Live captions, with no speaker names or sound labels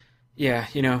Yeah,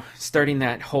 starting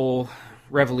that whole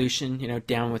revolution,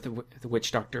 down with the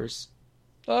witch doctors.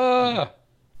 Ah!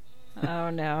 Oh,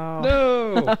 no.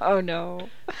 No! Oh, no.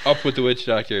 Up with the witch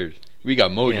doctors. We got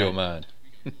Mojo Man.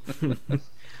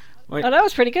 Oh, that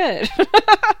was pretty good.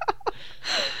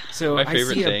 So my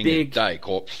favorite I see thing a big... is Die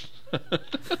Corpse.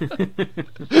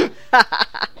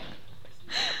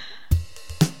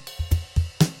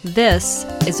 This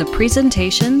is a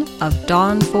presentation of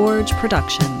Dawnforge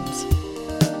Productions.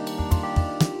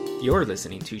 You're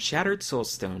listening to Shattered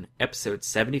Soulstone, episode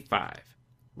 75.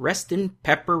 Restin'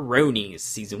 Pepperonis,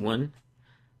 season 1.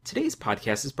 Today's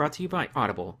podcast is brought to you by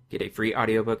Audible. Get a free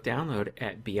audiobook download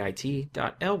at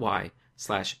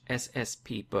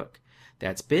bit.ly/sspbook.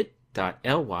 That's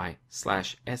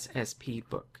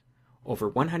bit.ly/sspbook. Over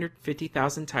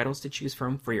 150,000 titles to choose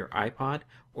from for your iPod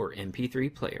or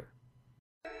MP3 player.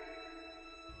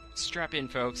 Strap in,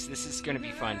 folks. This is going to be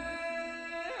fun.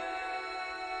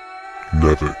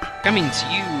 Nevik. Coming to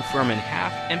you from a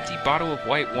half-empty bottle of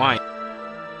white wine.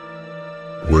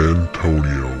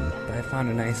 Lantonio. I found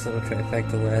a nice little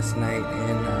trifecta last night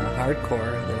in hardcore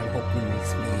that I'm hoping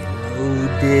makes me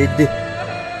loaded.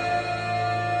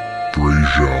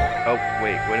 Drasia. Oh,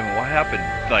 wait a minute, what happened?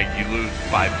 Like, you lose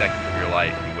 5 seconds of your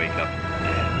life, you wake up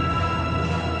dead.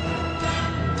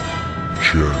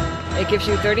 Jen. It gives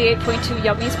you 38.2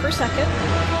 yummies per second,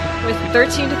 with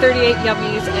 13 to 38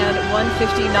 yummies and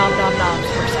 150 nom nom noms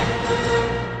per second.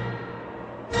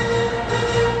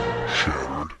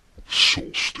 Shattered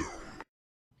Soulstone.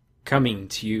 Coming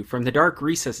to you from the dark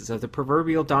recesses of the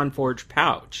proverbial Dawnforge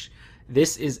pouch,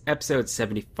 this is episode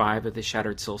 75 of the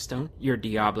Shattered Soulstone, your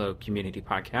Diablo community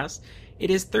podcast.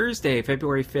 It is Thursday,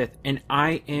 February 5th, and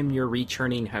I am your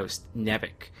returning host,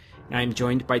 Nevik. And I am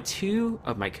joined by two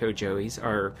of my co-Joeys.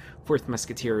 Our fourth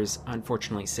musketeer is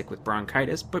unfortunately sick with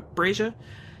bronchitis, but Brasia,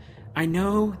 I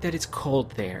know that it's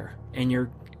cold there, and you're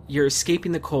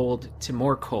escaping the cold to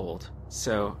more cold,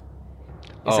 so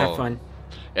is that fun?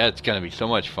 Yeah, it's going to be so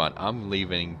much fun. I'm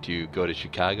leaving to go to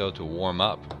Chicago to warm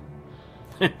up.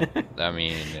 I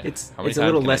mean, it's a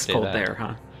little less cold there,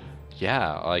 huh?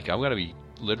 Yeah, like I'm going to be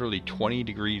literally 20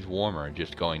 degrees warmer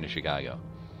just going to Chicago.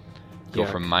 Go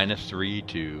from -3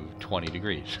 to 20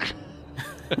 degrees.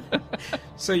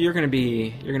 So you're gonna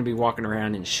be walking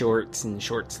around in shorts and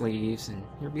short sleeves, and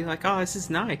you'll be like, "Oh, this is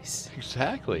nice."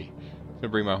 Exactly. I'm gonna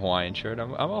bring my Hawaiian shirt.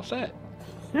 I'm all set.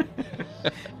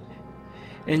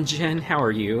 And Jen, how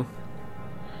are you?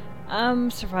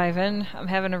 I'm surviving. I'm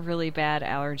having a really bad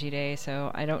allergy day,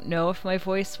 so I don't know if my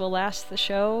voice will last the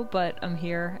show, but I'm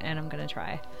here and I'm gonna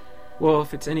try. Well,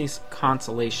 if it's any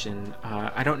consolation,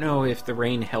 I don't know if the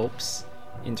rain helps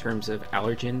in terms of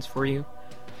allergens for you.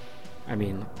 I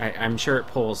mean, I'm sure it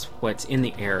pulls what's in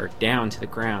the air down to the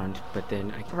ground, but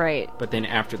then But then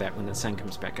after that, when the sun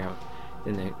comes back out,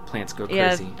 then the plants go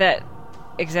crazy. Yeah,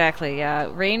 exactly. Yeah,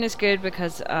 rain is good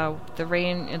because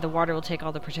the water will take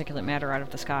all the particulate matter out of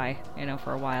the sky,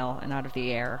 for a while and out of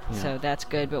the air. Yeah. So that's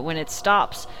good. But when it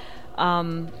stops,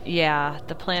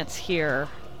 the plants here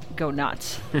go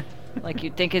nuts. Like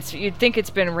you'd think it's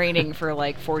been raining for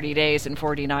like 40 days and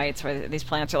 40 nights where these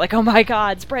plants are like, oh my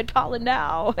god, spread pollen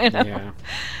now.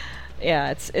 Yeah,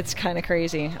 it's kind of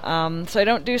crazy. So I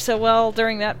don't do so well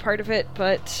during that part of it,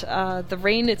 but the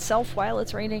rain itself while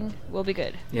it's raining will be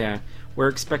good. Yeah, we're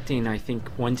expecting I think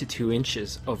 1 to 2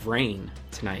 inches of rain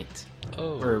tonight.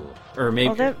 Oh, or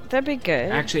maybe that'd be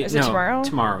good. Actually, is it tomorrow?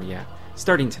 Tomorrow, yeah,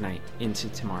 starting tonight into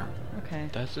tomorrow. Okay,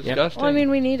 that's disgusting. Well, I mean,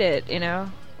 we need it,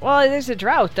 Well, there's a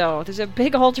drought, though. There's a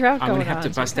big old drought going on. I'm going to have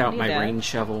to bust out my rain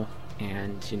shovel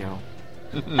and,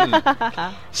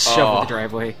 shovel the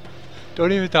driveway.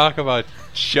 Don't even talk about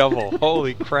shovel.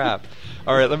 Holy crap.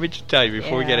 All right, let me just tell you,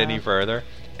 before we get any further,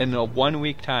 in a 1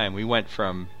 week time, we went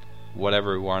from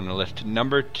whatever we were on the list to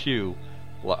number 2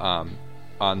 on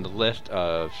the list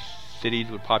of cities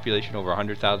with population over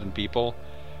 100,000 people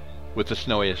with the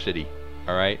snowiest city.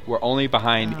 All right? We're only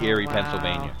behind Erie,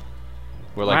 Pennsylvania.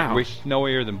 We're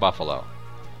snowier than Buffalo.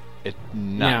 It's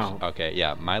nuts. No. Okay,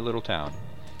 yeah, my little town.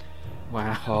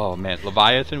 Wow. Oh man,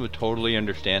 Leviathan would totally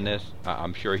understand this.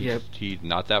 I'm sure he's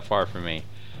not that far from me.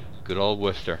 Good old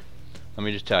Worcester. Let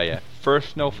me just tell you, first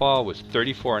snowfall was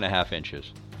 34.5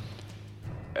 inches,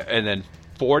 and then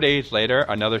 4 days later,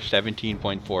 another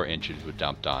 17.4 inches was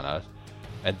dumped on us,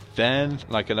 and then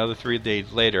like another 3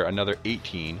 days later, another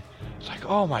 18. It's like,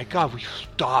 oh my God, we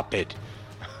stop it.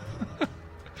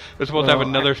 We're supposed to have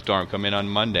another storm come in on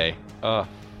Monday. Yeah.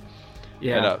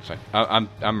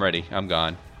 I'm ready. I'm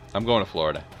gone. I'm going to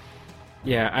Florida.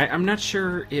 Yeah, I'm not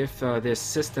sure if this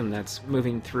system that's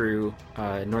moving through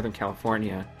Northern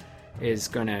California is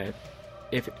going to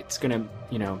if it's going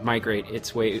to, migrate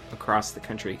its way across the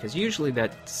country, because usually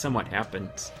that somewhat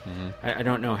happens. Mm-hmm. I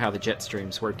don't know how the jet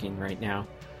stream's working right now,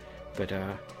 but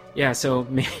yeah. So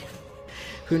maybe,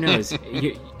 who knows?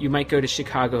 you might go to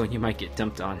Chicago and you might get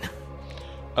dumped on.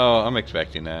 Oh, I'm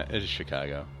expecting that. It's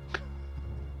Chicago.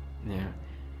 Yeah.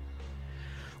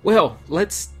 Well,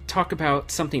 let's talk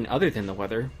about something other than the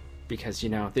weather, because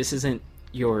this isn't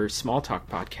your small talk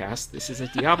podcast. This is a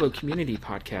Diablo community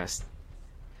podcast.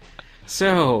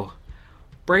 So,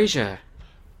 Brasia,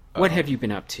 what have you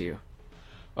been up to?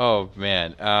 Oh,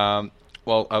 man.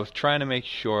 Well, I was trying to make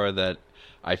sure that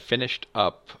I finished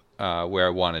up where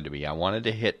I wanted to be. I wanted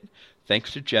to hit,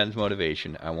 thanks to Jen's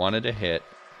motivation, I wanted to hit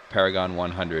Paragon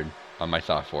 100 on my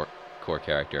softcore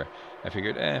character. I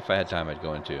figured, if I had time, I'd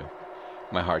go into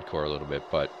my hardcore a little bit,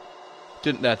 but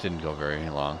that didn't go very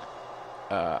long.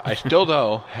 I still,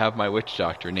 though, have my witch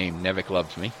doctor named Nevik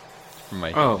Loves Me.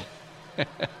 Oh.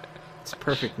 It's a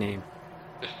perfect name.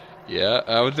 Yeah,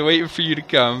 I was waiting for you to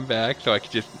come back so I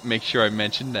could just make sure I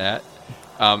mentioned that.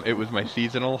 It was my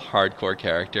seasonal hardcore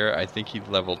character. I think he's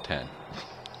level 10.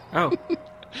 Oh.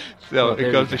 So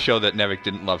it goes to show that Nevik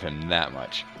didn't love him that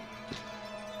much.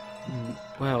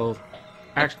 Well,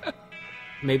 actually,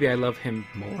 maybe I love him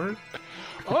more?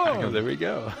 Oh, there we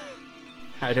go.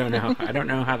 I don't know. I don't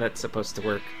know how that's supposed to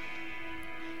work.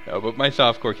 No, but my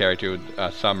softcore character,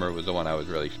 Summer, was the one I was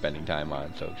really spending time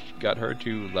on. So got her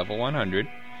to level 100.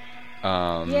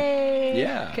 Yay!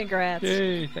 Yeah. Congrats.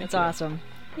 Yay! That's awesome.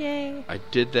 Yay! I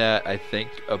did that, I think,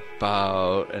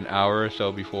 about an hour or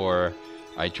so before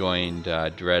I joined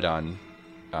Dread on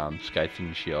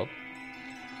Skything Shield.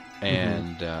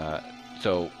 And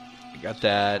so I got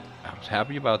that. I was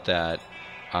happy about that.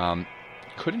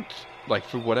 Couldn't,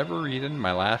 for whatever reason,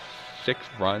 my last 6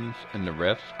 runs in the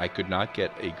Rift, I could not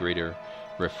get a greater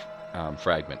Rift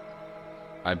fragment.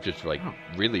 I'm just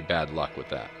really bad luck with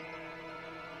that.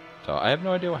 So I have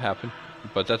no idea what happened,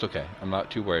 but that's okay. I'm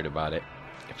not too worried about it.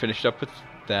 I finished up with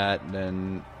that, and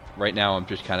then right now I'm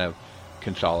just kind of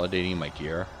consolidating my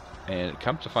gear. And it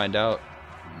comes to find out,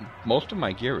 most of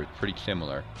my gear is pretty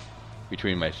similar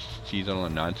between my seasonal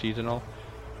and non-seasonal,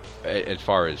 as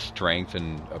far as strength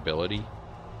and ability.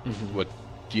 What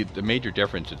the major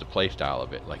difference is the playstyle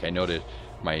of it. I noticed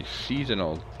my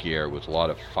seasonal gear was a lot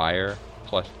of fire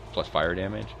plus fire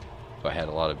damage, so I had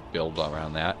a lot of build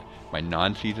around that. My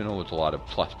non-seasonal was a lot of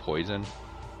plus poison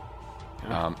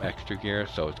extra gear,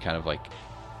 so it's kind of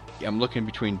I'm looking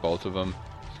between both of them.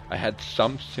 I had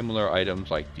some similar items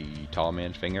like the Tall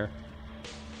Man's Finger,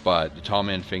 but the Tall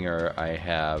Man's Finger I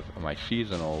have on my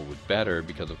seasonal was better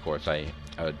because, of course, I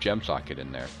have a gem socket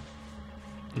in there.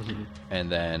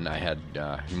 And then I had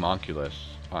Homunculus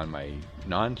on my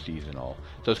non-seasonal.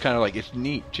 So it's kind of it's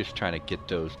neat just trying to get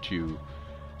those two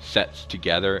sets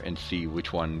together and see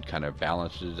which one kind of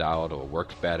balances out or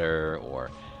works better,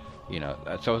 or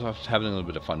so I was having a little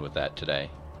bit of fun with that today.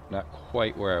 Not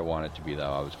quite where I want it to be,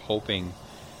 though. I was hoping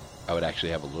I would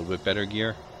actually have a little bit better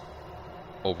gear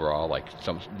overall,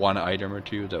 one item or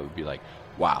two that would be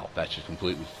wow, that's just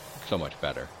completely so much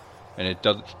better. And it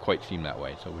doesn't quite seem that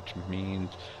way, so which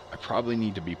means I probably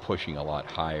need to be pushing a lot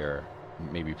higher,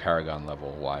 maybe Paragon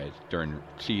level wise, during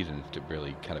seasons to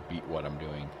really kind of beat what I'm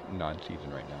doing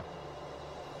non-season right now.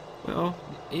 Well,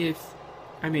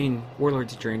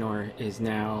 Warlords of Draenor is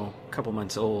now a couple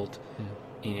months old,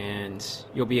 and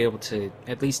you'll be able to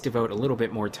at least devote a little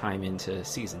bit more time into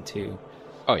Season 2.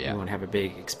 Oh, yeah. You won't have a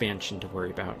big expansion to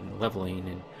worry about, and leveling,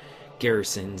 and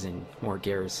garrisons, and more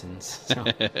garrisons. So.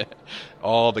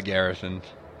 All the garrisons.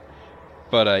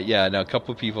 But, a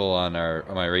couple of people on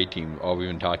my raid team, all we've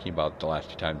been talking about the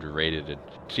last 2 times we raided it,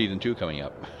 Season 2 coming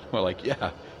up. We're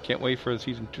can't wait for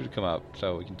Season 2 to come out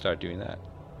so we can start doing that.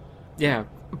 Yeah,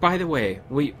 by the way,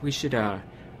 we should, I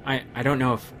don't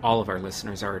know if all of our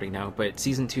listeners already know, but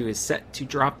Season 2 is set to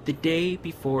drop the day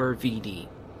before VD.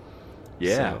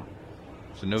 Yeah.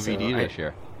 So no VD this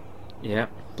year. Yeah.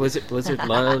 Blizzard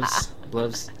loves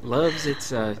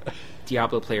its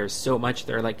Diablo players so much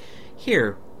they're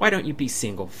here, why don't you be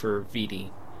single for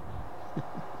VD?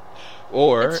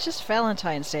 Or it's just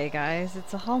Valentine's Day, guys.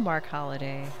 It's a Hallmark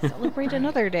holiday. Celebrate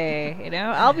another day.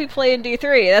 I'll be playing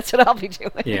D3. That's what I'll be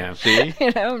doing. Yeah. See?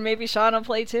 Maybe Sean will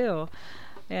play too.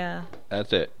 Yeah.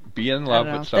 That's it. Be in love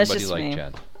with somebody like me.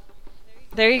 Jen.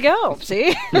 There you go.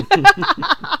 See?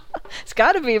 It's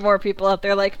got to be more people out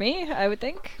there like me, I would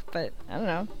think. But I don't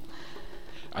know.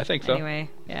 I think so. Anyway,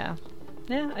 yeah.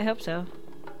 Yeah, I hope so.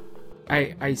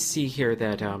 I see here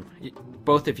that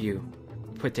both of you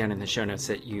put down in the show notes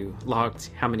that you logged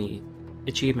how many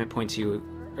achievement points you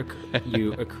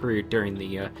accrued during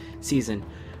the season.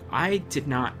 I did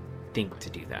not think to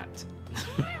do that.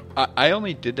 I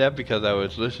only did that because I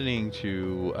was listening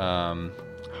to.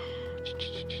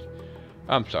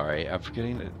 I'm sorry, I'm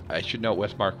forgetting. I should know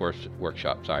Westmark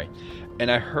Workshop. Sorry,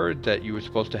 and I heard that you were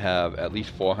supposed to have at least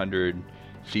 400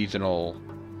 seasonal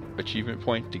achievement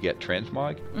points to get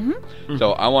transmog. Mm-hmm.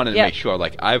 So I wanted to make sure.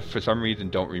 Like, I for some reason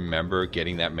don't remember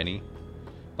getting that many.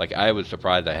 Like, I was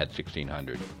surprised I had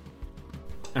 1,600.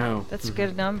 Oh, that's a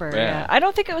good number. Yeah. I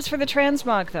don't think it was for the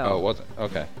transmog though. Oh, it wasn't?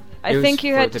 Okay. I think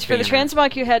you had for the banner.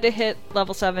 transmog you had to hit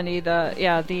level 70.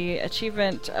 The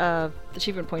achievement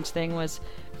points thing was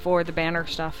for the banner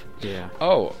stuff. Yeah.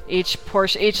 Oh. Each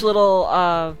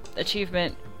little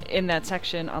achievement in that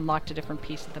section unlocked a different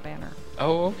piece of the banner.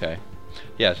 Oh, okay.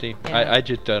 Yeah. See, Yeah. I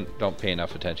just don't pay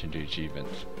enough attention to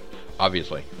achievements,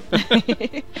 obviously.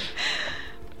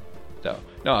 So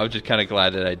no, I was just kind of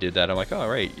glad that I did that. I'm like, oh,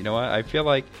 right. You know what? I feel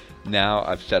like now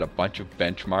I've set a bunch of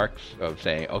benchmarks of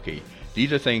saying, okay,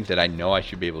 these are things that I know I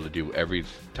should be able to do every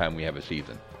time we have a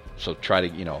season. So try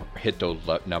to, hit those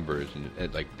numbers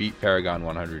and like beat Paragon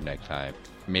 100 next time.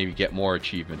 Maybe get more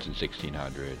achievements in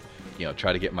 1600.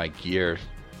 Try to get my gear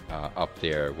up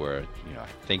there where, I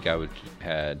think I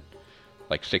had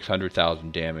like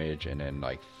 600,000 damage and then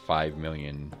like 5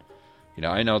 million.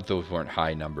 I know those weren't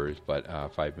high numbers, but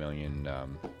 5 million.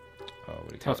 What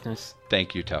do you call Toughness. it?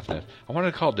 Thank you, toughness. I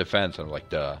wanted to call it defense. I'm like,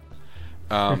 duh.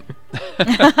 Not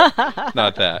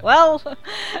that. Well,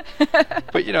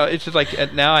 but it's just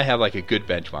like now I have like a good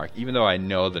benchmark, even though I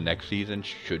know the next season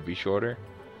should be shorter.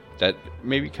 That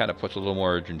maybe kind of puts a little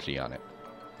more urgency on it.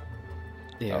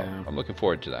 Yeah. So I'm looking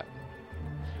forward to that.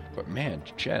 But man,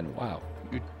 Jen, wow,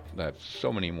 you have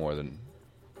so many more than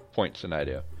points than I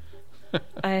do.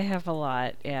 I have a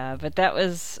lot, yeah. But that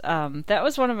was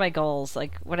one of my goals.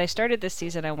 Like when I started this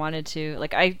season, I wanted to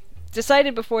I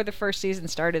decided before the first season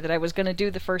started that I was going to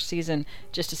do the first season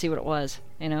just to see what it was,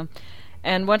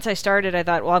 And once I started, I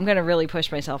thought, well, I'm going to really push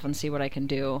myself and see what I can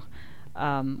do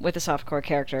with a softcore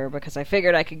character because I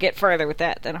figured I could get further with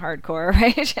that than hardcore,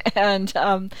 right?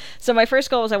 And so my first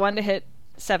goal was I wanted to hit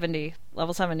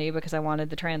level 70 because I wanted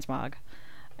the transmog.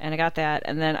 And I got that.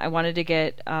 And then I wanted to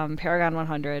get Paragon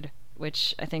 100,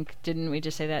 which I think, didn't we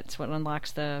just say that's what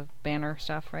unlocks the banner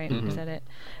stuff, right? Mm-hmm. Is that it?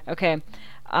 Okay.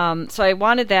 So I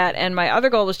wanted that, and my other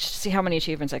goal was just to see how many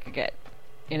achievements I could get.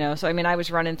 So I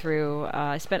was running through.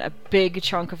 I spent a big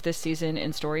chunk of this season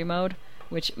in story mode,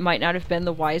 which might not have been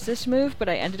the wisest move, but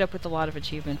I ended up with a lot of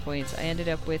achievement points. I ended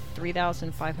up with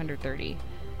 3,530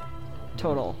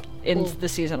 total in the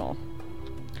seasonal.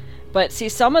 But see,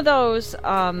 some of those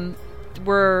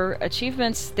were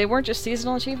achievements. They weren't just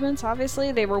seasonal achievements,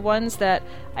 obviously. They were ones that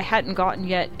I hadn't gotten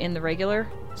yet in the regular,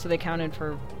 so they counted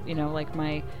for, like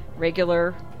my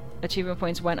regular achievement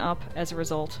points went up as a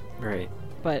result. Right.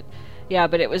 But yeah,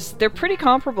 they're pretty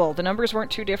comparable. The numbers weren't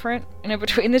too different,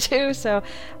 between the two, so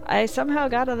I somehow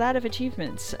got a lot of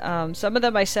achievements. Some of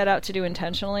them I set out to do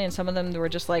intentionally, and some of them were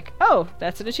just like, oh,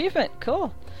 that's an achievement,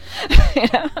 cool.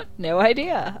 No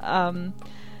idea.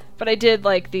 But I did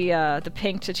like the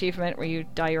pinked achievement where you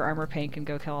dye your armor pink and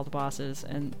go kill all the bosses,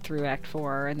 and through Act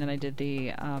 4, and then I did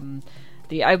the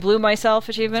I blew myself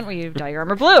achievement where you dye your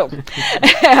armor blue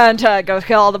and go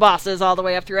kill all the bosses all the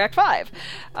way up through Act 5.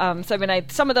 So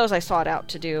some of those I sought out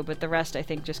to do, but the rest I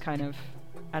think just kind of,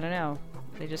 I don't know,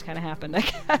 they just kind of happened, I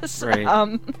guess.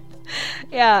 Right.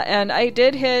 Yeah, and I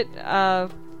did hit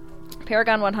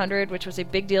Paragon 100, which was a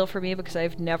big deal for me because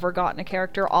I've never gotten a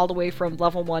character all the way from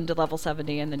level 1 to level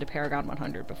 70 and then to Paragon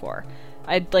 100 before.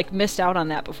 I'd missed out on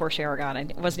that before Sharagon.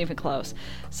 I wasn't even close.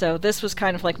 So this was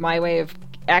kind of like my way of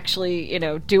actually,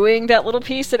 doing that little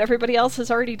piece that everybody else has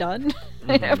already done,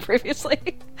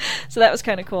 previously. So that was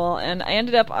kind of cool. And I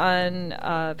ended up on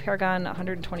Paragon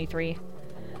 123,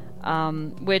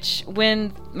 which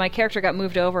when my character got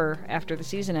moved over after the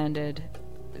season ended,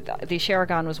 the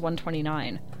Sharagon was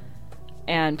 129.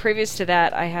 And previous to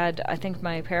that, I think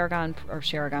my Paragon, or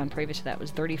Sharagon previous to that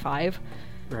was 35.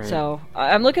 Right. So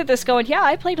I'm looking at this going, yeah,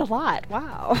 I played a lot.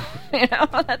 Wow.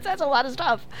 That's a lot of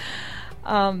stuff.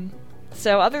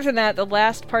 So other than that, the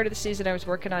last part of the season I was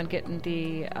working on getting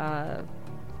the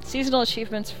seasonal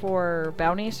achievements for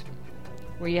bounties,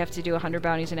 where you have to do 100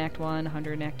 bounties in Act 1,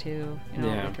 100 in Act 2, all the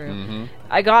way through. Mm-hmm.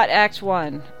 I got Act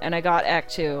 1, and I got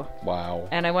Act 2. Wow.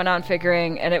 And I went on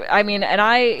figuring, and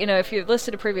if you've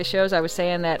listened to previous shows, I was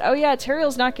saying that, oh yeah,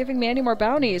 Teriel's not giving me any more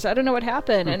bounties. I don't know what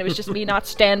happened. And it was just me not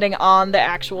standing on the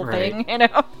actual thing,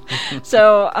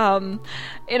 So,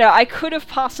 I could have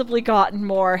possibly gotten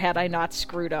more had I not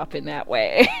screwed up in that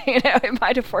way. It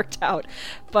might have worked out.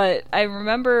 But I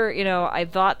remember, I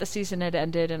thought the season had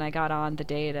ended, and I got on the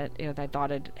day that, I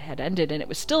thought it had ended, and it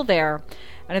was still there.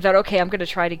 And I thought, okay, I'm going to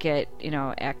try to get,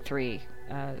 Act 3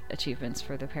 achievements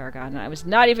for the Paragon. And I was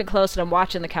not even close, and I'm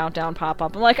watching the countdown pop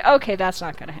up. I'm like, okay, that's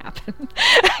not going to happen.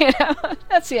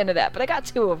 That's the end of that. But I got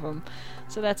 2 of them,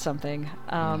 so that's something.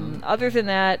 Other than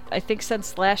that, I think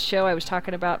since last show I was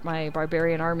talking about my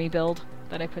Barbarian Army build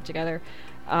that I put together.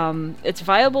 It's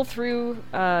viable through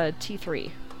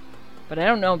T3. But I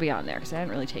don't know beyond there, because I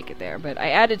didn't really take it there. But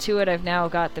I added to it, I've now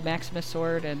got the Maximus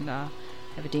sword, and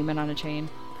have a demon on a chain.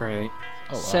 Right.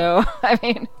 Oh, wow. So, I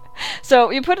mean...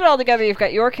 So you put it all together, you've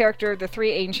got your character, the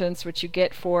 3 Ancients, which you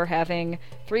get for having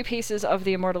 3 pieces of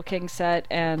the Immortal King set,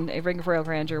 and a Ring of Royal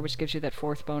Grandeur, which gives you that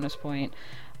 4th bonus point.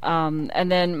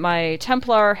 And then my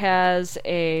Templar has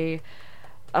a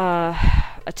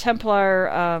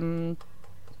Templar,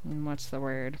 what's the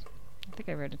word? I think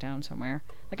I wrote it down somewhere.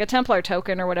 Like a Templar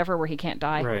token or whatever where he can't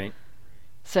die. Right.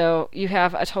 So you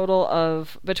have a total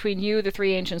of, between you, the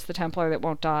 3 Ancients, the Templar that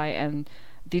won't die, and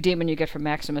the demon you get from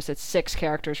Maximus, it's 6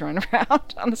 characters running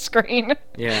around on the screen.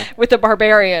 Yeah. With a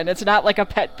barbarian. It's not like a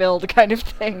pet build kind of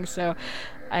thing, so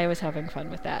I was having fun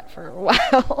with that for a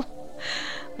while.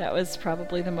 That was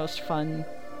probably the most fun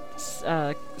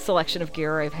selection of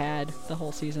gear I've had the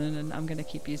whole season, and I'm going to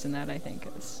keep using that, I think.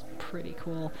 It's pretty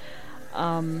cool.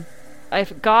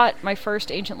 I've got my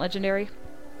first Ancient Legendary.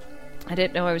 I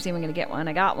didn't know I was even going to get one.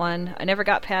 I got one. I never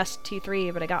got past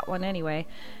T3, but I got one anyway.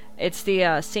 It's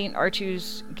the St.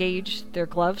 Archie's Gauge, their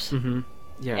gloves. Mm-hmm.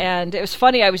 Yeah. And it was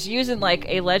funny, I was using like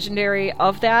a legendary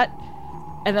of that,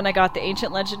 and then I got the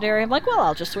Ancient Legendary. I'm like, well,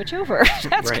 I'll just switch over.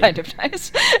 That's kind of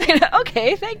nice.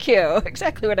 Okay, thank you.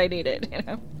 Exactly what I needed,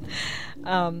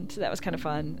 So that was kind of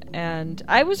fun. And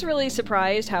I was really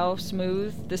surprised how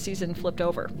smooth the season flipped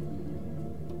over.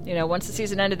 Once the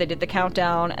season ended, they did the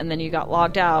countdown, and then you got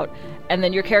logged out, and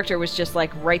then your character was just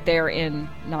like right there in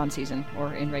non-season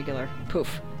or in regular.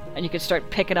 Poof. And you could start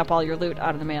picking up all your loot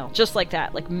out of the mail. Just like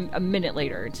that. Like a minute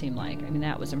later, it seemed like. I mean,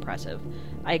 that was impressive.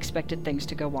 I expected things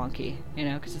to go wonky,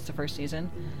 because it's the first season.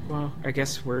 Well, I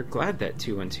guess we're glad that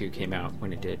 212 came out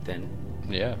when it did then.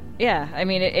 Yeah. Yeah, I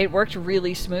mean, it worked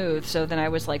really smooth, so then I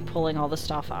was like pulling all the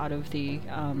stuff out of the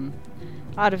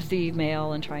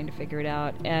mail and trying to figure it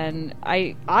out. And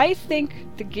I think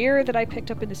the gear that I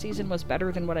picked up in the season was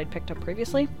better than what I'd picked up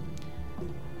previously.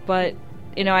 But,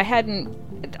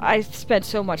 I spent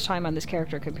so much time on this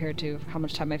character compared to how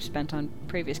much time I've spent on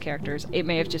previous characters. It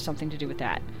may have just something to do with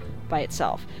that by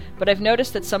itself. But I've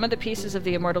noticed that some of the pieces of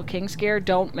the Immortal King's gear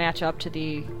don't match up to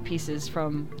the pieces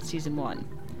from Season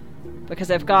 1. Because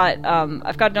I've got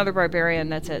another Barbarian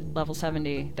that's at level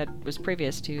 70 that was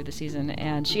previous to the season,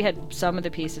 and she had some of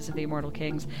the pieces of the Immortal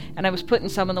Kings, and I was putting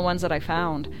some of the ones that I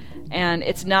found, and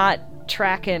it's not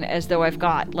tracking as though I've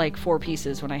got like 4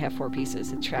 pieces when I have 4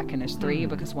 pieces. It's tracking as 3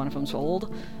 because one of them's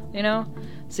old,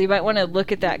 So you might want to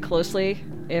look at that closely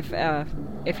if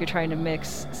you're trying to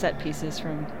mix set pieces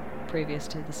from previous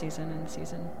to the season and the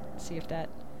season. See if that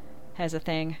has a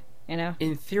thing,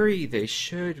 In theory, they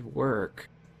should work.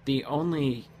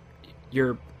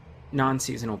 Your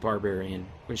non-seasonal Barbarian,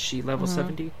 was she level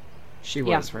 70? She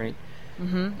was, right?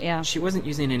 Mm-hmm, yeah. She wasn't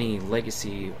using any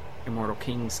Legacy Immortal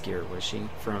King's gear, was she?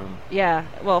 From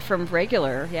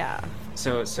regular, yeah.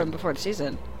 So from before the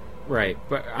season. Right,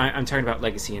 but I'm talking about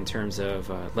Legacy in terms of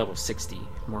level 60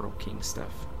 Immortal King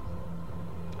stuff.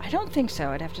 I don't think so,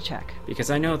 I'd have to check.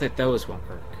 Because I know that those won't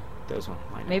work. Those won't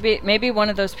line up. Maybe one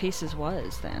of those pieces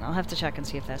was, then. I'll have to check and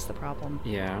see if that's the problem.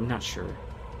 Yeah, I'm not sure.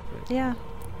 Yeah,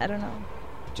 I don't know.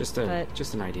 Just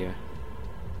an idea.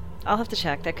 I'll have to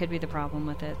check. That could be the problem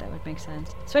with it. That would make sense.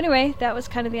 So anyway, that was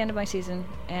kind of the end of my season.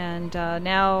 And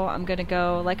now I'm going to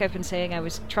go, like I've been saying, I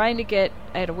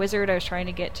had a wizard I was trying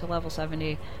to get to level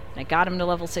 70. And I got him to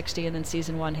level 60, and then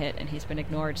Season 1 hit, and he's been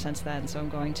ignored since then. So I'm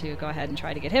going to go ahead and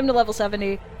try to get him to level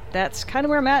 70. That's kind of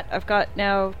where I'm at. I've got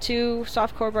now 2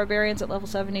 softcore barbarians at level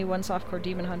 70, 1 softcore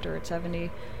demon hunter at 70,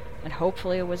 and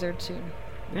hopefully a wizard soon.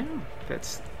 Yeah,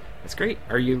 that's great.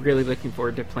 Are you really looking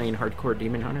forward to playing hardcore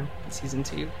demon hunter in Season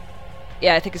 2?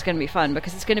 Yeah, I think it's going to be fun,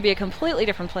 because it's going to be a completely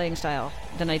different playing style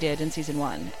than I did in Season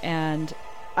 1. And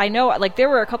I know, like, there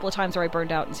were a couple of times where I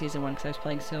burned out in Season 1 because I was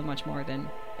playing so much more than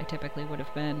I typically would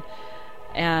have been.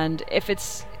 And if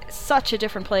it's such a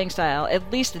different playing style,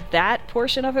 at least that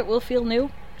portion of it will feel new.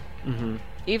 Mm-hmm.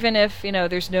 Even if,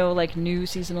 there's no, like, new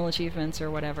seasonal achievements or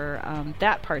whatever,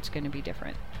 that part's going to be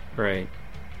different. Right.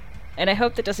 And I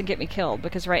hope that doesn't get me killed,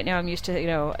 because right now I'm used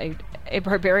to, a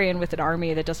barbarian with an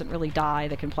army that doesn't really die,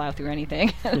 that can plow through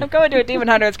anything. And I'm going to a demon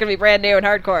hunter that's going to be brand new and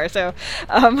hardcore, so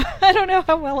I don't know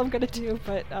how well I'm going to do,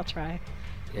 but I'll try.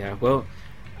 Yeah, well,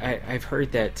 I've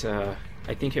heard that,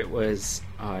 I think it was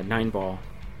Nineball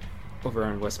over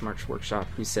on West March Workshop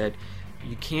who said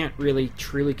you can't really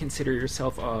truly consider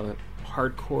yourself a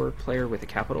hardcore player with a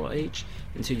capital H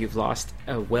until you've lost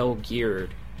a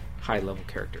well-geared high-level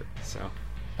character. So,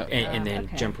 and then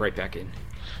jump right back in.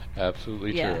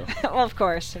 Absolutely yeah. true. Well, of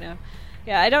course,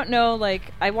 Yeah, I don't know,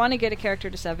 I want to get a character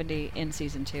to 70 in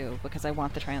Season 2, because I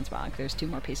want the transmog. There's 2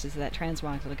 more pieces of that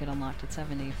transmog that'll get unlocked at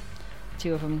 70.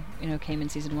 2 of them, came in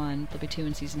Season 1. There'll be 2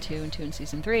 in Season 2 and 2 in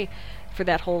Season 3. For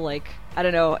that whole, I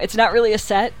don't know, it's not really a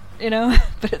set,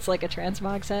 but it's like a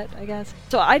transmog set, I guess.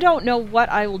 So I don't know what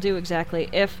I will do exactly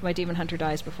if my Demon Hunter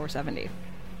dies before 70.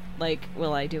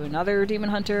 Will I do another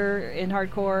Demon Hunter in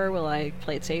hardcore? Will I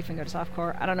play it safe and go to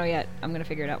softcore? I don't know yet. I'm going to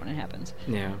figure it out when it happens.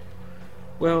 Yeah.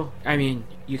 Well, I mean,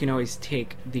 you can always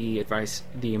take the advice,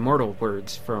 the immortal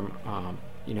words from,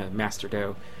 Master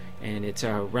Do, and it's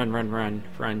run, run, run,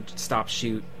 run, stop,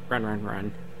 shoot, run, run,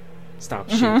 run, stop,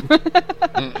 shoot.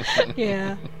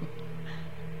 Yeah.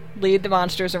 Lead the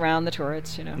monsters around the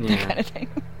turrets, that kind of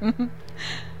thing.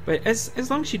 But as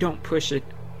long as you don't push it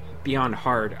beyond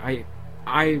hard,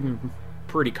 I'm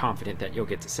pretty confident that you'll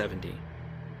get to 70.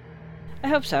 I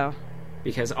hope so.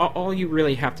 Because all you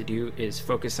really have to do is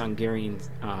focus on gearing,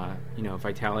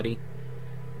 vitality,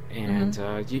 and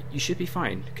you should be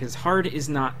fine. Because hard is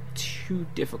not too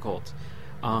difficult.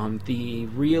 The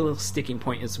real sticking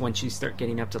point is once you start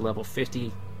getting up to level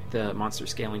 50, the monster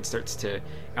scaling starts to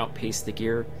outpace the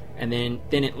gear, and then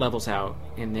it levels out.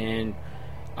 And then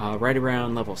right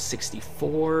around level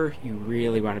 64, you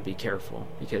really want to be careful,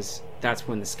 because that's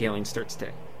when the scaling starts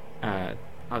to...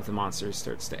 of the monsters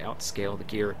starts to outscale the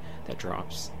gear that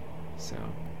drops. So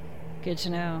good to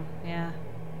know. Yeah.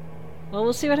 Well,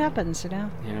 we'll see what happens,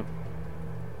 Yeah.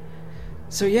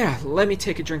 So yeah, let me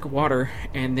take a drink of water,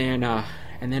 and then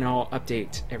I'll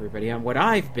update everybody on what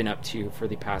I've been up to for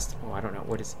the past, I don't know,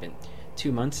 what has it been,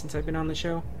 2 months since I've been on the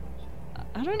show?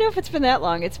 I don't know if it's been that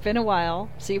long. It's been a while,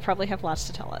 so you probably have lots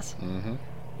to tell us. Mm-hmm.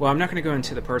 Well, I'm not going to go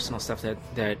into the personal stuff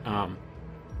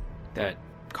that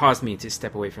caused me to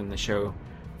step away from the show,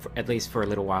 at least for a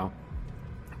little while.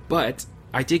 But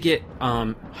I did get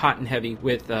hot and heavy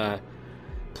with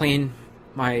playing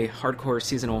my hardcore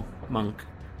seasonal monk.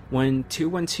 When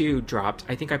 212 dropped,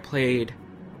 I think I played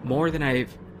more than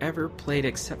I've ever played,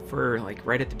 except for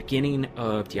right at the beginning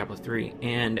of Diablo 3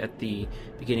 and at the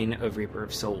beginning of Reaper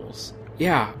of Souls.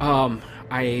 Yeah,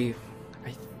 I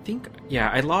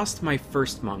lost my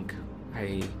first monk.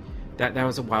 That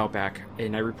was a while back,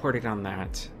 and I reported on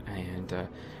that, and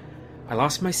I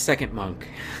lost my second monk.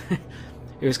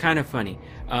 It was kind of funny.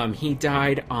 He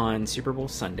died on Super Bowl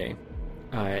Sunday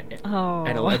at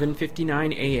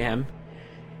 11:59 a.m.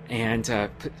 and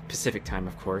Pacific time,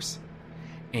 of course.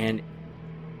 And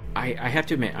I have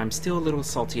to admit, I'm still a little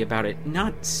salty about it. I'm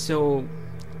not super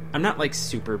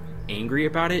angry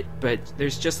about it, but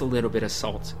there's just a little bit of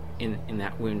salt in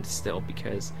that wound still,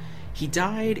 because he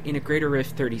died in a Greater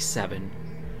Rift 37,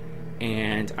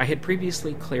 and I had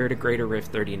previously cleared a Greater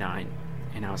Rift 39,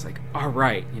 and I was like,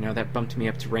 alright, that bumped me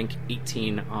up to rank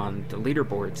 18 on the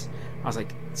leaderboards. I was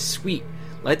like, sweet,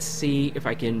 let's see if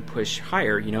I can push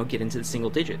higher, get into the single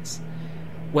digits.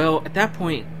 Well, at that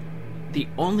point, the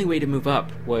only way to move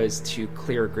up was to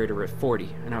clear a Greater Rift 40,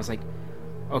 and I was like,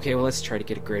 okay, well, let's try to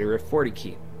get a Greater Rift 40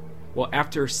 key. Well,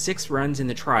 after 6 runs in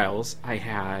the trials, I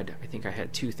think I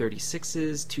had 2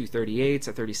 36s, 2 38s,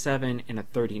 a 37, and a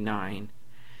 39.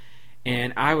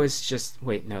 And I was just,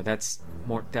 wait, no, that's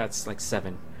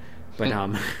 7. But,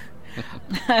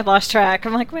 I lost track.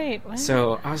 I'm like, wait, what?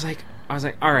 So I was like,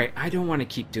 all right, I don't want to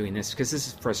keep doing this, because this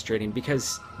is frustrating,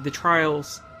 because the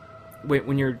trials,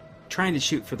 when you're trying to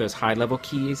shoot for those high-level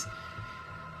keys,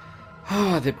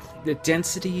 the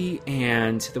density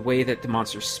and the way that the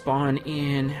monsters spawn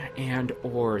in, and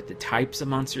or the types of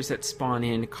monsters that spawn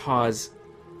in cause,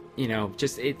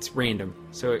 it's random.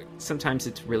 So sometimes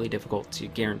it's really difficult to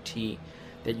guarantee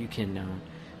that you can,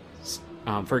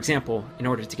 for example, in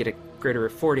order to get a Greater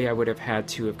Rift 40, I would have had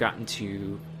to have gotten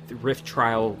to the Rift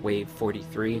Trial Wave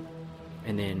 43,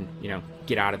 and then,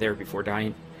 get out of there before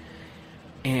dying.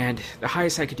 And the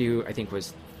highest I could do, I think,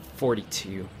 was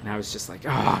 42, and I was just like,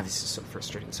 this is so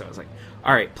frustrating. So I was like,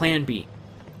 all right, plan B.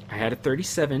 I had a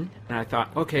 37, and I thought,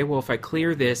 okay, well, if I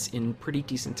clear this in pretty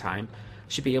decent time, I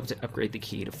should be able to upgrade the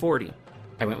key to 40.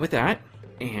 I went with that,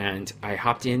 and I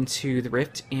hopped into the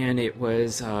Rift, and it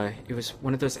was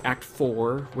one of those Act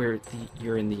 4 where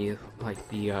you're in the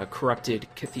corrupted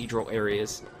cathedral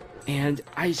areas, and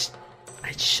I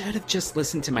should have just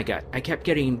listened to my gut. I kept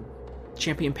getting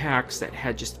champion packs that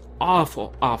had just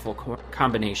awful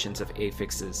combinations of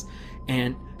affixes,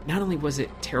 and not only was it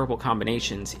terrible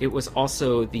combinations, it was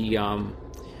also the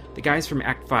the guys from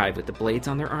Act 5 with the blades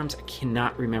on their arms, I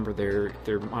cannot remember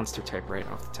their monster type right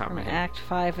off the top of my head. Act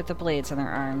 5 with the blades on their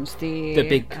arms. The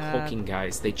big hulking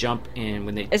guys. They jump in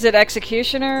when they... Is it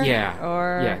Executioner? Yeah.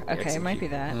 Or... Yeah, okay, it might be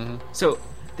that. Mm-hmm. So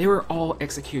they were all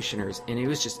Executioners, and it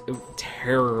was just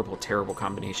terrible, terrible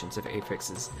combinations of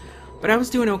affixes. But I was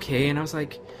doing okay, and I was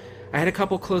like... I had a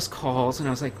couple close calls, and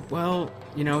I was like, well,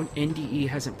 you know, NDE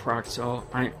hasn't procced, so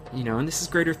and this is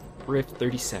Greater Rift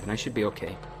 37. I should be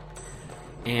okay.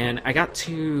 And I got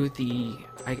to the...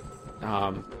 I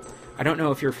don't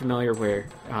know if you're familiar where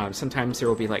sometimes there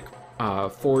will be like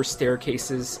 4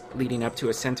 staircases leading up to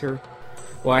a center.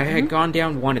 Well, I had gone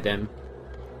down one of them,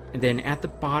 and then at the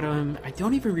bottom, I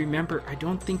don't even remember, I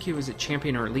don't think it was a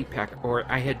champion or elite pack, or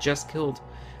I had just killed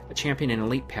a champion and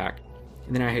elite pack,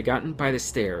 and then I had gotten by the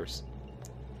stairs,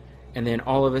 and then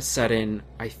all of a sudden,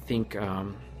 I think, I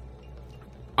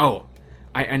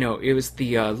know, it was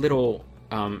the little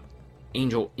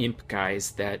angel imp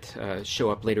guys that show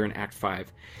up later in Act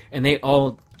 5, and they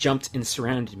all jumped and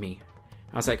surrounded me.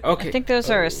 I was like, okay. I think those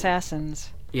are assassins.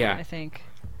 Yeah. I think.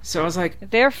 So I was like...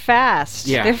 They're fast.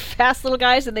 Yeah. They're fast little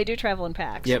guys, and they do travel in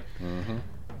packs. Yep. Mm-hmm. And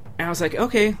I was like,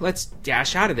 okay, let's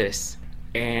dash out of this.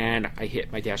 And I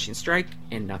hit my dashing strike,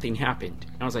 and nothing happened.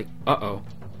 And I was like, uh-oh.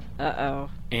 Uh-oh.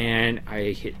 And I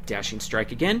hit dashing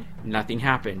strike again, nothing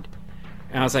happened.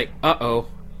 And I was like, uh-oh,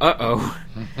 uh-oh.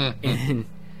 And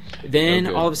then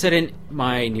all of a sudden,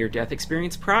 my near-death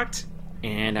experience procced,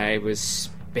 and I was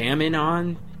spamming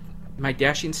on my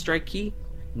dashing strike key,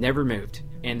 never moved.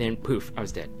 And then, poof, I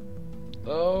was dead.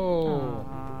 Oh.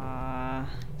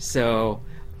 So...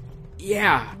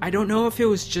 yeah, I don't know if it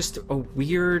was just a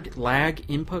weird lag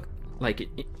input, like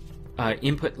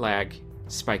input lag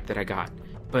spike that I got,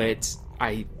 but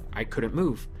I couldn't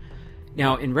move.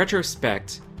 Now, in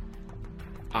retrospect,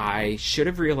 I should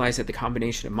have realized that the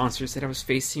combination of monsters that I was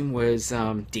facing was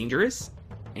dangerous,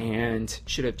 and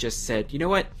should have just said, you know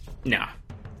what? Nah,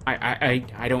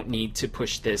 I don't need to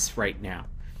push this right now.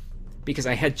 Because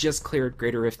I had just cleared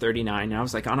Greater Rift 39, and I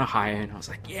was like on a high, and I was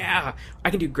like, yeah,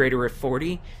 I can do Greater Rift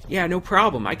 40. Yeah, no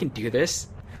problem, I can do this.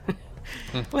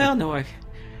 Well, no,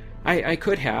 I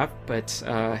could have, but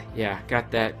yeah,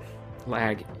 got that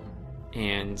lag,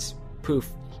 and poof,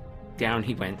 down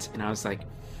he went, and I was like,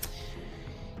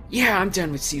 yeah, I'm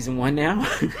done with Season 1 now.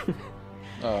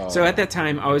 So at that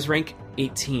time, I was rank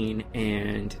 18,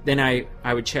 and then I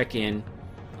would check in,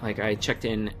 like I checked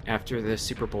in after the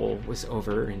Super Bowl was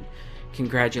over, and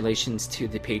congratulations to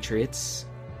the Patriots.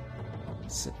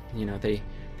 So, you know, they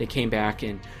came back,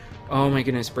 and oh my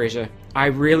goodness, Brazia, I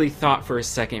really thought for a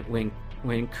second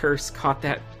when Curse caught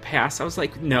that pass, I was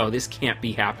like, no, this can't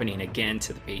be happening again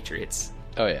to the Patriots.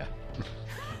 Oh yeah,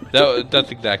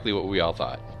 that's exactly what we all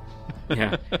thought.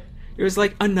 Yeah, it was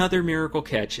like another miracle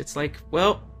catch. It's like,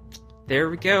 well, there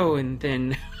we go, and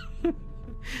then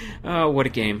oh, what a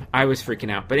game. I was freaking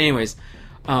out. But anyways,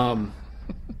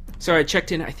 so I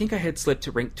checked in. I think I had slipped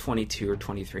to rank 22 or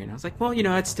 23, and I was like, well, you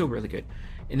know, that's still really good.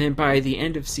 And then by the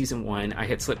end of Season 1, I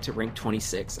had slipped to rank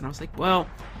 26, and I was like, well,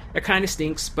 that kind of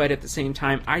stinks, but at the same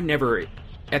time,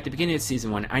 at the beginning of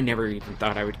Season 1, I never even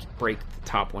thought I would break the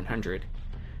top 100,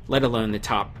 let alone the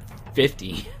top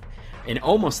 50, and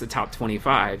almost the top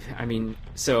 25. I mean,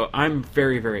 so I'm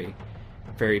very, very,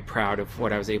 very proud of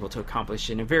what I was able to accomplish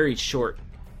in a very short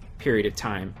period of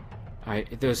time.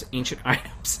 Those ancient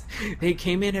items, they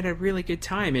came in at a really good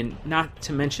time, and not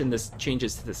to mention the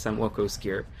changes to the Sunwoko's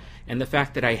gear, and the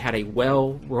fact that I had a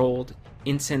well-rolled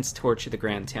incense torch of the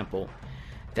Grand Temple.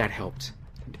 That helped.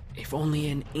 If only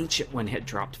an ancient one had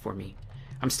dropped for me.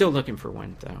 I'm still looking for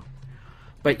one, though.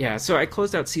 But yeah, so I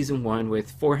closed out Season 1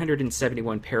 with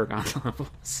 471 Paragon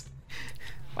levels.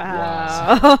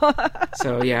 Wow.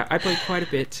 So yeah, I played quite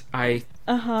a bit. I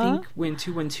think when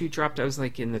 212 dropped, I was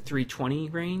like in the 320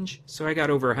 range. So I got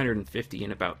over 150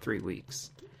 in about 3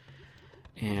 weeks.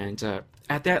 And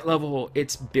at that level,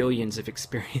 it's billions of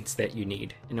experience that you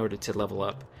need in order to level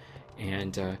up.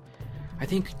 And I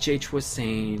think Jake was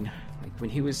saying, like, when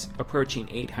he was approaching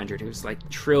 800, it was like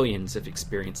trillions of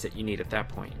experience that you need at that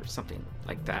point, or something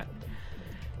like that.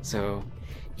 So,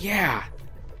 yeah,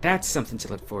 that's something to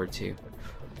look forward to.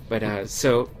 But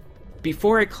so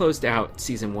before I closed out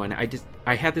Season 1,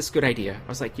 I had this good idea. I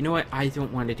was like, you know what? I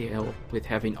don't want to deal with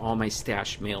having all my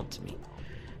stash mailed to me.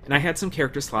 And I had some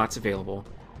character slots available,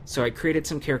 so I created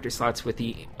some character slots with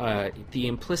the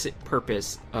implicit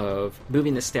purpose of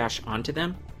moving the stash onto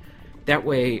them. That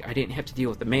way, I didn't have to deal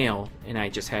with the mail, and I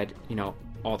just had, you know,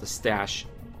 all the stash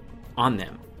on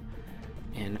them.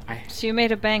 And So you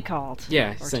made a bank alt.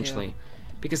 Yeah, essentially.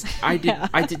 Because I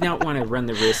did not want to run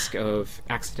the risk of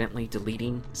accidentally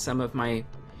deleting some of my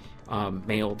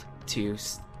mailed to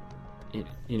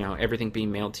everything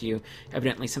being mailed to you.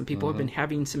 Evidently, some people have been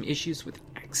having some issues with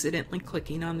accidentally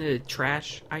clicking on the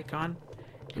trash icon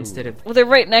instead of... Well, they're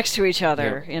right next to each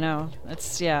other, Yeah.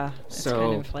 It's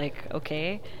kind of like,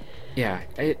 okay. Yeah.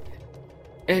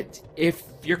 If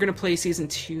you're going to play Season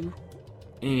 2,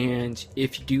 and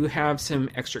if you do have some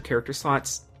extra character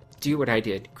slots, do what I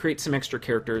did. Create some extra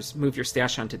characters, move your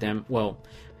stash onto them. Well,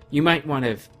 you might want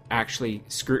to actually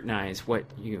scrutinize what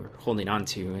you're holding on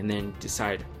to and then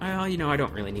decide, well, I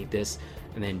don't really need this,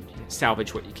 and then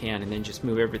salvage what you can, and then just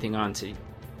move everything onto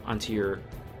your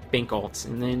bank alts,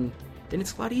 and then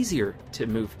it's a lot easier to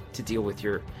deal with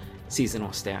your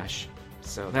seasonal stash.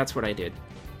 So that's what I did.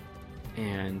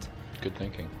 And good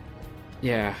thinking.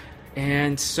 Yeah.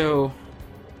 And so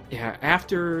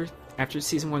after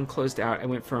Season 1 closed out, I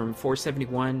went from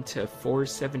 471 to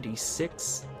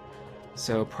 476.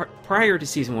 So prior to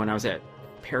Season 1, I was at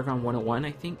Paragon 101,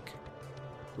 I think,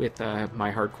 with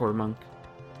my hardcore monk.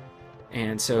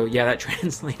 And so, that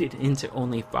translated into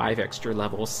only 5 extra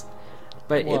levels.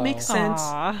 But It makes sense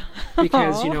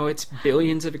because, it's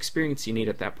billions of experience you need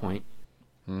at that point.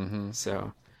 Mm-hmm.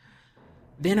 So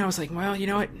then I was like, well, you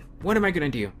know what? What am I going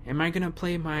to do? Am I going to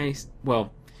play my...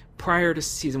 Well, prior to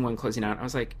Season 1 closing out, I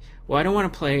was like, well, I don't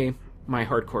want to play my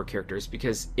hardcore characters,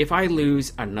 because if I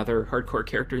lose another hardcore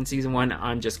character in Season 1,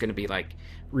 I'm just going to be like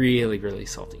really, really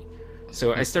salty.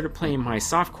 So I started playing my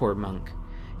softcore monk,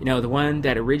 the one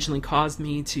that originally caused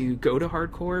me to go to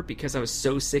hardcore because I was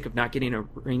so sick of not getting a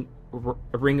ring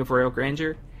of royal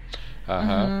grandeur.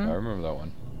 I remember that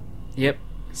one. Yep.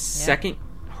 Second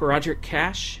Horadric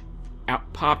Cache,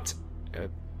 out popped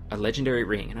a legendary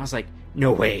ring, and I was like,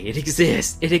 no way, it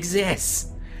exists.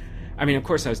 I mean, of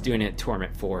course I was doing it at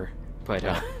Torment 4, but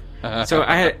so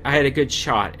I had a good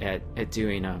shot at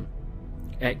doing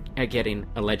at getting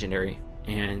a legendary.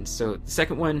 And so the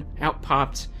second one out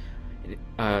popped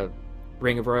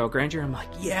Ring of Royal Grandeur. I'm like,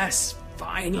 yes,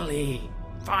 finally.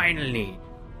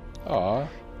 Aw.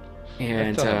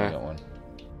 And that one.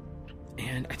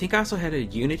 And I think I also had a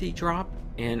Unity drop,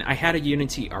 and I had a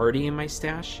Unity already in my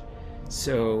stash.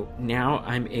 So now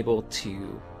I'm able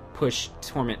to push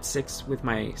Torment 6 with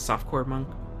my softcore monk.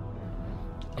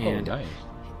 And nice.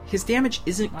 His damage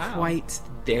isn't quite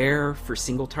there for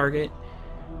single target,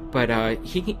 but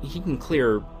he can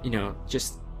clear,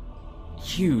 just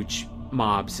huge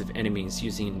mobs of enemies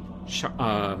using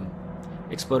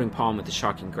Exploding Palm with the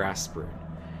Shocking Grasp rune.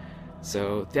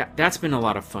 So that's been a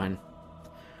lot of fun.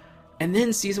 And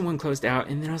then Season 1 closed out,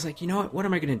 and then I was like, you know what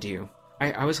am I going to do?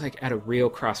 I was like at a real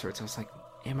crossroads. I was like,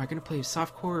 am I going to play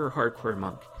softcore or hardcore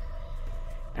monk?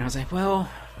 And I was like, well,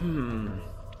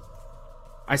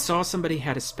 I saw somebody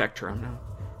had a Spectrum,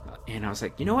 and I was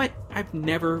like, you know what? I've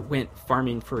never went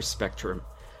farming for a Spectrum.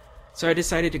 So I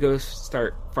decided to go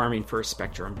start farming for a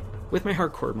Spectrum with my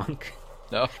hardcore monk,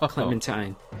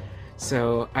 Clementine.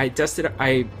 So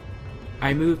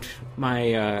I moved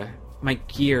my my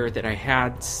gear that I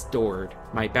had stored,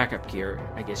 my backup gear,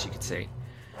 I guess you could say,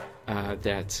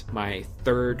 that my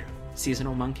third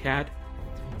seasonal monk had.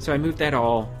 So I moved that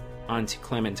all onto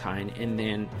Clementine, and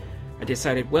then I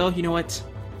decided, well, you know what?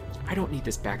 I don't need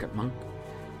this backup monk.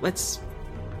 Let's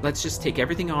just take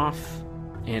everything off,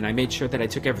 and I made sure that I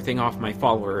took everything off my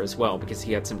follower as well, because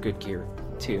he had some good gear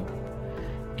too.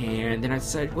 And then I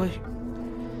decided, well,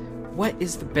 what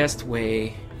is the best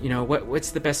way,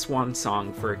 what's the best swan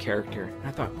song for a character? And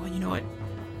I thought, well, you know what?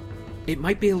 It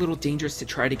might be a little dangerous to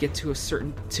try to get to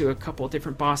a couple of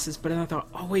different bosses, but then I thought,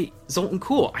 oh wait, Zoltan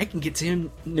Kulle, I can get to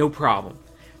him no problem.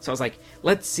 So I was like,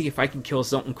 let's see if I can kill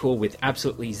Zoltan Kulle with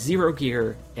absolutely zero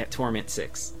gear at Torment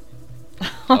 6.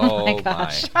 Oh my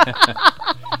gosh.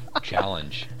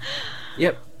 Challenge.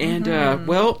 Yep. And,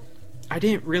 well, I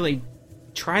didn't really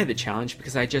try the challenge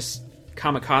because I just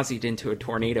kamikazed into a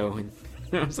tornado, and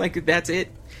I was like, that's it.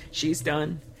 She's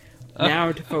done.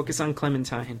 Now to focus on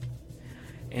Clementine.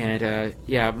 And,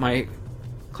 my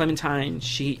Clementine,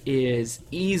 she is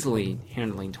easily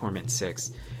handling Torment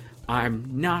 6.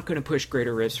 I'm not going to push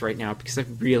Greater Rifts right now because I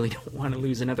really don't want to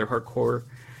lose another hardcore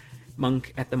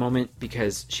monk at the moment,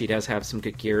 because she does have some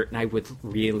good gear, and I would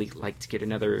really like to get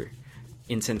another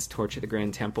Incense Torch of the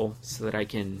Grand Temple so that I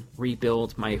can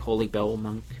rebuild my Holy Bell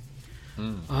monk.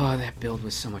 Oh, that build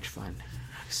was so much fun.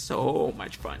 So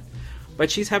much fun. But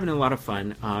she's having a lot of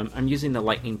fun. I'm using the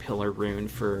Lightning Pillar rune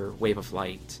for Wave of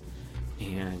Light,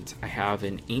 and I have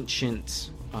an ancient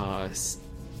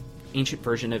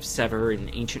version of Sever, an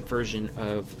ancient version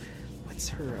of... What's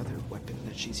her other weapon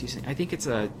that she's using? I think it's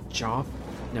a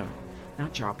No,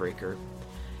 not Jawbreaker.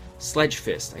 Sledge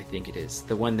Fist, I think it is.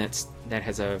 The one that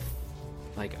has up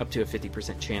to a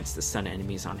 50% chance to stun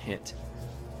enemies on hit.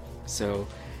 So...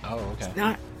 Oh,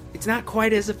 okay. It's not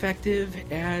quite as effective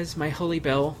as my Holy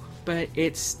Bell, but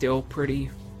it's still pretty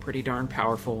darn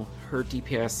powerful. Her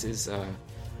DPS is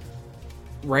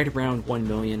right around 1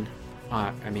 million.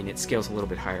 I mean, it scales a little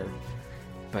bit higher,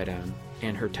 but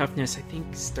and her toughness, I think,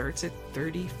 starts at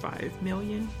 35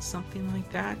 million, something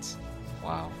like that.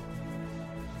 Wow.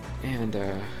 And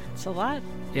it's a lot.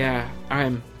 Yeah,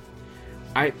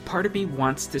 part of me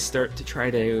wants to start to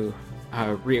try to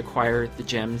reacquire the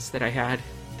gems that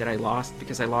I lost,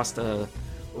 because I lost a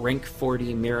rank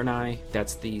 40 Miranai,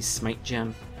 that's the Smite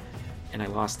gem, and I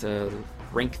lost a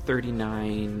rank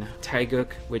 39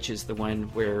 Taiguk, which is the one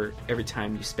where every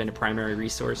time you spend a primary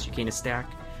resource you gain a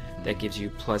stack that gives you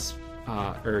plus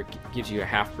or gives you a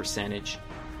half percentage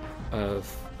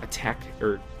of attack,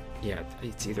 or yeah,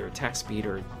 it's either attack speed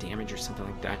or damage or something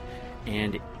like that.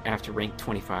 And after rank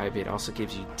 25 it also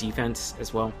gives you defense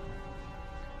as well.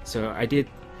 So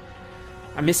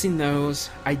I'm missing those.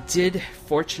 I did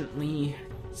fortunately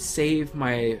save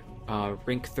my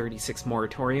rank 36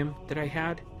 Moratorium that I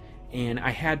had, and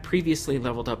I had previously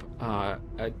leveled up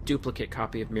a duplicate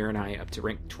copy of Miranai up to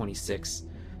rank 26,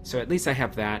 so at least I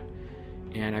have that.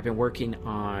 And I've been working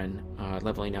on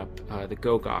leveling up the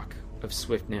Gogok of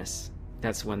Swiftness.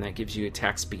 That's the one that gives you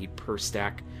attack speed per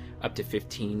stack up to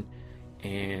 15,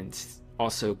 and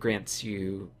also grants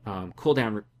you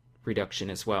cooldown reduction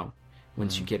as well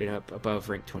once you get it up above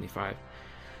rank 25.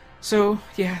 So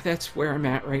yeah, that's where I'm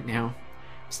at right now.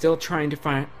 Still trying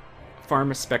to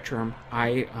farm a Spectrum.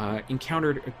 I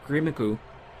encountered a Grimagu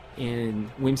in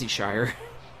Whimsyshire,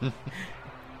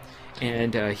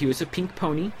 and he was a pink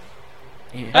pony.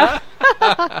 And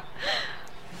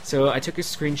so I took a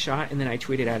screenshot and then I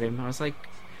tweeted at him. I was like,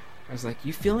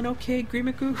 "You feeling okay,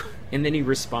 Grimagu?" And then he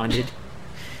responded.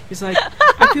 He's like,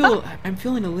 I'm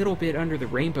feeling a little bit under the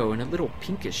rainbow and a little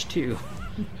pinkish too.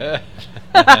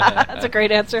 That's a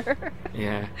great answer.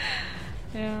 Yeah.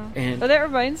 Yeah. And that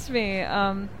reminds me,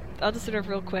 I'll just sort of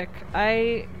real quick.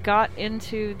 I got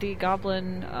into the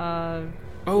Goblin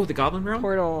the Goblin Realm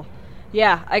portal.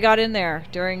 Yeah, I got in there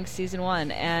during season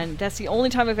 1, and that's the only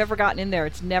time I've ever gotten in there.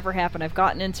 It's never happened. I've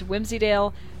gotten into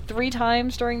Whimsydale 3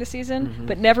 times during the season,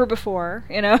 but never before,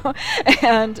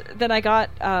 And then I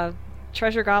got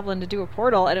Treasure Goblin to do a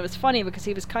portal, and it was funny because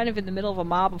he was kind of in the middle of a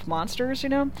mob of monsters,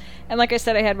 And like I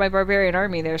said, I had my barbarian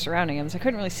army there surrounding him, so I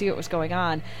couldn't really see what was going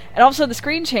on. And all of a sudden the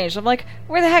screen changed. I'm like,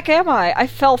 where the heck am I? I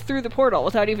fell through the portal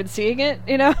without even seeing it,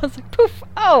 I was like, poof,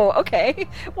 oh, okay,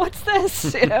 what's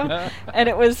this, And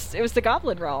it was the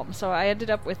Goblin Realm, so I ended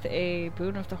up with a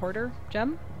Boon of the Hoarder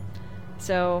gem.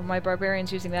 So my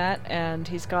barbarian's using that, and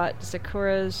he's got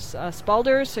Sakura's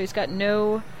Spalders, so he's got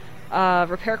no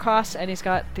repair costs, and he's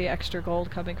got the extra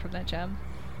gold coming from that gem.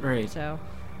 Right. So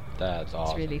that's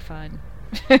awesome. It's really fun.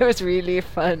 It was really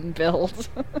fun build.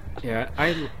 Yeah,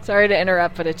 Sorry to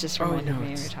interrupt, but it just reminded me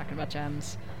when it's... we were talking about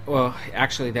gems. Well,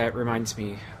 actually, that reminds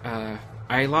me.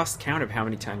 I lost count of how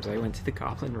many times I went to the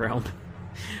Goblin Realm.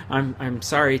 I'm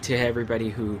sorry to everybody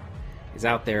who is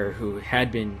out there who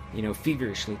had been,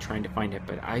 feverishly trying to find it,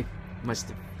 but I must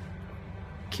have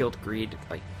killed Greed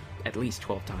like at least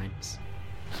 12 times.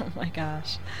 Oh my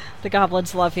gosh. The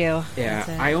goblins love you.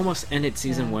 Yeah, I almost ended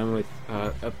season 1 with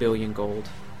 1 billion gold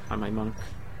on my monk.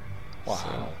 Wow.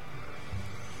 So,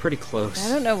 pretty close.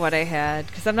 I don't know what I had,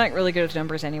 because I'm not really good with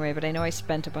numbers anyway, but I know I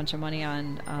spent a bunch of money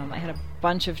on... I had a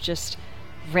bunch of just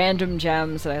random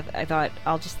gems that I thought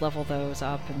I'll just level those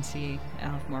up and see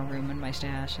I'll have more room in my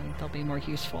stash and they'll be more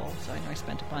useful. So I know I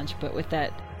spent a bunch, but with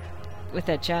that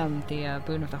gem, the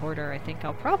Boon of the Hoarder, I think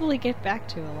I'll probably get back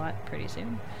to a lot pretty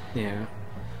soon. Yeah.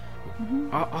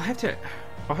 I'll have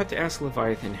to ask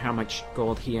Leviathan how much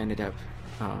gold he ended up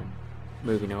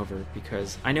moving over,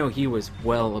 because I know he was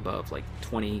well above like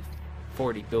 20-40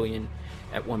 billion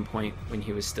at one point when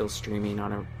he was still streaming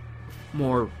on a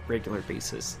more regular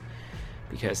basis,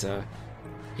 because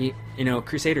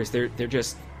Crusaders,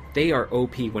 they are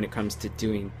OP when it comes to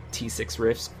doing T6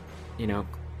 rifts,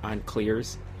 on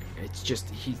clears. It's just,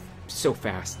 he's so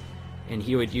fast. And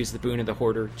he would use the Boon of the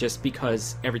Hoarder just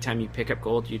because every time you pick up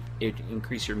gold, it'd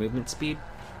increase your movement speed.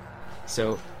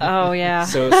 So, oh yeah.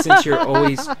 So since you're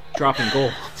always dropping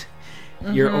gold,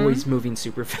 you're always moving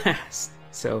super fast.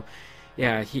 So,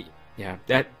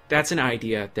 that's an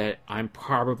idea that I'm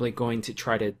probably going to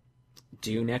try to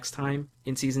do next time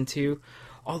in season 2.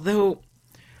 Although,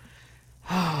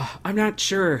 I'm not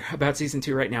sure about season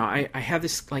 2 right now. I have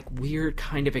this weird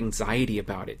kind of anxiety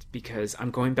about it, because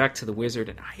I'm going back to the wizard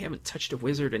and I haven't touched a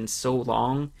wizard in so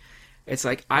long. It's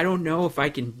like, I don't know if I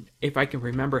can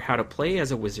remember how to play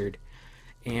as a wizard.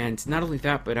 And not only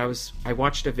that, but I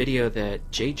watched a video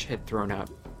that Jake had thrown up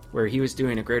where he was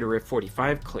doing a Greater Rift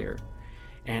 45 clear,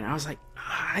 And I was like,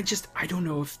 I don't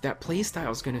know if that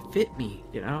playstyle is going to fit me,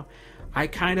 you know? I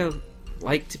kind of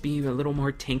like to be a little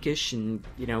more tankish and,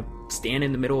 you know, stand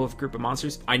in the middle of a group of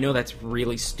monsters. I know that's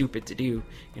really stupid to do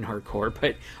in hardcore,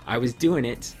 but I was doing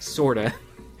it, sorta,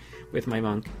 with my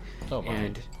monk. Oh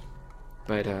my.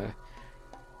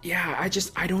 Yeah,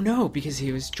 I don't know, because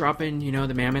he was dropping, you know,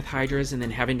 the mammoth hydras and then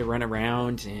having to run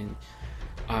around, and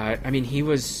I mean, he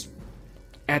was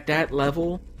at that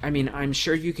level. I mean, I'm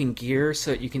sure you can gear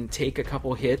so that you can take a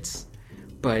couple hits,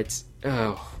 but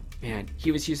oh man,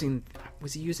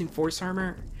 was he using force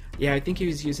armor? Yeah, I think he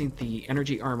was using the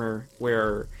energy armor,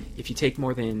 where if you take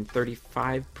more than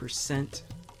 35%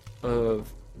 or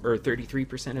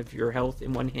 33% of your health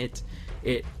in one hit,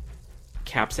 it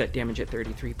caps that damage at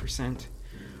 33%.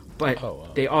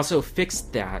 But they also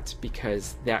fixed that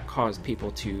because that caused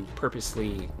people to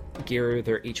purposely gear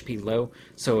their HP low,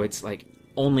 so it's like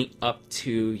only up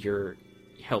to your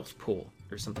health pool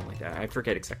or something like that. I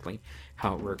forget exactly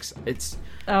how it works.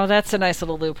 That's a nice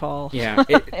little loophole. Yeah,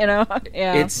 you know.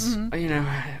 Yeah, it's you know,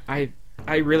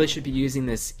 I really should be using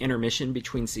this intermission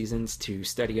between seasons to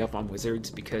study up on wizards,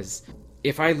 because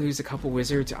if I lose a couple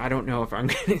wizards, I don't know if I'm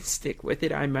going to stick with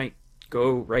it. I might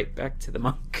go right back to the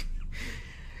monk.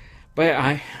 But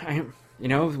I you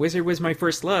know, wizard was my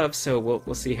first love, so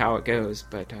we'll see how it goes.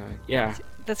 But yeah,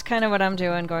 that's kind of what I'm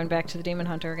doing, going back to the demon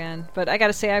hunter again. But I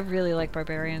gotta say, I really like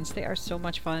barbarians. They are so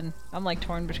much fun. I'm like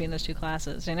torn between those two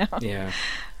classes, you know. Yeah.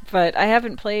 But I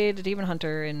haven't played a demon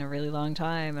hunter in a really long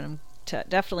time, and I'm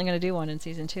definitely going to do one in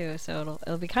season 2. So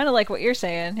it'll be kind of like what you're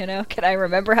saying, you know. Can I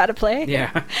remember how to play?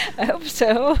 Yeah. I hope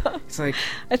so. It's like,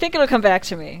 I think it'll come back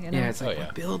to me. You know? Yeah, it's like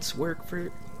what builds work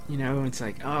for. You know, it's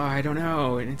like, oh, I don't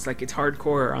know. And it's like, it's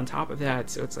hardcore on top of that.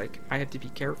 So it's like, I have to be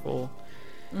careful.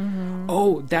 Mm-hmm.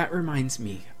 Oh, that reminds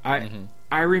me.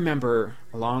 I remember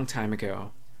a long time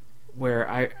ago where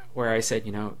I said,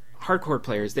 you know, hardcore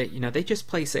players, they just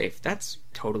play safe. That's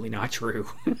totally not true.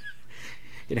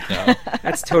 You know, no.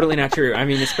 That's totally not true. I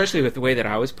mean, especially with the way that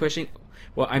I was pushing.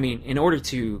 Well, I mean, in order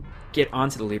to get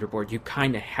onto the leaderboard, you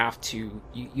kind of have to,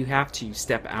 you have to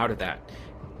step out of that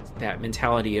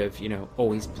mentality of, you know,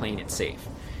 always playing it safe.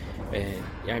 And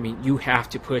I mean, you have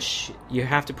to push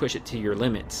it to your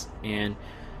limits. And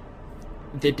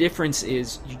the difference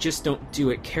is you just don't do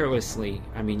it carelessly.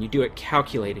 I mean, you do it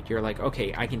calculated. You're like,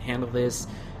 okay, I can handle this.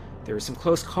 There were some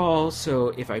close calls, so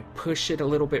if I push it a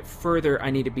little bit further,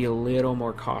 I need to be a little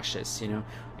more cautious, you know.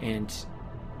 And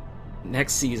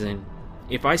next season,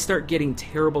 if I start getting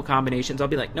terrible combinations, I'll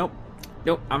be like, nope,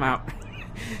 I'm out.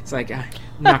 It's like, I'm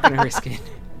not going to risk it.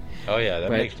 Oh yeah,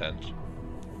 that makes sense.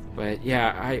 But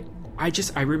yeah,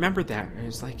 I remembered that. It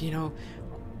was like, you know,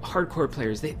 hardcore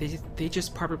players, they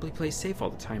just probably play safe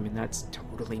all the time, and that's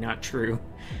totally not true.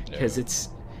 Because it's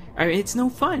no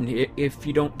fun if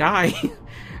you don't die.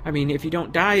 I mean, if you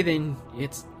don't die, then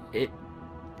it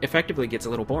effectively gets a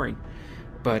little boring.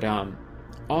 But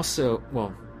also,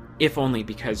 well, if only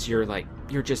because you're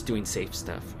just doing safe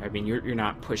stuff. I mean, you're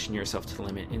not pushing yourself to the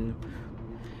limit.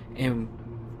 And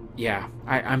yeah,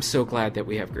 I'm so glad that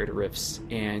we have Greater Rifts.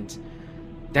 And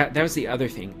that was the other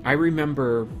thing. I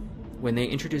remember when they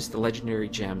introduced the legendary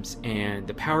gems and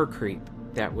the power creep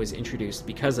that was introduced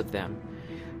because of them.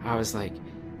 I was like,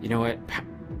 you know what?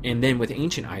 And then with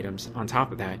ancient items on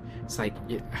top of that, it's like,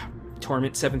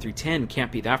 Torment 7 through 10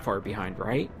 can't be that far behind,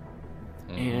 right?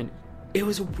 Mm-hmm. And it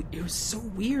was so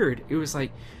weird. It was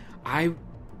like, I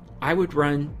would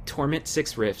run Torment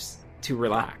 6 Rifts to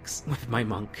relax with my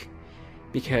monk,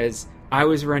 because I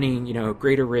was running, you know,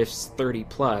 Greater Rifts 30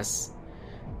 plus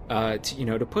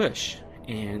to push.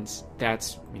 And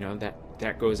that's, you know,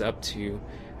 that goes up to,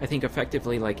 I think,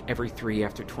 effectively like every 3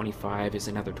 after 25 is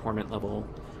another Torment level.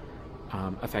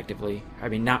 Effectively, I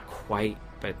mean, not quite,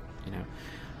 but you know,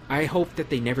 I hope that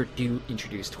they never do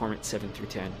introduce Torment 7 through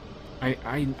 10.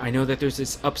 I know that there's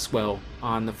this upswell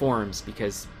on the forums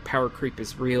because power creep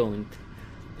is real,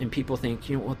 and people think,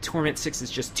 you know, well, Torment 6 is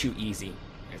just too easy.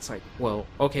 It's like, well,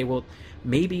 okay, well,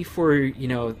 maybe for, you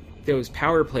know, those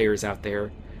power players out there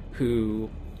who,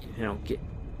 you know,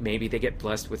 maybe they get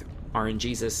blessed with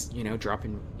RNGesus, you know,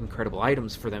 dropping incredible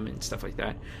items for them and stuff like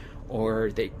that, or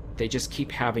they just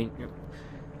keep having.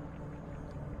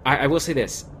 I will say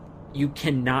this: you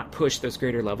cannot push those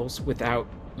greater levels without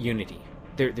Unity.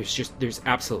 There's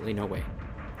absolutely no way.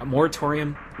 A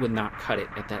Moratorium would not cut it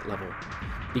at that level,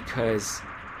 because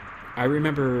I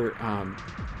remember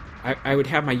I would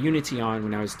have my Unity on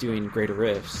when I was doing Greater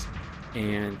Rifts,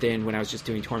 and then when I was just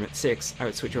doing Torment 6, I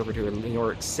would switch over to a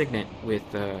Leoric Signet with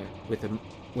the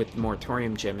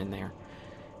Moratorium gem in there.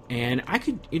 And I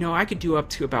could do up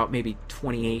to about maybe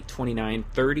 28, 29,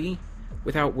 30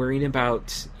 without worrying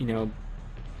about, you know,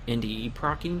 NDE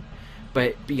proccing.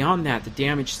 But beyond that, the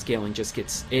damage scaling just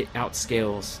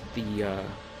outscales the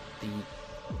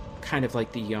kind of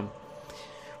like the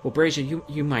well, Brazia,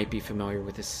 you might be familiar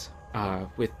with this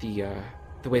with the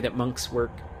way that monks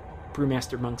work,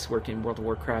 brewmaster monks work in World of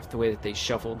Warcraft, the way that they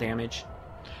shuffle damage.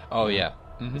 Oh yeah,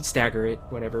 stagger it,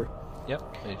 whatever.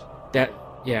 Yep.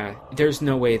 There's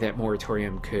no way that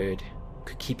Moratorium could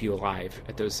keep you alive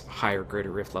at those higher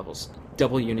Greater Rift levels.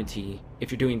 Double Unity,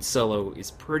 if you're doing solo,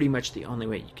 is pretty much the only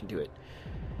way you can do it,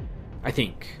 I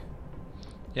think.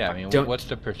 Yeah, I mean, what's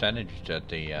the percentage that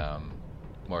the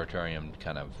Moratorium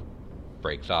kind of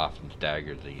breaks off and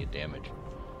staggers the damage?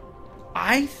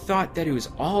 I thought that it was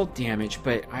all damage,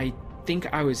 but I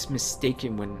think I was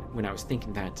mistaken when I was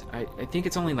thinking that. I think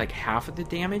it's only like half of the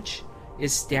damage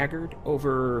is staggered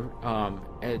over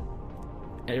a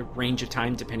range of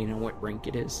time, depending on what rank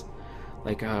it is.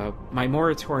 Like my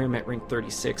Moratorium at rank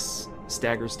 36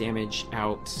 staggers damage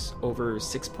out over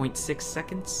 6.6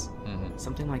 seconds,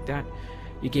 something like that.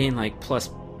 You gain like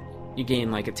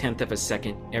a tenth of a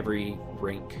second every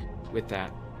rank with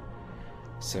that.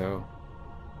 So,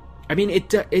 I mean, it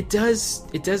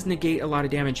does negate a lot of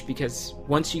damage, because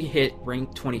once you hit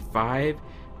rank 25,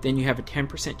 then you have a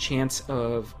 10% chance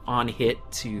of on hit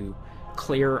to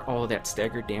clear all of that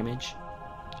staggered damage.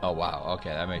 Oh wow,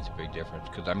 okay, that makes a big difference.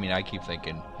 Because I mean, I keep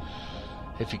thinking,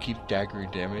 if you keep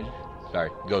staggering damage,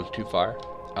 goes too far,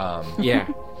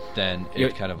 then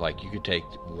it's kind of like you could take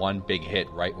one big hit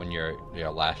right when your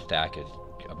last stack is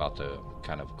about to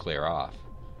kind of clear off,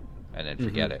 and then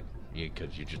forget it,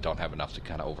 because you just don't have enough to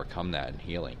kind of overcome that in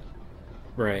healing.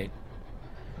 Right.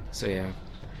 So yeah.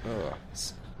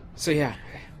 So yeah.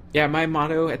 My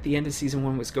motto at the end of season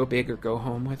 1 was "Go big or go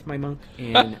home" with my monk,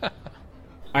 and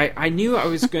I knew I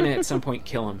was gonna at some point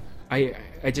kill him.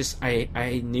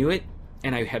 I knew it,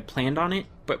 and I had planned on it,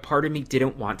 but part of me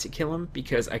didn't want to kill him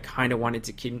because I kind of wanted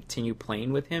to continue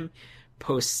playing with him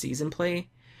post-season play.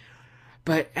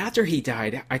 But after he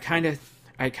died, I kind of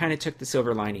took the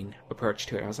silver lining approach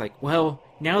to it. I was like, well,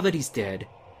 now that he's dead,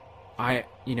 I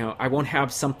won't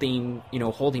have something,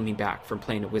 holding me back from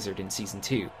playing a wizard in season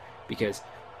 2, because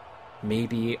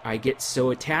maybe I get so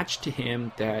attached to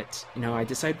him that, I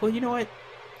decide, well, you know what?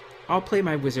 I'll play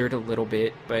my wizard a little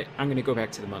bit, but I'm going to go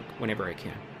back to the monk whenever I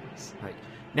can. It's like,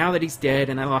 now that he's dead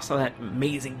and I lost all that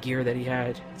amazing gear that he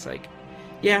had, it's like,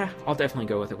 yeah, I'll definitely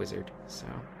go with a wizard. So,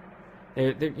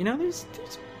 there's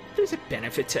a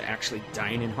benefit to actually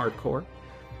dying in hardcore.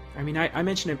 I mean, I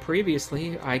mentioned it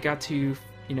previously. I got to,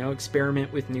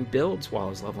 experiment with new builds while I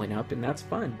was leveling up, and that's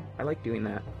fun. I like doing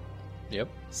that. Yep.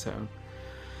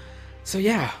 So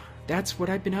yeah, that's what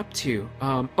I've been up to.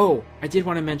 I did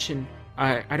want to mention,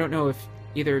 I don't know if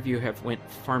either of you have went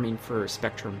farming for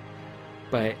Spectrum,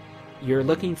 but you're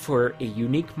looking for a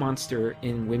unique monster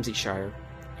in Whimsyshire,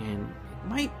 and it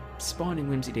might spawn in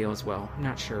Whimsydale as well. I'm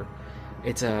not sure.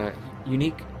 It's a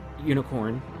unique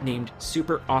unicorn named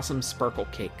Super Awesome Sparkle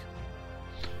Cake.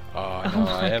 Oh, no,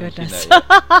 I haven't seen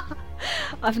that yet.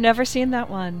 I've never seen that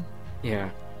one. Yeah.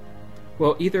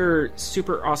 Well, either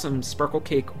Super Awesome Sparkle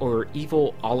Cake or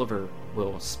Evil Oliver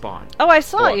will spawn. Oh, I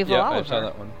saw Evil Oliver. I saw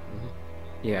that one.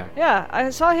 Yeah. Yeah, I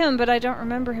saw him, but I don't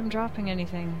remember him dropping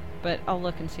anything. But I'll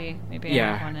look and see. Maybe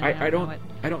I have one. And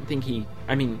I don't think he.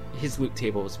 I mean, his loot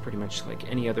table is pretty much like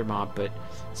any other mob, but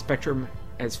Spectrum,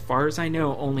 as far as I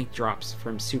know, only drops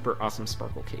from Super Awesome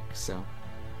Sparkle Cake. So.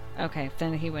 Okay,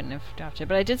 then he wouldn't have dropped it.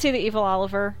 But I did see the Evil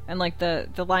Oliver, and like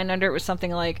the line under it was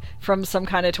something like from some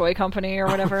kind of toy company or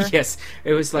whatever. Yes,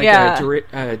 it was like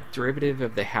a derivative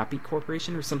of the Happy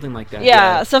Corporation or something like that.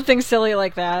 Yeah, something silly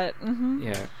like that. Mm-hmm.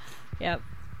 Yeah. Yep.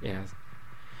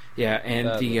 Yeah,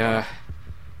 and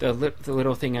the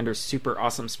little thing under Super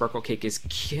Awesome Sparkle Cake is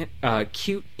cute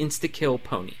insta-kill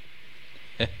pony.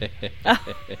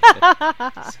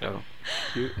 So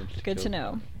good to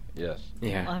know. Yes.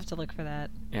 Yeah. I'll have to look for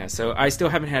that. Yeah, so I still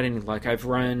haven't had any luck. I've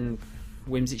run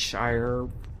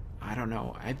Whimsyshire, I don't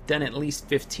know, I've done at least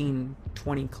 15,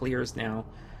 20 clears now,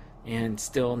 and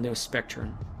still no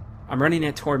Spectrum. I'm running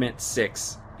at Torment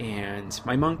 6, and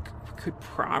my monk could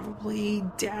probably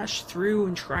dash through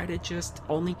and try to just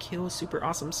only kill Super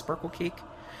Awesome Sparkle Cake,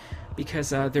 because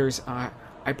there's, I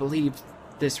believe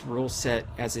this rule set,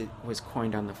 as it was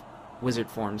coined on the Wizard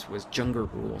forums, was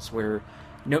Junger rules, where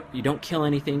nope, you don't kill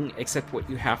anything except what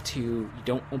you have to. You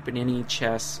don't open any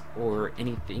chests or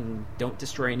anything. Don't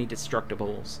destroy any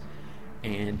destructibles.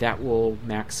 And that will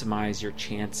maximize your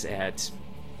chance at,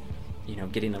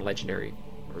 getting a legendary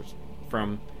or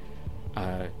from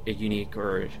a unique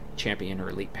or a champion or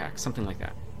elite pack. Something like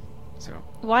that. So.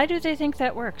 Why do they think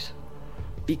that works?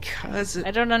 Because...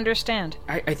 I don't understand.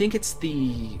 I think it's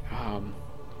the...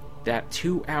 that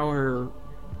 2-hour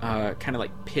kind of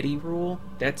like pity rule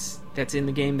that's in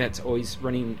the game that's always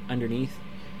running underneath,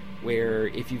 where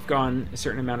if you've gone a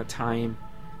certain amount of time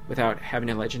without having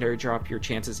a legendary drop, your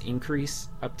chances increase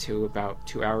up to about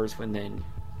 2 hours when then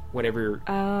whatever.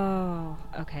 Oh,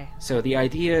 okay. So the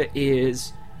idea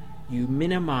is you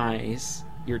minimize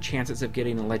your chances of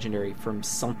getting a legendary from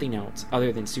something else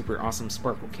other than Super Awesome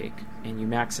Sparkle Cake, and you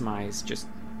maximize just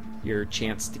your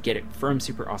chance to get it from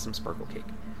Super Awesome Sparkle Cake.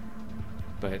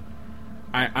 But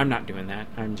I'm not doing that.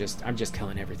 I'm just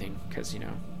killing everything because,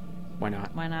 why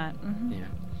not? Why not? Mm-hmm. Yeah.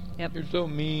 Yep. You're so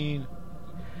mean.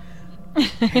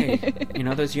 Hey,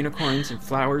 those unicorns and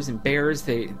flowers and bears,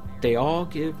 they all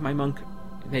give my monk,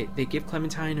 they give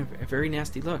Clementine a very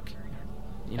nasty look.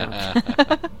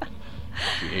 I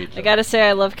gotta say,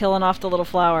 I love killing off the little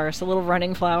flowers, the little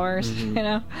running flowers.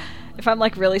 Mm-hmm. If I'm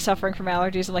like really suffering from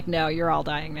allergies, I'm like, no, you're all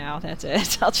dying now. That's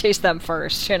it. I'll chase them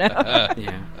first.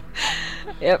 Yeah.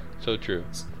 Yep. So true.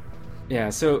 Yeah.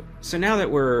 So now that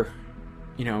we're,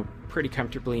 pretty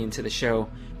comfortably into the show,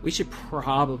 we should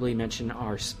probably mention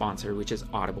our sponsor, which is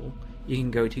Audible. You can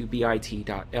go to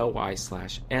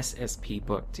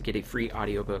bit.ly/SSPbook to get a free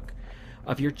audiobook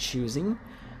of your choosing.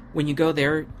 When you go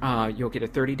there, you'll get a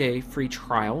 30-day free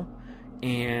trial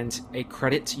and a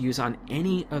credit to use on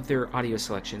any of their audio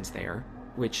selections there,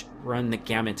 which run the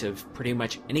gamut of pretty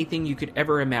much anything you could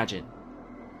ever imagine.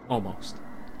 Almost.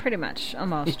 Pretty much.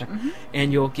 Almost. Yeah. Mm-hmm.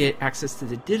 And you'll get access to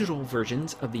the digital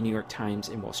versions of the New York Times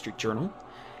and Wall Street Journal,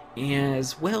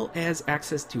 as well as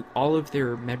access to all of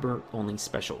their member-only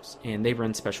specials. And they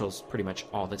run specials pretty much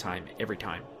all the time, every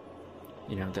time.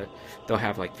 They'll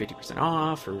have like 50%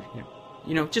 off or,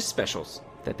 just specials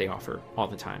that they offer all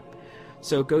the time.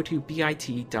 So go to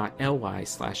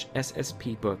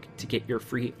bit.ly/SSPbook to get your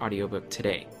free audiobook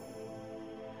today.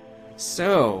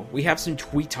 So, we have some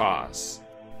tweetos.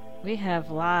 We have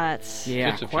lots.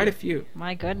 Yeah, quite a few.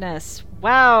 My goodness.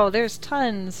 Wow, there's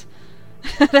tons.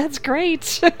 That's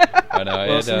great. I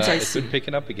know, it's been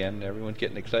picking up again. Everyone's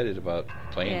getting excited about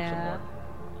playing some more.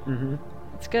 Mm-hmm.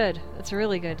 It's good. It's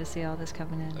really good to see all this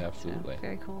coming in. Absolutely. So,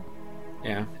 very cool.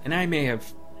 Yeah, and I may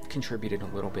have contributed a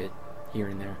little bit here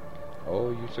and there. Oh,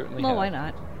 you certainly have. Well, why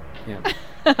not? Yeah.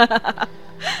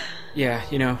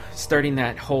 Yeah, starting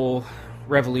that whole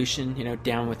revolution,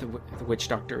 down with the witch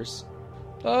doctors.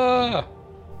 Ah!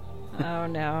 Oh,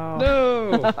 no.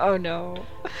 No! Oh, no.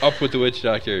 Up with the witch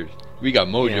doctors. We got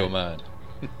Mojo Man.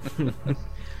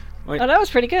 Oh, that was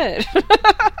pretty good.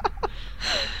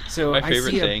 So my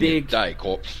favorite thing is Die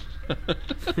Corpse.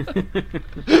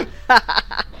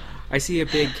 I see a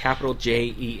big capital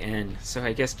JEN. So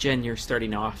I guess, Jen, you're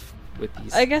starting off with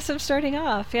these. I guess I'm starting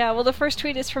off. Yeah, well, the first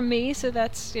tweet is from me, so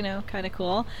that's, kind of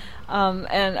cool.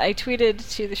 And I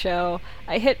tweeted to the show,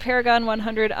 I hit Paragon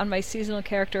 100 on my seasonal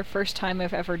character, first time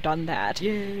I've ever done that.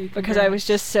 Yay, because I was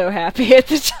just so happy at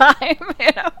the time,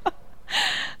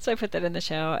 So I put that in the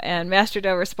show, and Master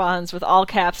Doe responds with all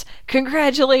caps,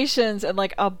 "Congratulations!" and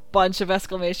like a bunch of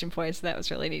exclamation points. That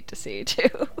was really neat to see,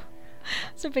 too.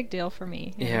 It's a big deal for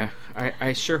me. Yeah,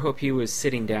 I sure hope he was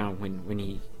sitting down when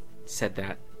he said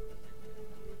that.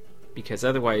 Because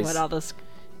otherwise,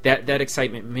 that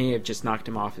excitement may have just knocked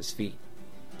him off his feet.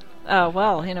 Oh,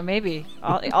 well, maybe.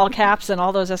 All caps and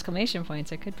all those exclamation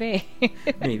points, it could be.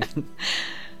 Maybe.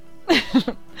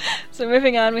 So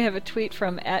moving on, we have a tweet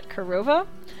from @Karova,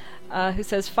 who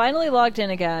says, finally logged in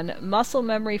again, muscle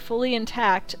memory fully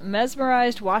intact,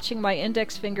 mesmerized watching my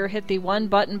index finger hit the one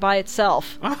button by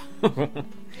itself. Oh,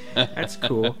 that's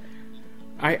cool.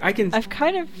 I can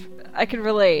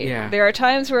relate. Yeah. There are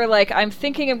times where I'm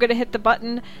thinking I'm going to hit the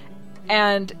button,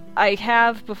 and I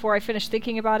have before I finish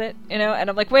thinking about it, and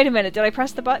I'm like, wait a minute, did I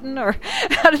press the button, or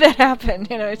how did that happen?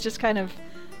 It's just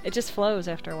it just flows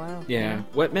after a while. Yeah.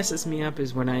 What messes me up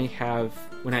is when I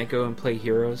go and play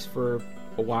Heroes for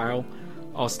a while,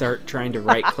 I'll start trying to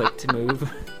right click to move.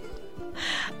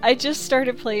 I just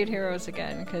started playing Heroes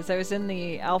again because I was in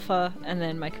the alpha and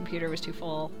then my computer was too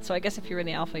full. So I guess if you're in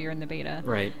the alpha, you're in the beta.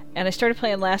 Right. And I started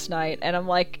playing last night and I'm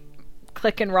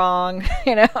clicking wrong,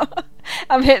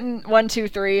 I'm hitting 1, 2,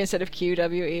 3 instead of Q,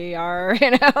 W, E, R,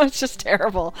 it's just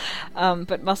terrible.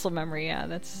 But muscle memory, yeah,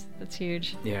 that's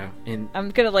huge. Yeah. And I'm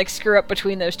gonna screw up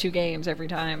between those two games every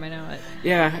time, I know it.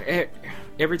 Yeah,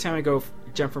 every time I go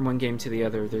jump from one game to the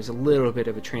other, there's a little bit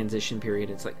of a transition period.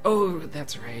 It's like, oh,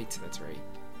 that's right.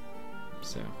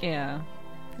 So yeah.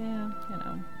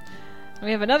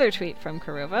 We have another tweet from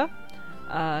Karova,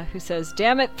 who says,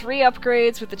 damn it, 3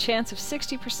 upgrades with a chance of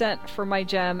 60% for my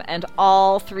gem and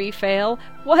all 3 fail.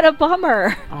 What a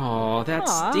bummer. Oh, that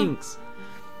stinks.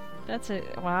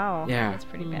 Wow. Yeah. That's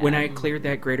pretty bad. When I cleared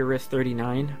that Greater Rift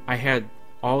 39, I had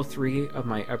all 3 of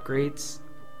my upgrades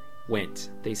went.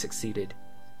 They succeeded.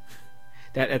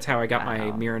 That's how I got my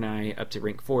Miranai up to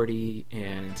rank 40,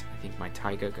 and I think my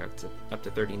Taiga got up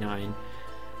to 39.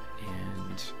 And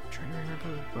I'm trying to remember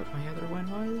what my other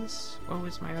one was. What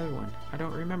was my other one? I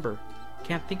don't remember.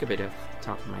 Can't think of it off the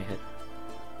top of my head.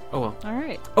 Oh well. All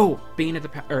right. Oh, Bane of the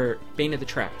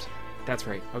Trapped. That's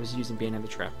right. I was using Bane of the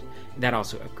Trapped. That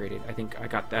also upgraded. I think I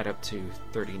got that up to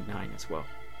 39 as well.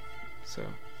 So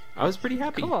I was pretty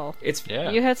happy. Cool.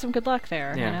 Yeah. You had some good luck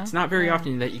there. Yeah, you know? it's not very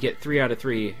often that you get 3 out of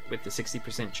 3 with the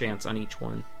 60% chance on each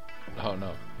one. Oh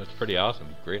no, that's pretty awesome.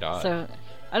 Great odds. So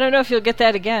I don't know if you'll get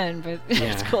that again, but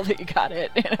Yeah. it's cool that you got it.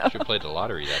 You know? Should play the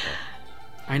lottery that way.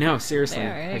 I know, seriously.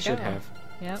 There you I should go. have.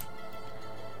 Yep.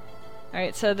 All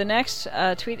right, so the next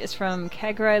tweet is from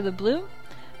Kagrai LeBlue,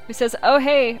 who says, "Oh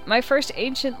hey, my first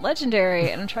ancient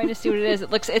legendary," and I'm trying to see what it is.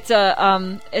 It's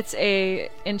a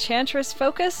Enchantress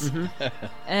focus,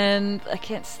 and I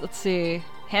can't. Let's see,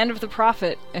 Hand of the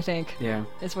Prophet, I think, Yeah.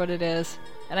 is what it is,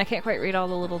 and I can't quite read all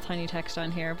the little tiny text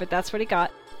on here, but that's what he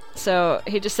got. So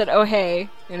he just said, "Oh hey,"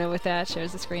 with that,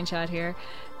 shows the screenshot here.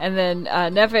 And then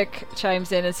Nevik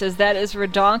chimes in and says, "That is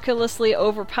redonkulously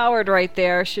overpowered right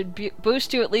there. Should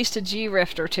boost you at least a G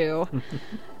rift or 2.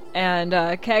 And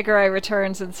Kagrai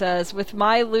returns and says, "With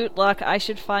my loot luck, I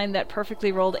should find that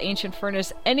perfectly rolled ancient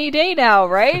furnace any day now,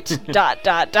 right?" ...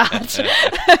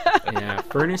 Yeah,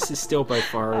 Furnace is still by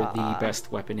far the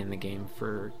best weapon in the game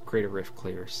for Greater Rift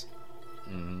clears.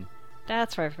 Mm-hmm.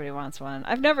 That's why everybody wants one.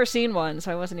 I've never seen one,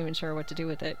 so I wasn't even sure what to do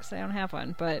with it, because I don't have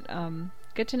one. But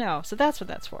good to know. So that's what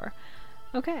that's for.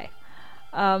 Okay.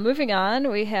 Moving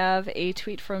on, we have a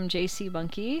tweet from JC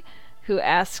Monkey, who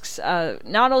asks,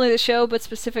 not only the show, but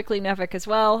specifically Nevik as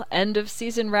well, end of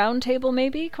season roundtable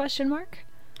maybe, ?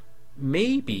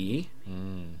 Maybe.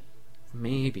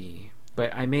 Maybe.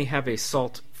 But I may have a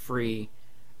salt-free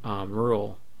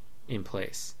rule in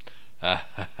place.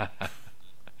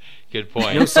 Good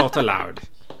point. No salt allowed.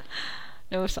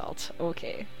 No salt.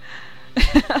 Okay.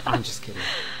 I'm just kidding.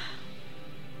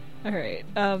 All right.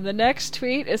 The next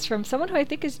tweet is from someone who I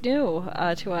think is new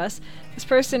to us. This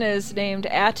person is named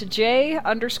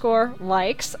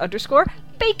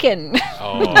 @J_likes_bacon.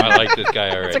 Oh, I like this guy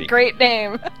already. That's a great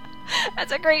name.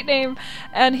 That's a great name.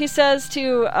 And he says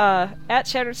to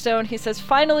 @Shattered he says,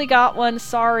 "Finally got one.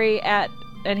 Sorry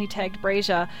and he tagged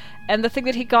Brazia. And the thing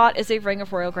that he got is a Ring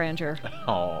of Royal Grandeur."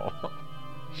 Oh.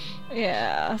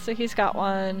 Yeah. So he's got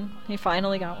one. He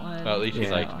finally got one. Well, at least he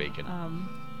Yeah. likes bacon.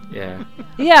 Yeah.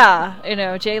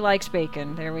 Yeah, Jay likes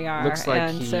bacon. There we are. Looks like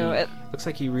and he so looks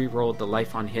like he re-rolled the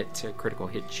life on hit to critical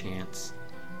hit chance.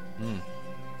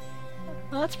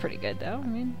 well, that's pretty good though. I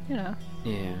mean, Yeah.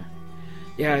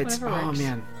 Yeah, it's Whatever works.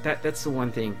 man, that's the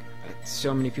one thing.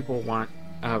 So many people want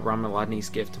Ramaladni's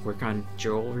gift to work on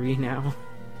jewelry now.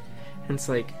 And it's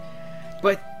like,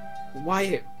 but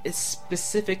why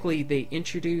specifically they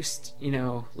introduced,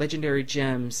 legendary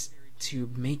gems to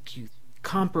make you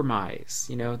compromise.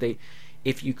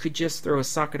 If you could just throw a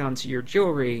socket onto your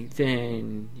jewelry,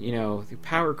 then the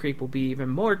power creep will be even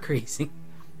more crazy.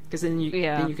 Because then you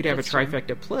could have a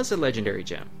trifecta plus a legendary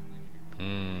gem.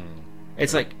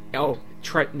 It's like,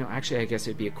 actually I guess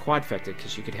it'd be a quadfecta,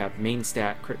 because you could have main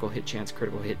stat, critical hit chance,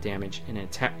 critical hit damage, and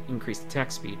increased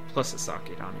attack speed plus a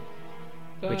socket on it,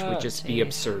 which would just be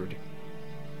absurd.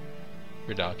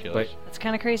 Ridiculous. That's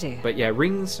kind of crazy. But yeah,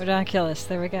 rings. Ridiculous.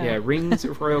 There we go. Yeah, Rings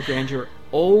of Royal Grandeur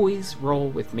always roll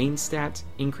with main stat,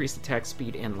 increased attack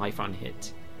speed, and life on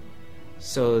hit.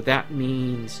 So that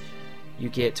means you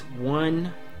get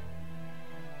one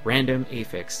random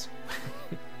affix.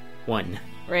 One.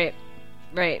 Right.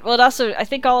 Well, it also, I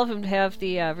think all of them have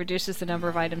the reduces the number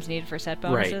of items needed for set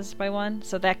bonuses by 1,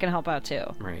 so that can help out too.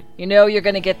 Right. You're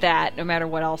going to get that no matter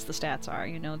what else the stats are.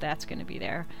 That's going to be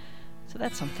there. So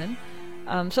that's something.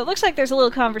 So it looks like there's a little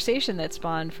conversation that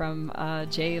spawned from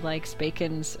Jay Likes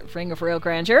Bacon's Ring of Royal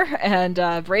Grandeur, and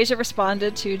Brazia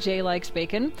responded to Jay Likes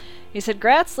Bacon. He said,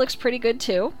 "Grats looks pretty good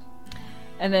too."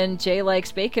 And then Jay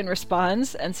Likes Bacon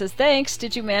responds and says, "Thanks,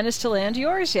 did you manage to land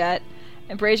yours yet?"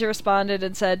 And Brazia responded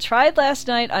and said, "Tried last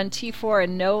night on T4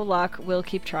 and no luck. We'll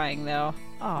keep trying though."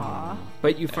 Aww.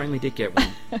 But you finally did get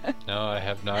one. No, I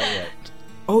have not yet.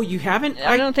 Oh, you haven't?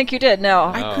 I don't think you did, no.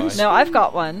 I've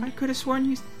got one. I could have sworn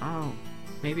you... Oh,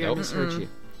 maybe I misheard you.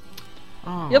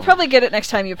 Oh. You'll probably get it next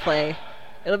time you play.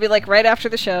 It'll be like right after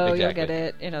the show, Exactly. You'll get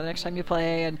it, the next time you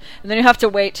play, and then you have to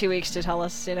wait 2 weeks to tell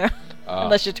us,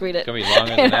 unless you tweet it. It's going to be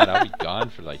longer than that. I'll be gone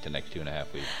for like the next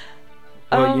 2.5 weeks.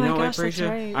 Well, Oh you my know gosh, what, that's Brazia?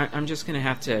 right. I'm just gonna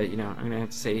have to, I'm gonna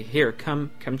have to say, here,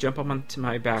 come jump up onto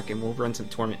my back, and we'll run some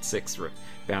Torment 6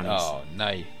 bounties. Oh,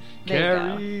 nice.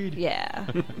 There you go. Carried. Yeah.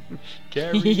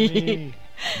 Carry me.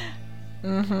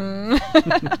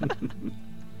 Mm-hmm.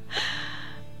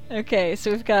 Okay,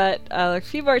 so we've got a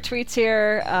few more tweets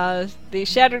here. The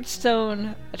Shattered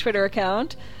Stone Twitter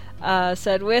account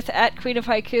said, with @Queen of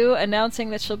Haiku announcing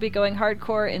that she'll be going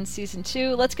hardcore in Season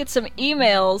 2, let's get some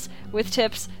emails with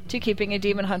tips to keeping a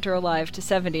demon hunter alive to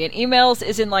 70. And emails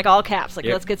is in like all caps. Like,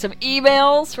 let's get some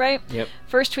emails, right? Yep.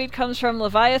 First tweet comes from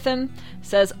Leviathan.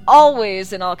 Says,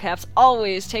 always, in all caps,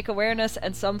 always take awareness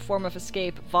and some form of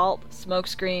escape. Vault,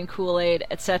 smokescreen, Kool-Aid,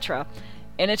 etc.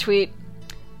 In a tweet,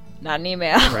 not an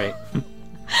email. Right.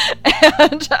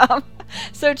 And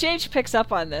so Jage picks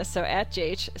up on this. So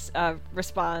 @Jage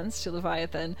responds to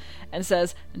Leviathan and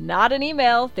says, not an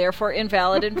email, therefore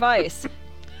invalid advice.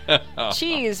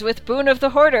 Cheese with Boon of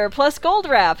the Hoarder plus gold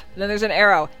wrap. Then there's an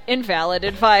arrow. Invalid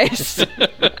advice.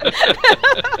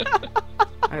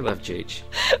 I love Jage.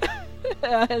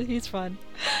 He's fun.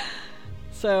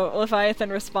 So Leviathan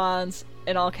responds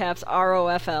in all caps,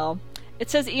 ROFL. It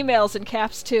says emails in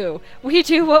caps too. We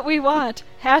do what we want.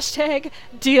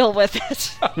 # deal with it.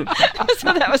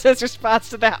 So that was his response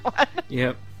to that one.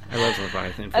 Yep. I love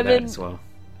Leviathan for that as well.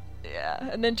 Yeah.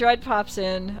 And then Dread pops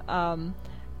in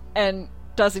and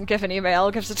doesn't give an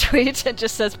email, gives a tweet, and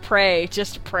just says pray.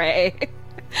 Just pray.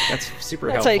 That's super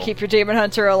That's helpful. how you keep your demon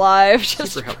hunter alive.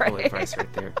 Just super pray. helpful advice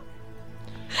right there.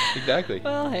 Exactly.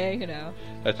 Well, hey, you know.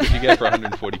 That's what you get for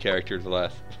 140 characters or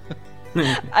less.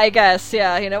 I guess,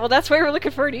 yeah, you know, well, that's why we're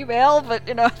looking for an email, but,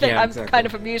 you know, I'm exactly. kind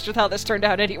of amused with how this turned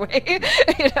out anyway. You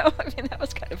know, I mean, that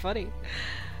was kind of funny.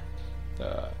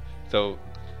 So,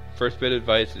 first bit of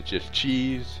advice is just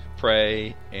cheese,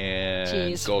 pray,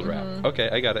 and gold wrap. Okay,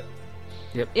 I got it.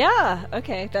 Yep. Yeah,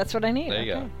 okay, that's what I need. There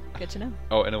you go. Good to know.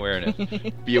 Oh, and awareness.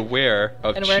 Be aware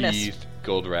of And awareness. cheese,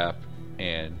 gold wrap,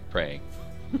 and praying.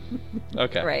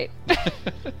 Okay. Right.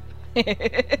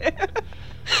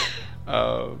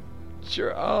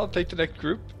 Sure, I'll take the next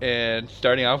group. And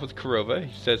starting off with Kurova,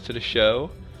 he says to the show,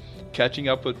 catching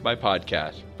up with my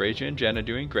podcast. Brazier and Jen are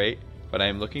doing great, but I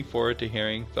am looking forward to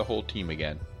hearing the whole team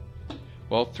again.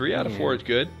 Well, 3 out of 4 is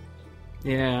good.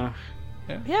 Yeah.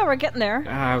 Yeah, we're getting there.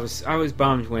 I was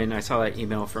bummed when I saw that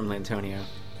email from Lantonio.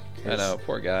 I know,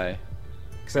 poor guy.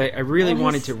 Because I really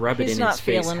wanted to rub it in his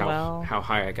face how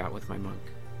high I got with my monk.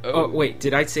 Oh, wait,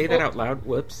 did I say that out loud?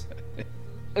 Whoops.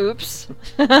 Oops.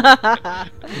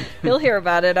 He'll hear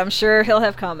about it. I'm sure he'll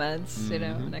have comments, you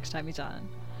know, next time he's on.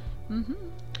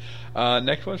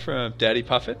 Next one's from Daddy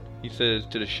Puffin. He says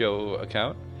to the show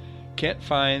account, can't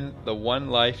find the One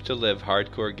Life to Live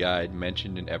hardcore guide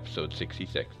mentioned in episode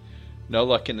 66. No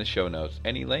luck in the show notes.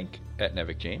 Any link?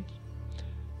 @Nevik James.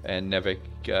 And Nevik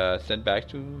sent back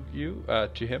to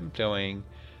him saying,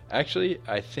 actually,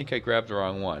 I think I grabbed the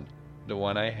wrong one. The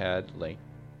one I had linked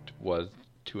was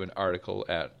to an article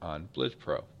on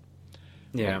BlizzPro.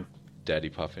 Yeah. And Daddy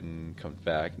Puffin comes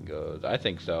back and goes, I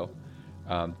think so.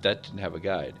 That didn't have a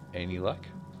guide. Any luck?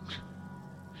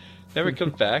 Never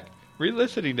comes back.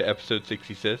 Re-listening to episode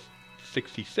 66,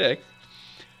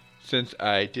 since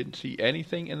I didn't see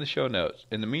anything in the show notes.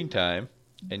 In the meantime,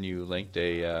 and you linked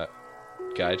a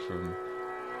guide from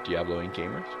Diablo Inc.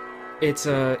 Gamers? It's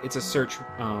a search.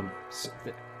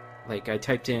 Like I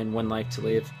typed in "One Life to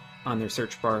Live" on their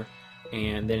search bar,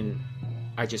 and then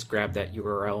I just grabbed that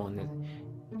URL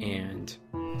and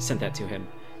sent that to him.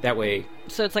 That way.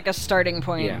 So it's like a starting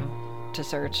point to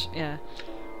search. Yeah.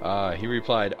 He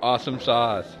replied, "Awesome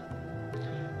sauce."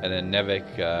 And then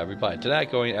Nevik replied to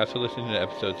that, going, after listening to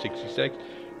episode 66,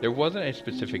 there wasn't a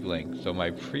specific link, so my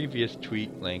previous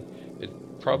tweet link is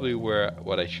probably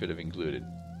what I should have included.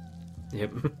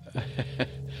 Yep.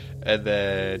 And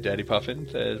then Daddy Puffin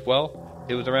says, well,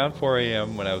 it was around 4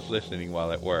 a.m. when I was listening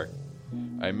while at work.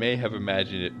 I may have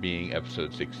imagined it being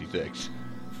episode 66.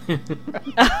 But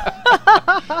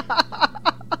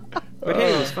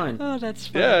hey, it was fun. Oh, that's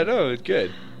fun. Yeah, no, it's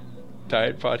good.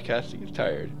 Tired podcasting is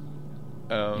tired.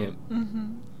 Yep.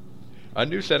 A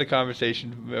new set of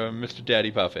conversation from Mr.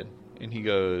 Daddy Puffin. And he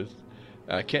goes,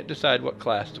 can't decide what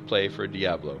class to play for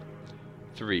Diablo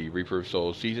 3 Reaper of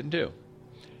Souls Season 2.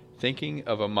 Thinking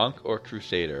of a monk or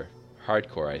crusader.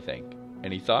 Hardcore, I think.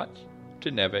 Any thoughts?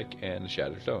 To Nevik and the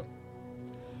Shattered Stone.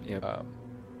 Yep.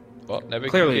 Well, Nevik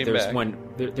Clearly, came back.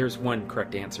 there's one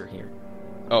correct answer here.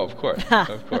 Oh, of course.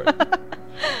 Of course.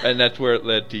 And that's where it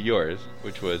led to yours,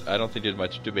 which was, I don't think there's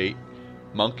much debate.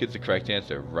 Monk is the correct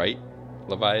answer, right,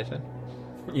 Leviathan?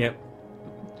 Yep.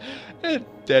 And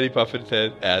Daddy Puffin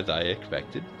says, as I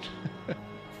expected.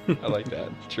 I like that.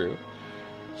 It's true.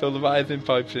 So Leviathan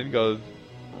pipes in and goes,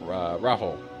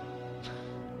 Raffle.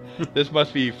 This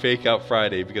must be Fake Out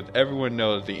Friday because everyone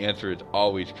knows the answer is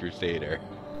always Crusader.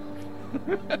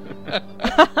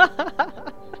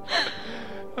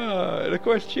 And of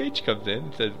course, Cheech comes in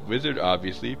and says, "Wizard,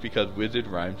 obviously, because wizard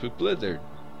rhymes with blizzard."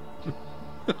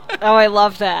 Oh, I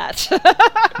love that.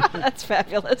 That's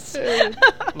fabulous.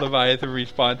 Leviathan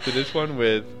responds to this one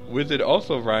with, "Wizard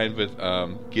also rhymes with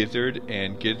gizzard,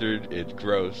 and gizzard is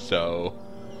gross, so..."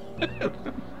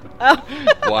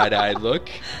 Wide-eyed look.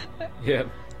 Yeah.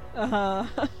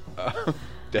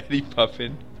 Daddy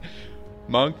Puffin.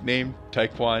 Monk named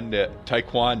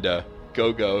Taekwondo.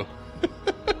 Go-Go.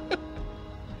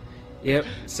 Yep.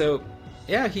 So,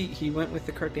 yeah, he went with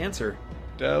the correct answer.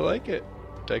 I like it.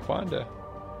 Taekwondo.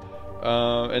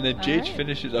 And then Jage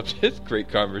finishes up this great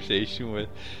conversation with,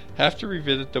 "Have to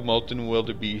revisit the molten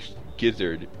wildebeest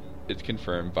gizzard. It's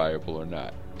confirmed viable or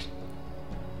not."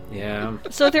 Yeah.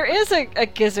 So there is a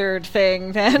gizzard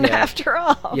thing then, after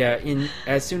all. Yeah,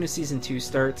 as soon as Season 2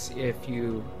 starts, if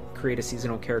you create a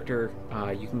seasonal character,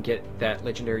 you can get that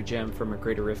legendary gem from a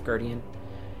Greater Rift Guardian.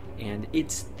 And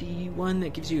it's the one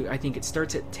that gives you, I think it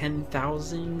starts at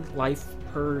 10,000 life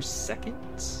per second.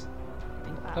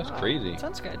 That's crazy.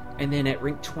 Sounds good. And then at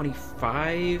rank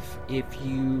 25, if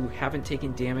you haven't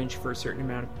taken damage for a certain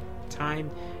amount of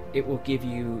time, it will give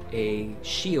you a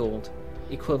shield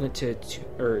equivalent to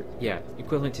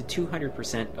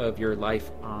 200% of your life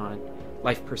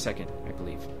per second, I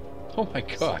believe. Oh my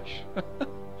gosh.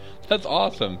 That's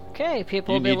awesome. Okay,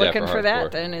 people You will be need that looking for for that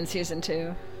hardcore. then in Season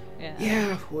 2. Yeah.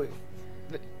 Yeah,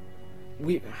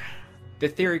 the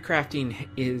theory crafting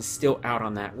is still out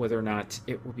on that, whether or not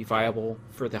it will be viable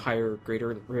for the higher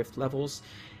Greater Rift levels.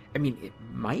 I mean, it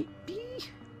might be,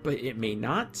 but it may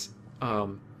not.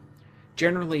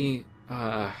 Generally,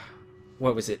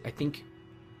 what was it? I think,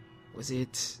 was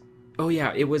it? Oh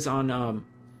yeah, it was on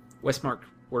Westmark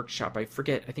Workshop. I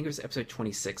forget. I think it was episode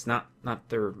 26, not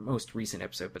their most recent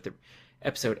episode, but the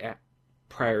episode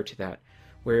prior to that,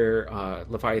 where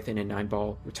Leviathan and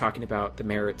Nineball were talking about the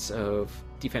merits of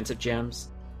defensive gems.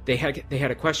 They had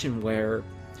a question where,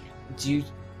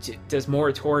 does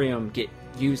Moratorium get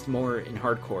used more in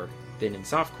hardcore than in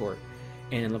softcore?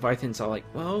 And Leviathan's all like,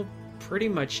 well, pretty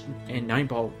much. And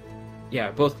Nineball,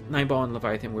 both Nineball and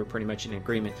Leviathan were pretty much in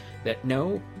agreement that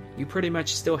no, you pretty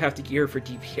much still have to gear for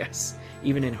DPS,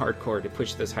 even in hardcore, to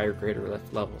push those higher Greater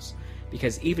Rift levels.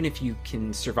 Because even if you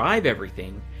can survive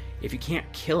everything, if you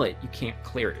can't kill it, you can't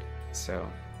clear it. So,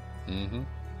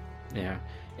 yeah.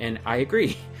 And I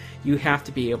agree. You have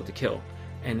to be able to kill.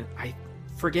 And I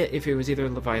forget if it was either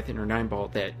Leviathan or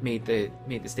Nineball that made the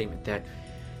statement that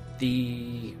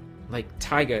the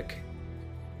Taiguk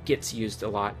gets used a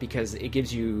lot because it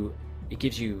gives you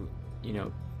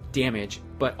damage,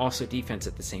 but also defense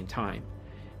at the same time.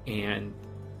 And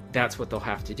that's what they'll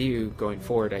have to do going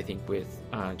forward, I think, with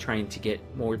trying to get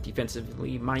more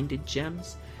defensively minded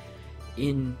gems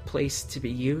in place to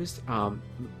be used.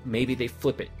 Maybe they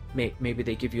flip it. Maybe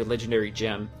they give you a legendary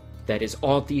gem that is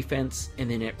all defense,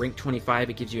 and then at rank 25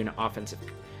 it gives you an offensive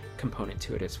component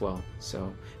to it as well.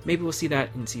 So maybe we'll see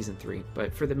that in Season 3.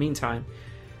 But for the meantime,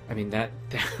 I mean, that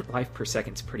life per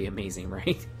second is pretty amazing,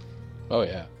 right? Oh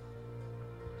yeah.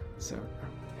 So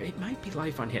it might be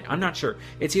life on hit. I'm not sure.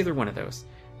 It's either one of those.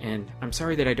 And I'm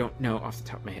sorry that I don't know off the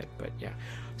top of my head, but yeah.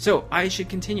 So I should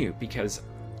continue because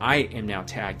I am now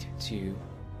tagged to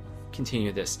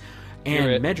continue this.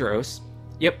 And Medros,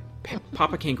 yep,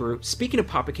 Papa Kangaroo. Speaking of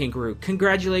Papa Kangaroo,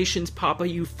 congratulations, Papa,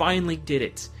 you finally did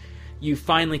it. You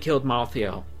finally killed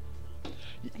Malthael.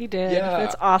 He did. Yeah,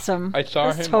 that's awesome. I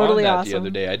saw that's him totally on that awesome. the other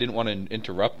day. I didn't want to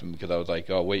interrupt him because I was like,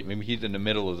 oh wait, maybe he's in the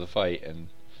middle of the fight, and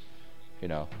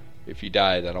if he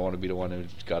dies, I don't want to be the one who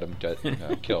got him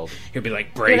killed. He'll be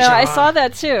like, Brazier. I saw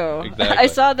that too. Exactly. I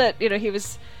saw that he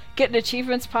was getting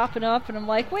achievements popping up, and I'm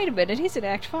like, wait a minute, he's in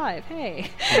Act 5. Hey,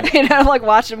 I'm like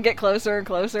watching him get closer and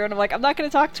closer, and I'm like, I'm not going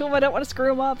to talk to him. I don't want to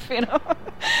screw him up,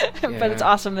 But it's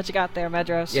awesome that you got there,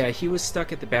 Medros. Yeah, he was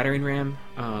stuck at the battering ram.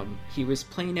 He was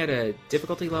playing at a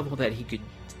difficulty level that he could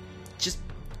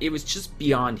it was just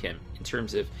beyond him in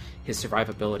terms of his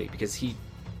survivability, because he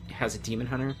has a Demon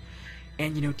Hunter.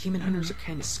 And, Demon Hunters are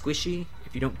kind of squishy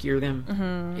if you don't gear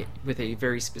them with a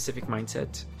very specific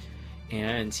mindset.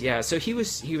 And, yeah, so he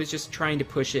was just trying to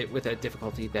push it with a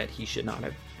difficulty that he should not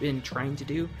have been trying to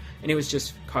do. And it was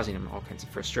just causing him all kinds of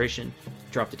frustration.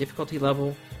 Dropped the difficulty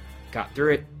level, got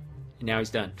through it, and now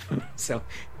he's done. So,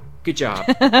 good job.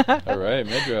 All right,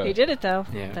 Medros. He did it, though.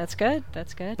 Yeah. That's good.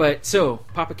 That's good. But, so,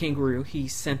 Papa Kangaroo, he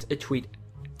sent a tweet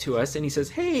to us, and he says,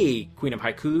 hey, Queen of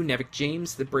Haiku, Nevik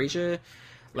James, the Brazier,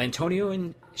 Lantonio,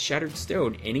 and Shattered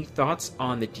Stone, any thoughts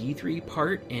on the D3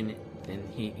 part? And then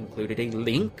he included a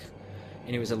link,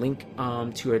 and it was a link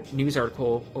to a news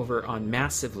article over on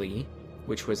Massively,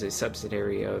 which was a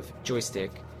subsidiary of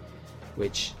Joystick,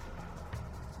 which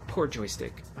poor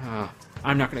joystick.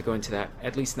 I'm not going to go into that,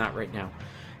 at least not right now.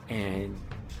 And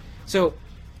so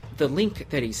the link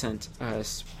that he sent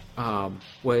us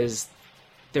was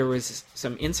there was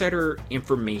some insider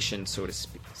information, so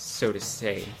to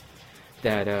say,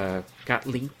 that got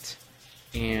leaked,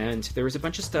 and there was a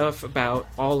bunch of stuff about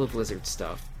all of Blizzard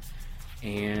stuff,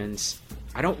 and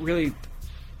I don't really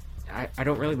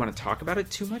want to talk about it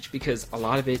too much because a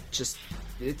lot of it just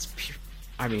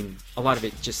a lot of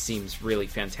it just seems really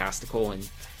fantastical and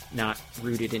not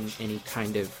rooted in any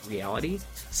kind of reality.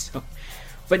 So,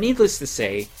 but needless to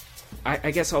say, I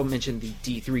guess I'll mention the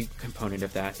D3 component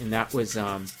of that, and that was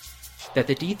that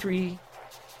the D3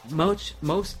 much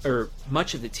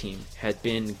of the team had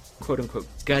been quote unquote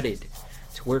gutted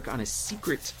to work on a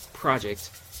secret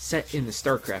project set in the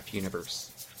StarCraft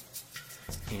universe.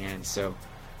 And so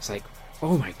it's like,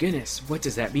 oh my goodness, what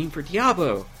does that mean for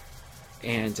Diablo?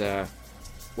 And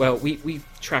well, we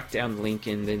tracked down the link,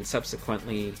 and then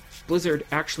subsequently Blizzard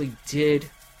actually did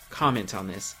comment on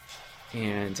this.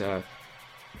 And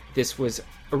this was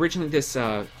originally, this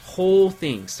whole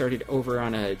thing started over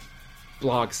on a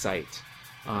blog site.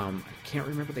 I can't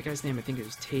remember the guy's name. I think it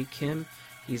was Tae Kim.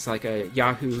 He's like a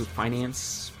Yahoo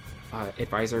finance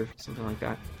advisor, something like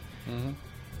that. Mm-hmm.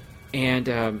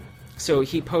 And so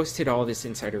he posted all this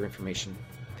insider information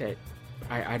that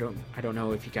I don't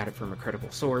know if he got it from a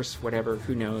credible source, whatever,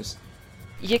 who knows.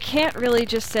 You can't really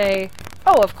just say,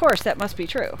 oh, of course, that must be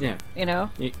true. Yeah. You know?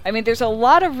 I mean, there's a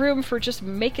lot of room for just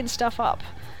making stuff up.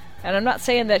 And I'm not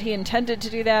saying that he intended to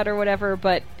do that or whatever,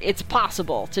 but it's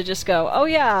possible to just go, oh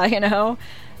yeah, you know,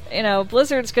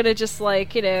 Blizzard's gonna just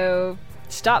like,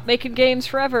 stop making games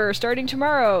forever, starting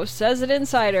tomorrow, says an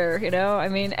insider, I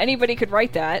mean, anybody could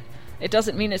write that. It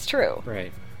doesn't mean it's true.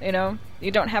 Right.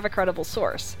 You don't have a credible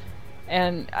source.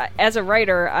 And as a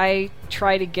writer, I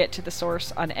try to get to the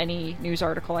source on any news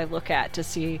article I look at to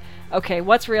see, okay,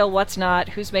 what's real, what's not,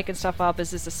 who's making stuff up,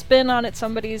 is this a spin on it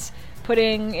somebody's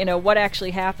putting, what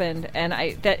actually happened. And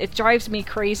it drives me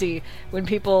crazy when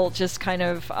people just kind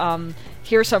of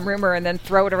hear some rumor and then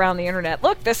throw it around the internet.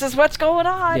 Look, this is what's going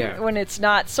on, when it's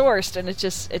not sourced, and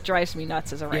it drives me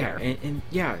nuts as a writer.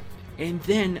 And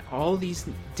then all these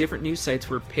different news sites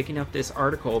were picking up this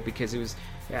article because it was,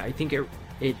 I think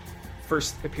it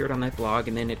first appeared on that blog,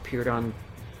 and then it appeared on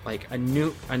like a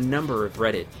number of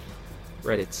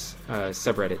Reddit's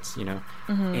subreddits,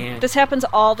 Mm-hmm. And this happens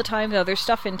all the time, though. There's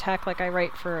stuff in tech, like I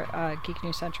write for Geek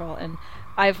News Central, and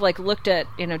I've like looked at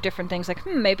different things, like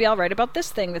maybe I'll write about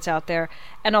this thing that's out there,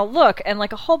 and I'll look, and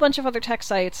like a whole bunch of other tech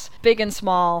sites, big and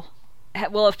small,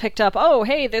 will have picked up, oh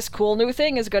hey, this cool new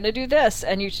thing is going to do this,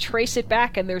 and you trace it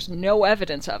back, and there's no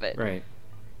evidence of it. Right.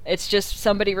 It's just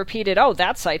somebody repeated, oh,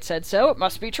 that site said so, it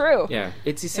must be true. Yeah,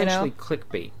 it's essentially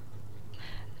clickbait.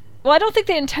 Well, I don't think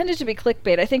they intended to be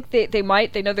clickbait. I think they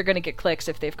know they're going to get clicks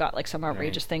if they've got like some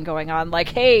outrageous thing going on, like,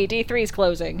 hey, D3's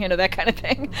closing, that kind of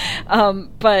thing.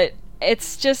 But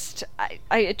it's just,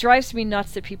 it drives me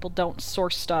nuts that people don't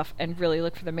source stuff and really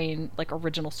look for the main, like,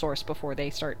 original source before they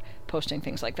start posting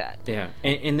things like that. Yeah,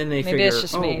 and then they Maybe figure, it's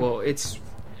just me. Well,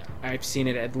 I've seen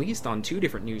it at least on 2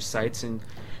 different news sites, and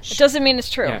it doesn't mean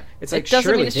it's true. Yeah, it's like,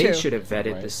 surely they should have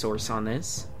vetted the source on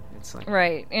this. It's like,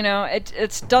 right,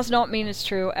 it does not mean it's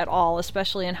true at all,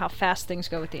 especially in how fast things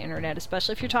go with the internet,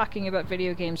 especially if you're talking about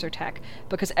video games or tech,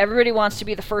 because everybody wants to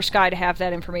be the first guy to have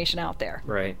that information out there.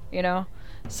 Right.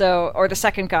 So, or the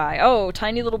second guy, oh,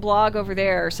 tiny little blog over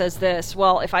there says this.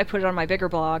 Well, if I put it on my bigger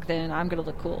blog, then I'm going to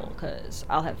look cool, because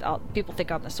people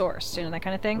think I'm the source, that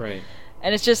kind of thing. Right.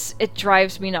 And it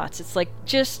drives me nuts. It's like,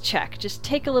 just check. Just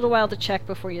take a little while to check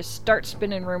before you start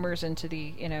spinning rumors into the,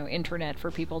 internet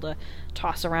for people to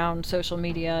toss around social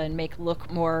media and make look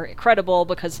more credible,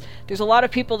 because there's a lot of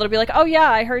people that'll be like, oh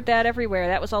yeah, I heard that everywhere.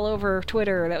 That was all over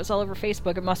Twitter. That was all over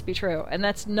Facebook. It must be true. And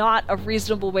that's not a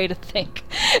reasonable way to think,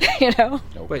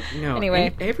 But,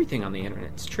 anyway. Everything on the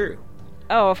internet's true.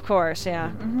 Oh, of course, yeah.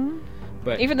 Mm-hmm.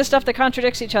 But even the stuff that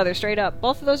contradicts each other straight up,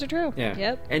 both of those are true. Yeah.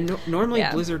 Yep. And normally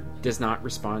Blizzard does not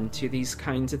respond to these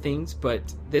kinds of things,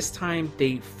 but this time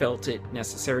they felt it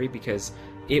necessary because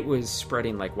it was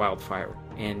spreading like wildfire.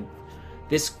 And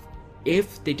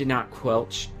if they did not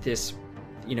quelch this,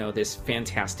 this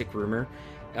fantastic rumor,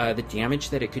 the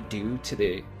damage that it could do to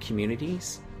the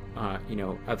communities,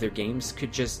 of their games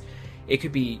could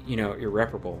be,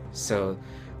 irreparable. So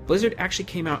Blizzard actually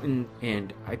came out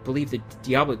and I believe the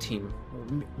Diablo team,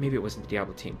 maybe it wasn't the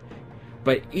Diablo team,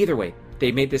 but either way,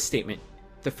 they made this statement.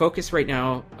 The focus right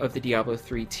now of the Diablo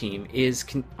 3 team is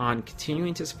on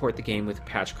continuing to support the game with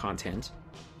patch content.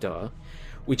 Duh.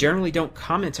 We generally don't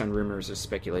comment on rumors or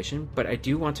speculation, but I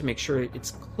do want to make sure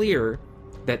it's clear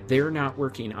that they're not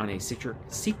working on a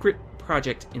secret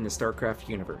project in the StarCraft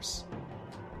universe.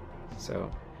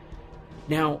 So,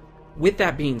 now, with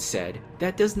that being said,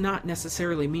 that does not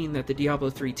necessarily mean that the Diablo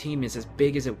 3 team is as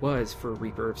big as it was for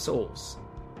Reaper of Souls.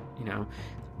 You know,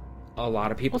 a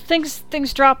lot of people... Well,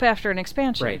 things drop after an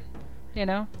expansion. Right. You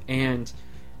know? And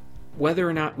whether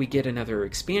or not we get another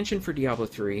expansion for Diablo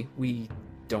 3, we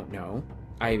don't know.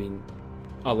 I mean,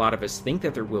 a lot of us think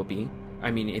that there will be.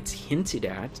 I mean, it's hinted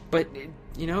at, but,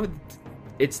 you know,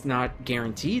 it's not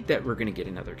guaranteed that we're going to get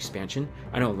another expansion.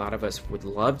 I know a lot of us would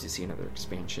love to see another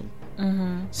expansion.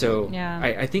 Mm-hmm. So yeah.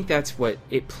 I think that's what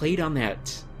it played on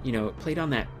that, you know, it played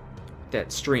on that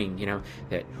string, you know,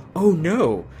 that, oh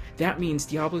no, that means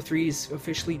Diablo 3 is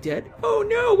officially dead. Oh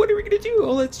no, what are we going to do?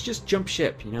 Oh, let's just jump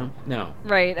ship, you know? No.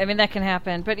 Right. I mean, that can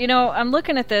happen. But, you know, I'm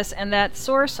looking at this, and that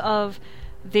source of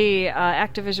the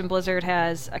Activision Blizzard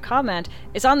has a comment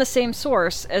is on the same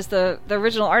source as the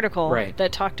original article right.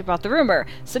 that talked about the rumor.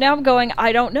 So now I'm going,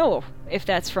 I don't know if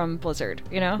that's from Blizzard,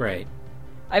 you know? Right.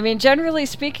 I mean, generally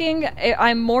speaking,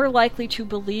 I'm more likely to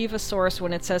believe a source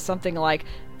when it says something like,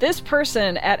 this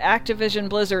person at Activision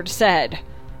Blizzard said,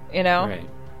 you know? Right.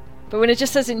 But when it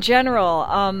just says in general,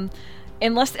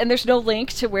 unless, and there's no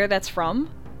link to where that's from,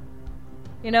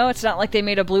 you know, it's not like they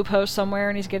made a blue post somewhere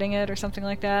and he's getting it or something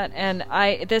like that. And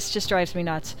this just drives me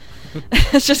nuts.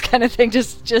 It's just kind of thing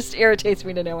just irritates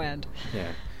me to no end.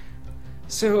 Yeah.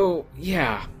 So,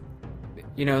 yeah.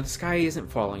 You know, the sky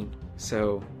isn't falling.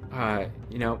 So,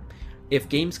 you know, if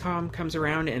Gamescom comes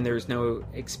around and there's no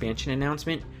expansion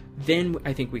announcement, then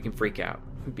I think we can freak out.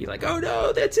 We'd be like, oh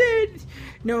no, that's it!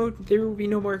 No, there will be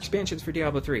no more expansions for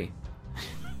Diablo 3.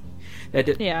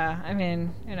 Yeah, I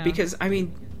mean, you know. Because, I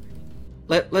mean...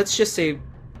 Let's just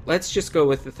go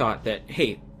with the thought that,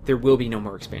 hey, there will be no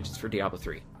more expansions for Diablo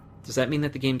 3. Does that mean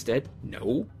that the game's dead?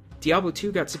 No. Diablo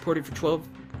 2 got supported for 12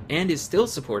 and is still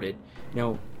supported, you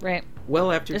know, right.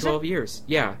 well after Is 12 years.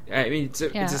 Yeah. I mean, it's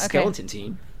a skeleton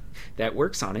team that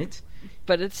works on it.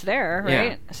 But it's there,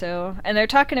 right? Yeah. So, and they're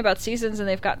talking about seasons, and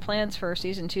they've got plans for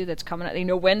Season 2 that's coming out. They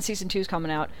know when Season 2 is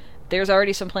coming out. There's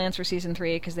already some plans for Season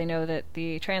 3 because they know that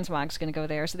the transmog's going to go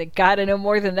there. So they got to know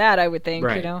more than that, I would think,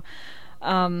 right. You know?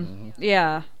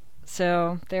 Yeah,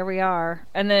 so there we are.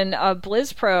 And then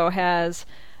BlizzPro has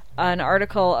an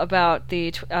article about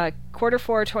the quarter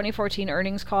 4 2014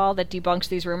 earnings call that debunks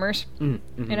these rumors.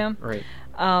 Mm-hmm. You know? Right.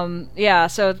 Yeah,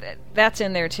 so that's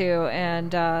in there too.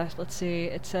 And let's see,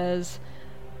 it says...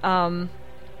 I'm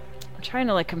trying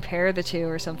to like compare the two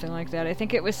or something like that. I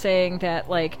think it was saying that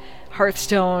like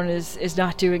Hearthstone is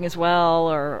not doing as well,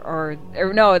 or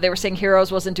no, they were saying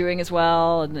Heroes wasn't doing as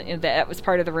well, and that was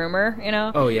part of the rumor, you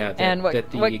know. Oh yeah, that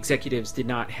the executives did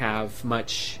not have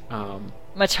much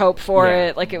hope for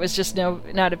it. Like it was just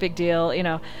not a big deal, you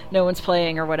know. No one's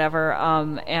playing or whatever.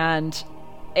 And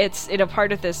it's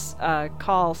part of this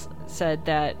call said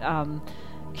that.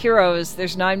 Heroes,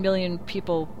 there's 9 million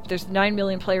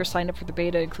players signed up for the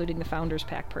beta, including the Founders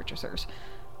Pack purchasers.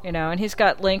 You know, and he's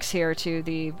got links here to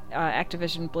the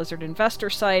Activision Blizzard investor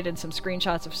site and some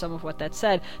screenshots of some of what that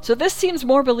said. So this seems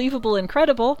more believable and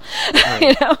credible, right.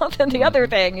 You know, than the other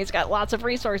thing. He's got lots of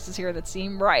resources here that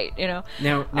seem right, you know.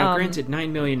 Now, granted,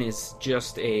 9 million is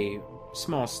just a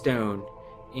small stone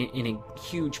in a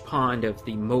huge pond of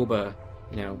the MOBA,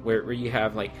 you know, where you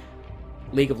have like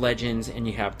League of Legends and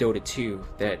you have Dota 2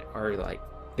 that are like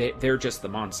they're just the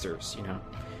monsters, you know.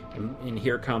 And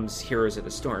here comes Heroes of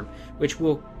the Storm, which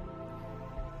will,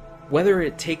 whether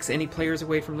it takes any players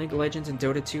away from League of Legends and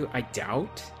Dota 2, I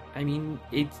doubt. I mean,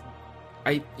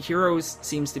 Heroes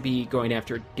seems to be going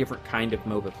after a different kind of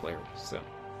MOBA players, so.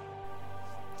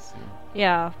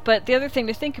 Yeah, but the other thing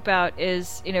to think about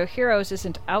is, you know, Heroes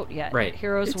isn't out yet. Right.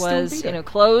 Heroes was, you know,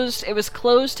 closed. It was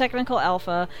closed technical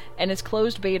alpha, and it's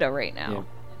closed beta right now. Yeah.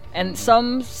 And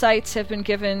some sites have been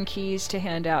given keys to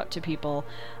hand out to people,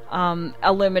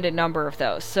 a limited number of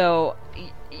those. So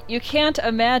you can't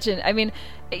imagine. I mean,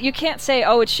 you can't say,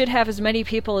 oh, it should have as many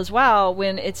people as WoW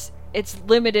when it's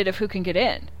limited of who can get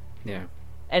in. Yeah.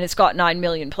 And it's got 9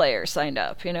 million players signed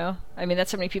up. You know, I mean,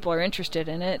 that's how many people are interested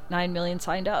in it. 9 million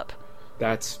signed up.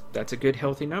 That's a good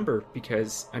healthy number,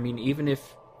 because I mean, even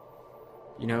if,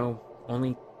 you know,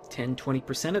 only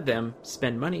 10-20% of them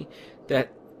spend money,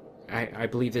 that I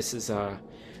believe this is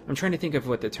I'm trying to think of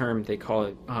what the term they call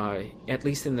it, at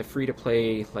least in the free to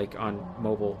play, like on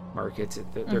mobile markets,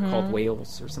 they're called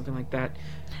whales or something like that.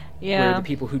 Yeah. Where the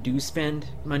people who do spend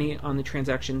money on the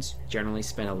transactions generally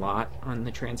spend a lot on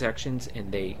the transactions,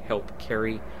 and they help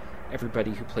carry everybody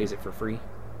who plays it for free.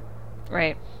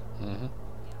 Right. Mm-hmm.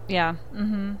 Yeah.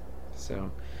 Mm-hmm.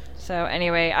 So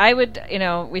anyway, I would, you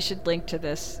know, we should link to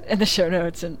this in the show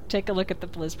notes and take a look at the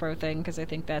BlizzPro thing, because I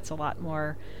think that's a lot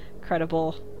more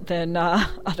credible than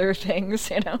other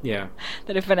things, Yeah.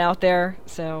 that have been out there.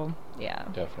 So, yeah.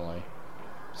 Definitely.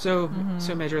 So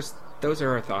Medros, those are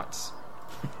our thoughts.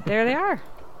 There they are.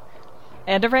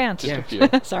 And a rant. Just a few.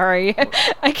 Sorry.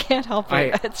 I can't help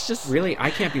it. It's just... Really, I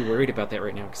can't be worried about that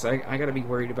right now, because I got to be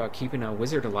worried about keeping a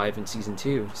wizard alive in Season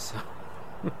 2, so...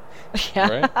 Yeah.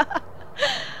 Right?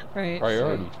 Right.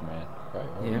 Priorities, man.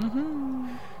 Priorities. Yeah.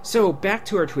 Mm-hmm. So, back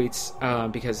to our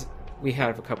tweets, because we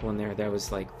have a couple in there that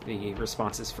was, like, the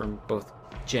responses from both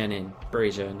Jen and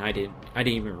Brasia, and I didn't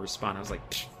even respond. I was like,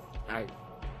 psh, I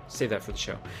save that for the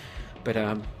show.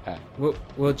 But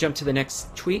we'll jump to the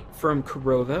next tweet from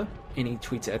Kurova, and he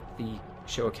tweets at the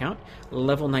show account.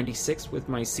 Level 96 with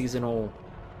my seasonal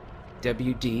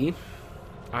WD.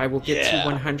 I will get to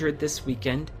 100 this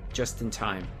weekend, just in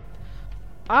time.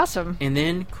 Awesome. And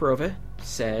then Kurova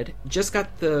said, just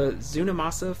got the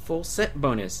Zunamasa full set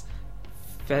bonus.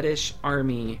 Fetish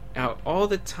Army out all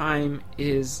the time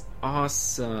is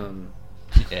awesome.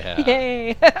 Yeah.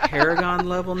 Yay. Paragon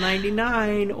level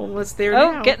 99, almost there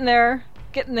now. Oh, getting there.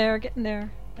 Getting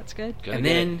there. That's good. And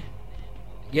then,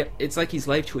 it's like he's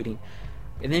live tweeting.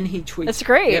 And then he tweets. That's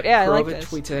great. Yeah, I like Kurova this.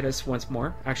 tweets at us once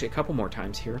more. Actually, a couple more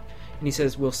times here. And he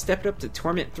says, we'll step it up to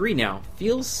Torment 3 now.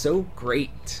 Feels so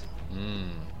great.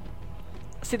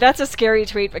 See, that's a scary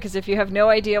tweet, because if you have no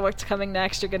idea what's coming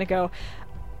next, you're going to go,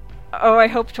 oh, I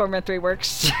hope Torment 3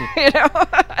 works.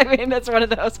 I mean, that's one of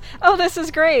those, oh, this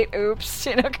is great. Oops.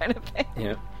 Kind of thing.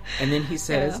 Yeah. And then he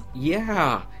says,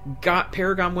 got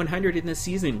Paragon 100 in the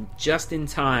season just in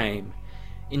time.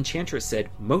 Enchantress said,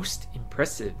 most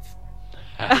impressive.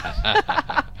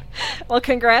 Well,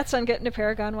 congrats on getting to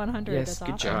Paragon 100. Yes, That's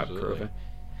good awesome. job, Kurova.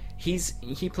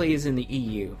 He plays in the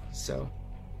EU, so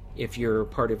if you're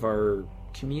part of our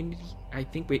community, I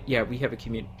think we have a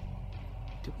community.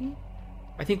 Do we?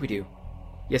 I think we do.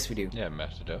 Yes, we do. Yeah,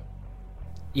 Master Doe.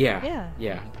 Yeah.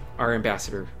 Our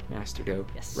ambassador, Master Doe,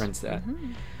 runs that.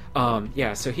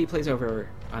 Mm-hmm. So he plays over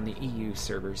on the EU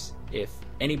servers. If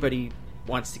anybody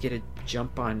wants to get a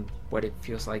jump on what it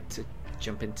feels like to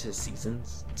jump into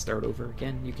seasons, start over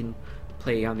again, you can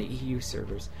play on the EU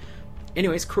servers.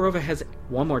 Anyways, Kurova has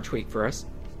one more tweet for us,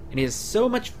 and he has so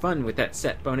much fun with that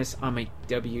set bonus on my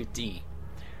WD.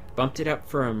 Bumped it up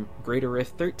from Greater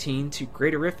Rift 13 to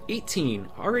Greater Rift 18.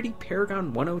 Already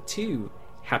Paragon 102.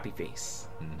 Happy face.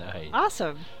 Nice.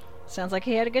 Awesome. Sounds like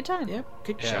he had a good time. Yep,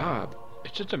 good job.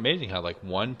 It's just amazing how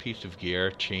one piece of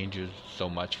gear changes so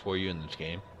much for you in this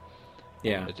game.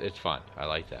 Yeah. It's fun. I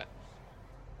like that.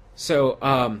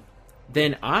 So,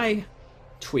 then I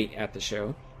tweet at the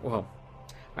show. Well,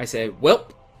 I say,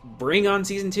 "Welp, bring on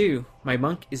Season 2. My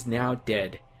monk is now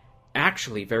dead.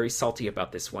 Actually very salty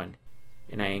about this one."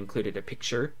 And I included a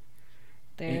picture.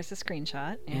 There's a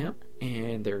screenshot. Yeah.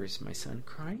 And there's my son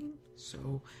crying.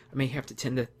 So I may have to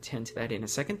tend to that in a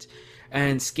second.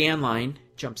 And Scanline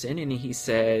jumps in and he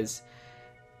says,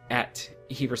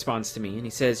 he responds to me and he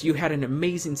says, "You had an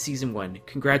amazing Season 1.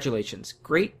 Congratulations.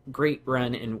 Great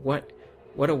run, and what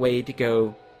a way to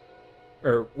go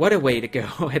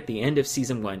at the end of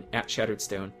Season 1 at Shattered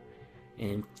Stone."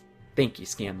 And thank you,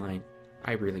 Scanline.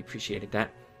 I really appreciated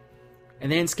that.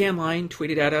 And then Scanline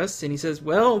tweeted at us, and he says,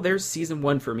 "Well, there's Season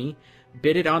 1 for me.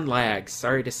 Bid it on lag,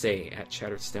 sorry to say, at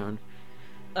Shattered Stone."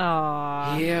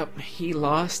 Aww. Yep, he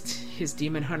lost his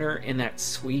Demon Hunter and that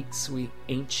sweet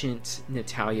ancient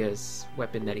Natalia's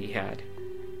weapon that he had.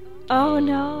 Oh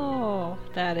no,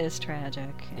 that is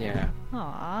tragic. Yeah.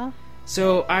 Aww.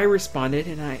 So I responded,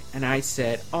 and I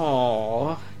said,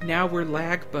 "Aw, now we're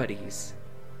lag buddies."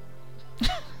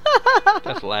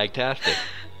 That's lag-tastic.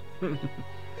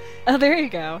 Oh, there you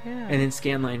go. Yeah. And then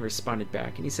Scanline responded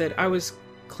back, and he said, "I was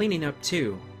cleaning up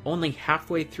too. Only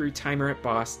halfway through timer at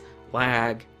boss.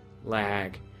 Lag.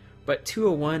 But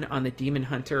 201 on the Demon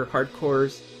Hunter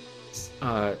Hardcore's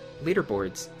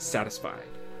leaderboards. Satisfied."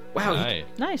 Wow.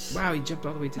 Nice. Wow, he jumped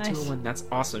all the way to 201. That's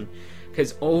awesome.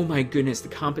 Because, oh my goodness, the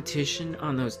competition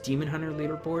on those Demon Hunter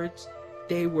leaderboards,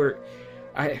 they were...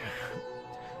 I'm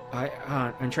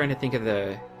trying to think of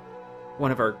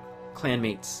one of our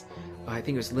clanmates. I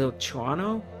think it was Lil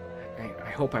Chuano. I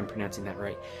hope I'm pronouncing that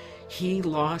right. He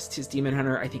lost his Demon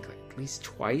Hunter, I think, at least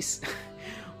twice.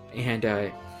 And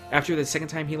after the second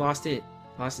time he lost his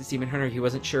Demon Hunter, he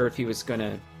wasn't sure if he was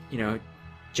gonna,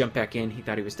 jump back in. He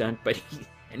thought he was done, but he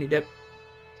ended up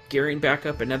gearing back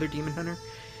up another Demon Hunter.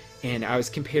 And I was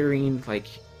comparing, like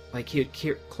he would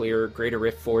clear Greater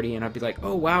Rift 40, and I'd be like,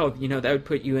 "Oh wow, that would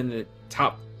put you in the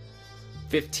top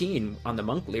 15 on the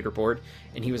monk leaderboard,"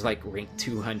 and he was like ranked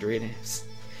 200.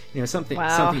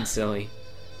 Something silly.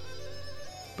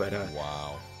 But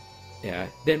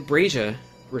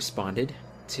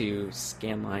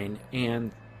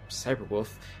Cyberwolf,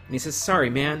 and he says, "Sorry,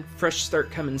 man, fresh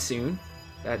start coming soon."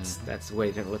 That's the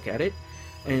way to look at it.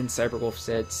 And Cyberwolf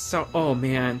said, "Oh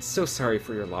man, so sorry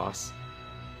for your loss."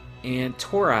 And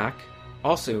Torak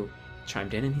also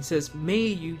chimed in, and he says, "May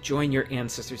you join your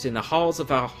ancestors in the halls of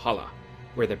Valhalla,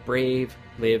 where the brave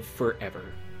live forever."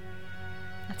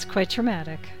 That's quite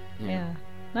dramatic. Yeah. Yeah.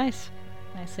 Nice.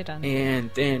 Nicely done. And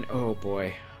then, oh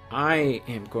boy, I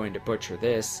am going to butcher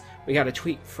this. We got a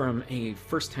tweet from a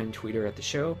first-time tweeter at the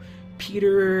show,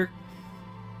 Peter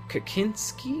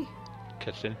Kaczynski?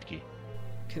 Kaczynski.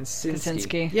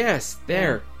 Yes,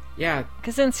 there. Yeah.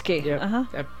 Kaczynski. Yeah.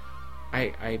 Uh-huh.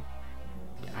 I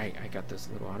got those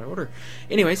a little out of order.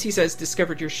 Anyways, he says,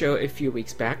 "Discovered your show a few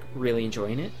weeks back. Really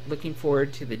enjoying it. Looking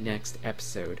forward to the next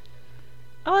episode."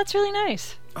 Oh, that's really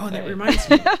nice. Oh, that reminds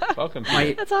me. Welcome.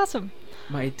 That's awesome.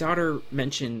 My daughter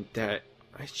mentioned that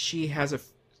she has a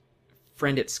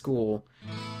friend at school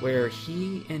where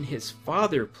he and his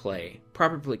father play,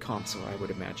 probably console, I would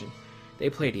imagine.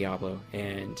 They play Diablo,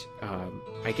 and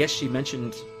I guess she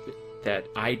mentioned that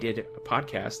I did a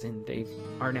podcast, and they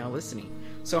are now listening.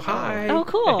 So hi. Oh,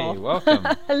 cool. Hey, welcome.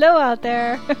 Hello out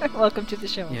there. Welcome to the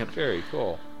show. Yep. Very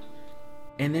cool.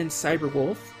 And then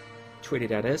Cyberwolf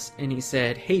tweeted at us, and he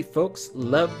said, "Hey folks,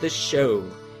 love the show."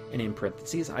 And in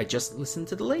parentheses, "I just listened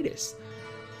to the latest.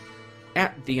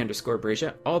 At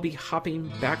 _Brazia, I'll be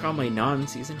hopping back on my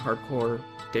non-season hardcore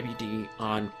WD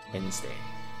on Wednesday."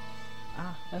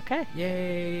 Ah, okay.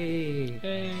 Yay!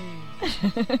 Hey.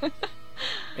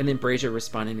 And then Brazia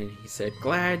responded, and he said,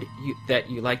 "Glad that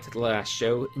you liked the last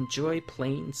show. Enjoy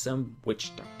playing some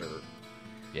Witch Doctor."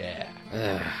 Yeah.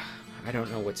 I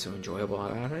don't know what's so enjoyable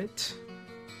about it.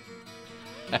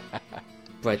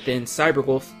 But then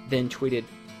Cyberwolf then tweeted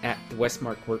at the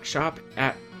Westmark Workshop,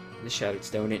 at the Shattered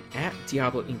Stone, and at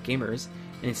Diablo Inc. Gamers,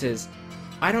 and it says,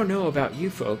 "I don't know about you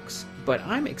folks, but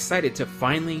I'm excited to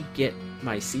finally get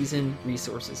my season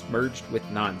resources merged with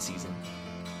non-season."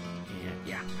 And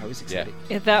yeah, I was excited.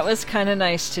 Yeah, that was kind of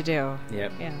nice to do.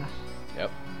 Yep. Yeah.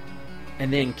 Yep.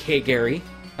 And then K. Gary,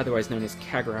 otherwise known as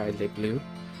Kagrai Le Bleu,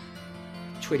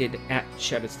 tweeted at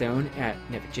Shadowstone, at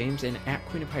Nevic James, and at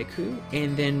Queen of Haiku.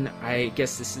 And then I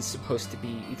guess this is supposed to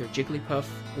be either Jigglypuff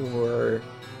or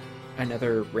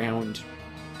another round,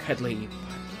 cuddly,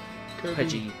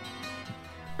 pudgy.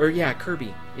 Or yeah,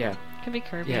 Kirby. Yeah. Could be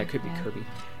Kirby. Yeah, it could be Kirby.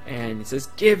 And it says,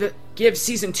 give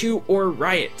season 2 or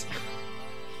riot.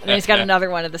 And then he's got another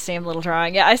one of the same little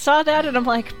drawing. Yeah, I saw that, and I'm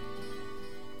like...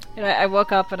 You know, I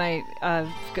woke up and I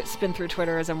spin through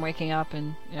Twitter as I'm waking up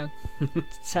and, you know,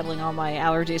 settling all my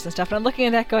allergies and stuff. And I'm looking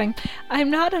at that going,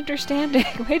 I'm not understanding.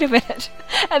 Wait a minute.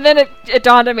 And then it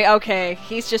dawned on me, okay,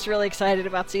 he's just really excited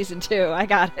about season 2. I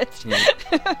got it.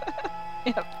 Yeah.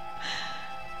 Yep.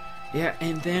 Yeah,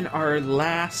 and then our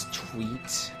last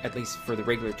tweet, at least for the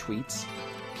regular tweets,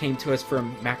 came to us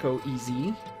from Mako EZ.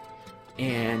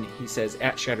 And he says,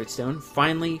 at Shattered Stone,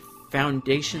 finally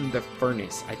Foundation the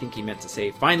Furnace. I think he meant to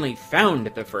say, finally found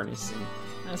the furnace. And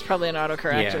that's probably an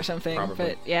autocorrect or something. Probably.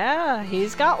 But yeah,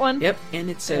 he's got one. Yep, and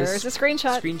it says... There's a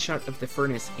screenshot. Screenshot of the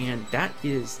furnace, and that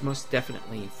is most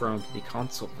definitely from the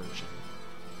console version.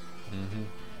 Mm-hmm.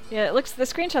 Yeah, the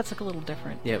screenshots look a little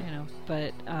different, Yep. you know,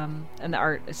 but, and the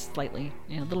art is slightly,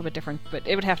 you know, a little bit different, but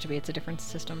it would have to be, it's a different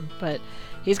system, but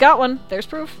he's got one, there's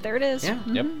proof, there it is. Yeah.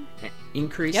 Mm-hmm. Yep.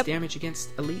 Increased damage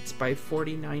against elites by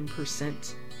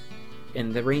 49%,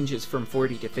 and the range is from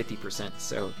 40 to 50%,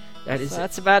 so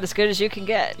that's about as good as you can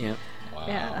get. Yeah. Wow.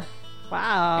 Yeah.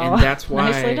 Wow. And that's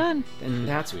why, nicely done. And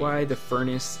that's why the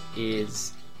furnace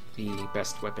is the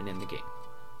best weapon in the game.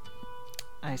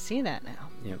 I see that now.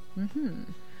 Yep. Mm-hmm.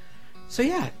 So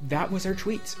yeah, that was our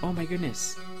tweets. Oh my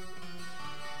goodness.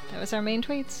 That was our main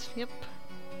tweets. Yep.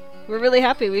 We're really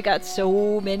happy. We got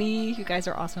so many. You guys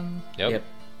are awesome. Yep.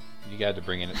 You got to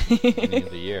bring in at the beginning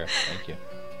of the year. Thank you.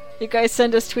 You guys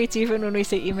send us tweets even when we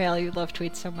say email. You love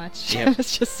tweets so much. Yep.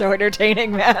 It's just so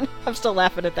entertaining, man. I'm still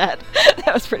laughing at that.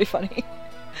 That was pretty funny.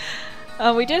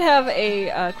 We did have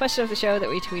a question of the show that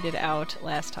we tweeted out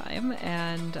last time,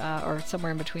 and or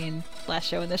somewhere in between last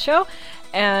show and this show,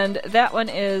 and that one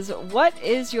is, what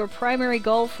is your primary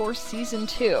goal for Season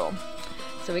 2?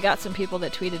 So we got some people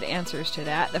that tweeted answers to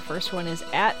that. The first one is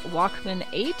at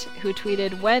Walkman8, who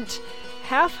tweeted, went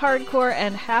half hardcore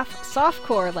and half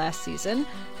softcore last season.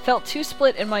 Felt too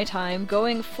split in my time,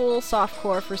 going full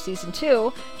softcore for Season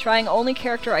 2, trying only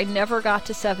character I never got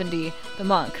to 70, the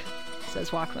monk, says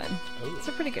Walkman. Ooh. It's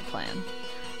a pretty good plan.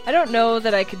 I don't know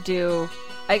that I could do...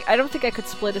 I don't think I could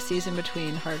split a season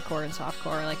between hardcore and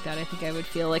softcore like that. I think I would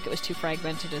feel like it was too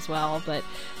fragmented as well, but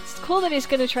it's cool that he's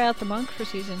going to try out the monk for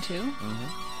Season 2. Mm-hmm.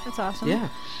 That's awesome. Yeah.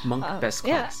 Monk best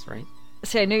class, right?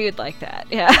 See, I knew you'd like that.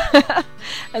 Yeah.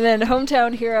 And then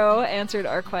Hometown Hero answered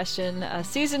our question.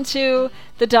 Season 2,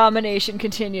 the domination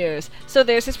continues. So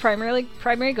there's his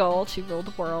primary goal, to rule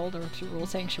the world, or to rule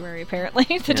Sanctuary,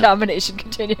 apparently. The domination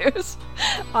continues.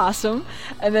 Awesome.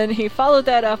 And then he followed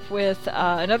that up with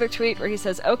another tweet where he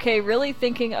says, okay, really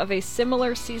thinking of a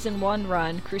similar Season 1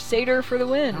 run. Crusader for the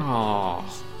win. Aww.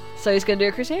 So he's going to do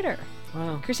a Crusader.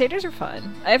 Wow. Crusaders are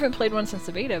fun. I haven't played one since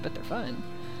the beta, but they're fun.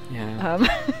 Yeah.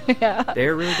 Yeah.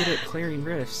 They're really good at clearing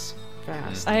rifts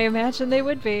fast. I imagine they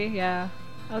would be, yeah.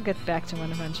 I'll get back to one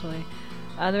eventually.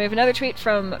 Then we have another tweet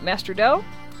from Master Doe.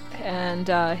 And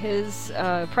his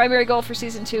primary goal for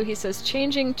Season 2, he says,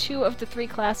 changing 2 of the 3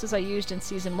 classes I used in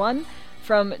Season 1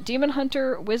 from Demon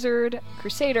Hunter, Wizard,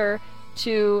 Crusader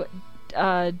to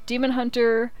Demon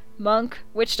Hunter, Monk,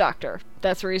 Witch Doctor.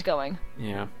 That's where he's going.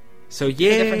 Yeah. So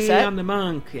yay on the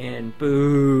monk and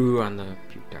boo on the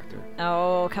puke doctor.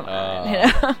 Oh, come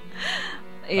on.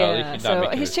 Yeah, so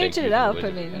he's changing it up.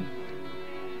 I mean...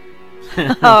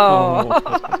 Oh.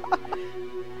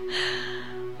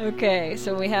 Okay,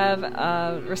 so we have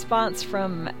a response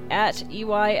from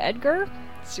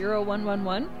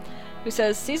 @EYEdgar0111, who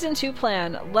says, Season 2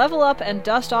 plan, level up and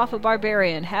dust off a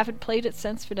barbarian. Haven't played it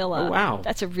since vanilla. Oh, wow.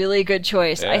 That's a really good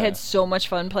choice. Yeah. I had so much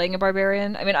fun playing a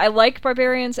barbarian. I mean, I like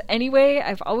barbarians anyway.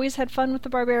 I've always had fun with the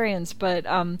barbarians, but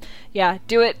yeah,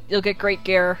 do it. You'll get great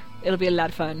gear. It'll be a lot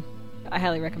of fun. I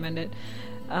highly recommend it.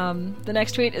 The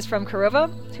next tweet is from Karova,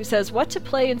 who says, what to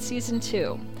play in Season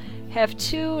 2? Have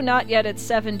 2 not yet at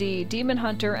 70, Demon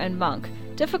Hunter and Monk.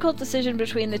 Difficult decision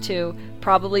between the 2,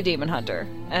 probably Demon Hunter.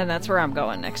 And that's where I'm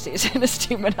going next season, is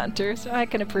Demon Hunter, so I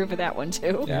can approve of that one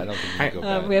too. Yeah, I don't think you can go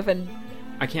bad. We have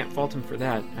I can't fault him for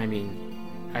that. I mean,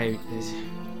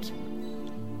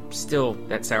 still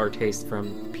that sour taste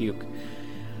from puke.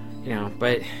 You know,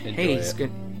 but hey,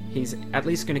 he's at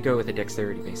least going to go with a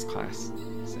dexterity-based class.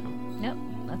 So. Yep,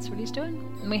 that's what he's doing.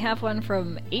 And we have one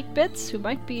from 8bits, who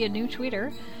might be a new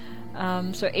tweeter.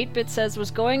 So 8-Bit says,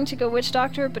 was going to go Witch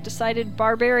Doctor, but decided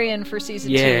Barbarian for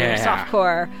Season 2.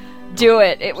 Softcore. Do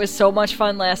it. It was so much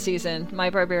fun last season. My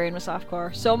Barbarian was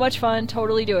softcore. So much fun.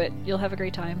 Totally do it. You'll have a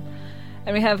great time.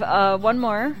 And we have one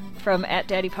more from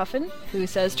 @DaddyPuffin, who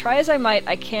says, try as I might,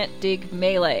 I can't dig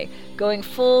melee. Going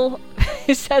full,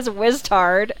 he says,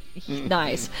 Wiztard.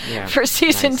 Nice. Yeah, for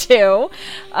Season 2.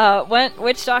 Went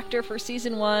Witch Doctor for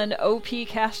Season 1. OP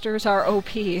casters are OP.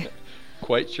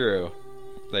 Quite true.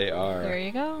 They are. There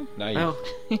you go. Nice. Well,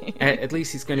 at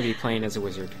least he's going to be playing as a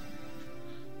wizard.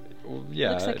 Well,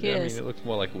 yeah, Looks like he is. mean, it looks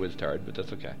more like a Wiztard, but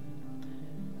that's okay.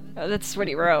 Oh, that's what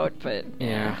he wrote, but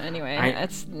yeah. Anyway,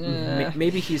 that's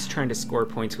maybe he's trying to score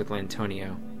points with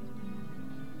Lantonio.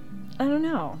 I don't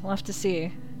know. We'll have to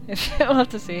see. We'll have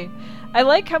to see. I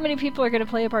like how many people are going to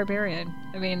play a barbarian.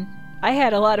 I mean, I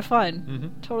had a lot of fun.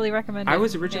 Mm-hmm. Totally recommend it. I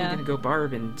was originally going to go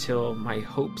Barb until my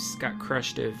hopes got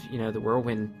crushed of the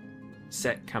Whirlwind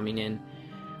set coming in.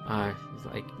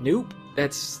 Like, nope,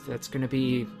 that's going to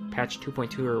be patch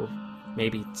 2.2 or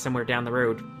maybe somewhere down the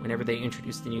road whenever they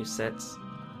introduce the new sets.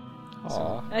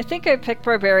 Aww. I think I picked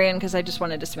Barbarian because I just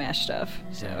wanted to smash stuff,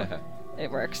 so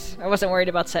it works. I wasn't worried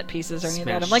about set pieces or any of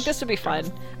that. I'm like, this would be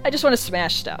fun. I just want to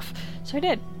smash stuff. So I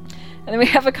did. And then we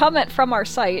have a comment from our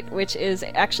site, which is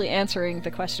actually answering the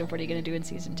question of what are you going to do in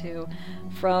Season 2,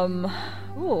 from,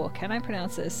 can I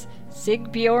pronounce this?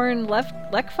 Sigbjorn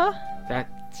Lekfa?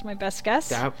 That's my best guess.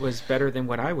 That was better than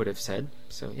what I would have said,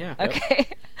 so yeah. Okay.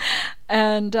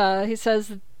 And he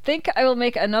says, think I will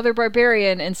make another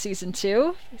Barbarian in Season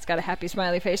 2. He's got a happy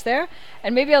smiley face there.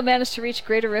 And maybe I'll manage to reach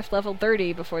Greater Rift level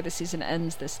 30 before the season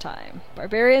ends this time.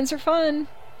 Barbarians are fun.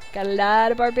 Got a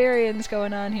lot of Barbarians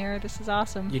going on here. This is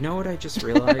awesome. You know what I just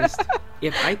realized?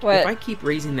 If I keep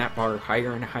raising that bar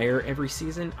higher and higher every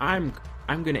season, I'm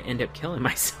going to end up killing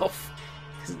myself.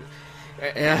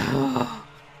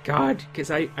 God,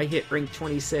 because I hit rank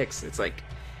 26. It's like,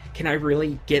 can I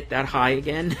really get that high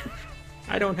again?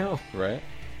 I don't know. Right?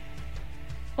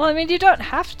 Well, I mean, you don't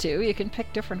have to. You can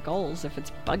pick different goals if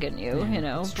it's bugging you,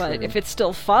 But true. if it's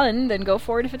still fun, then go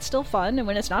for it if it's still fun. And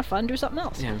when it's not fun, do something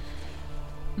else. Yeah.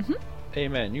 Mm-hmm.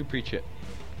 Amen. You preach it.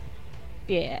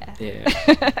 Yeah.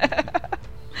 Yeah.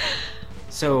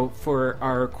 So, for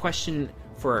our question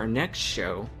for our next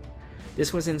show,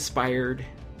 this was inspired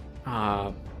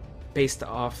based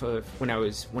off of when I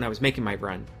was making my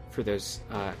run for those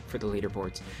for the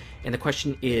leaderboards, and the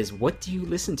question is, what do you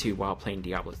listen to while playing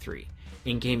Diablo 3?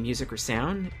 In-game music or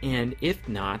sound? And if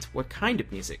not, what kind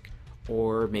of music?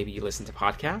 Or maybe you listen to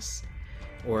podcasts,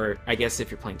 or I guess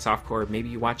if you're playing softcore, maybe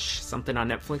you watch something on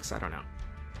Netflix. I don't know,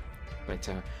 but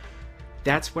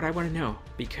that's what I want to know,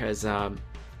 because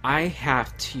I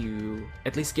have to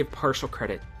at least give partial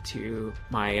credit to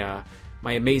my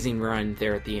my amazing run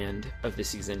there at the end of the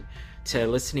season to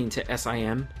listening to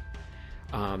SIM.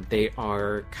 They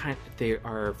are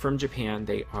from Japan.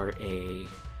 They are a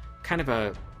kind of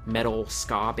a metal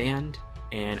ska band,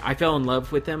 and I fell in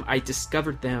love with them. I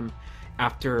discovered them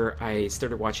after I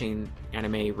started watching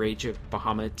anime Rage of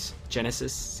Bahamut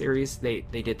Genesis series. They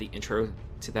did the intro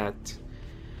to that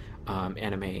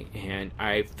anime, and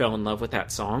I fell in love with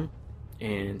that song.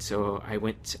 And so I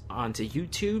went onto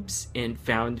YouTube's and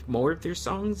found more of their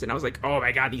songs, and I was like, oh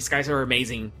my god, these guys are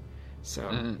amazing.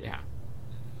 So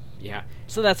yeah.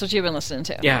 So that's what you've been listening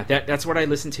to. Yeah, that's what I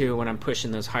listen to when I'm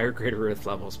pushing those higher Greater Earth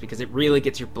levels, because it really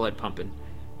gets your blood pumping.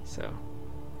 So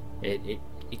it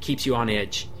keeps you on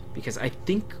edge. Because I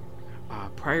think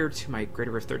prior to my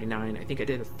Greater Earth 39, I think I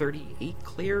did a 38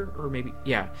 clear, or maybe,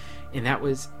 yeah. And that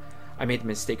was, I made the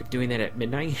mistake of doing that at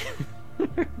midnight.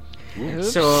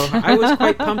 So I was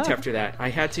quite pumped after that. I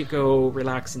had to go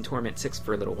relax in Torment 6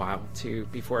 for a little while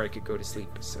before I could go to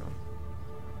sleep. So,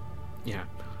 yeah.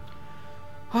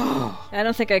 I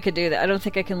don't think I could do that. I don't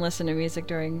think I can listen to music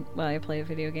while I play a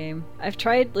video game. I've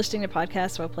tried listening to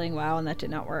podcasts while playing WoW, and that did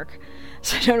not work.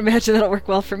 So I don't imagine that'll work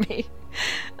well for me.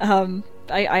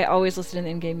 I always listen to the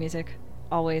in-game music.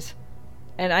 Always.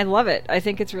 And I love it. I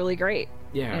think it's really great.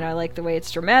 Yeah. And I like the way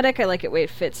it's dramatic. I like the way it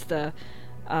fits the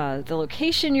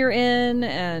location you're in,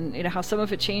 and how some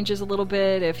of it changes a little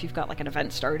bit if you've got like an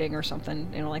event starting or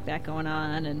something, like that going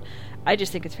on. And I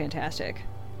just think it's fantastic.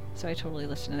 So I totally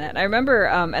listen to that. And I remember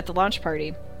at the launch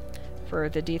party for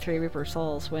the D3 Reaper of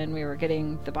Souls, when we were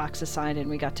getting the boxes signed and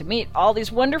we got to meet all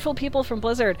these wonderful people from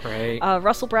Blizzard. Right.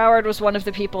 Russell Broward was one of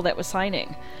the people that was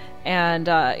signing. And,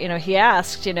 he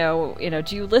asked, do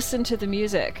you listen to the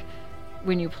music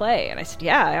when you play? And I said,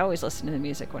 yeah, I always listen to the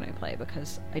music when I play,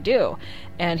 because I do.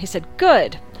 And he said,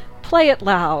 good. Play it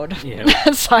loud. Yeah.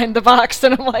 And signed the box.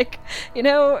 And I'm like,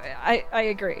 I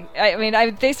agree. I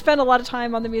mean, they spend a lot of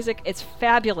time on the music. It's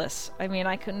fabulous. I mean,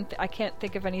 I can't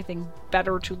think of anything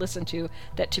better to listen to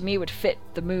that to me would fit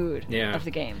the mood of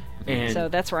the game. And so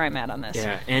that's where I'm at on this.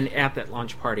 Yeah, and at that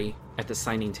launch party, at the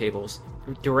signing tables,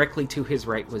 directly to his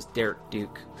right was Derek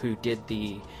Duke, who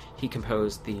he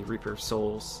composed the Reaper of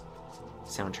Souls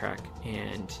soundtrack.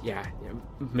 And yeah,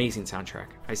 amazing soundtrack.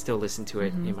 I still listen to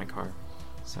it in my car.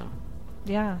 So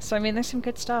I mean, there's some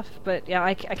good stuff, but yeah,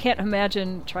 I can't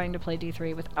imagine trying to play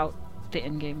D3 without the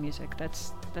in-game music.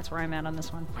 That's where I'm at on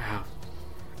this one. Wow.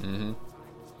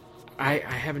 I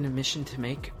have an admission to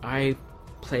make. I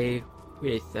play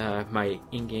with my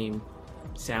in-game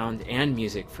sound and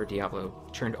music for Diablo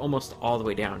turned almost all the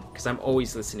way down, because I'm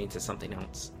always listening to something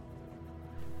else.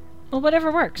 Well,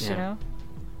 whatever works,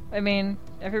 I mean,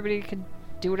 everybody could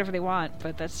do whatever they want,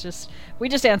 but we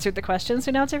just answered the question, so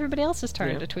now it's everybody else's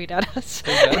turn to tweet at us.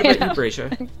 What about you,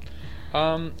 Bracia?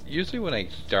 Usually when I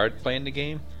start playing the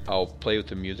game, I'll play with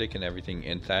the music and everything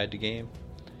inside the game,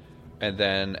 and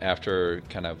then after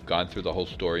kind of gone through the whole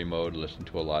story mode, listen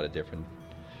to a lot of different,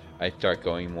 I start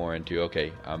going more into,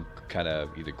 okay, I'm kind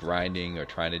of either grinding or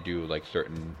trying to do like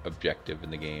certain objective in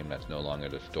the game that's no longer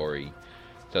the story,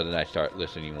 so then I start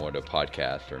listening more to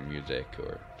podcasts or music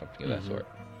or something of that sort.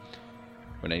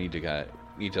 When I need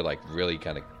to like really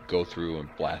kind of go through and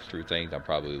blast through things, I'm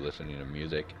probably listening to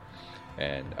music.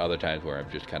 And other times where I'm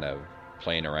just kind of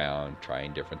playing around,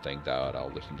 trying different things out,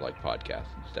 I'll listen to like podcasts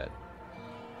instead.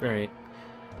 Right.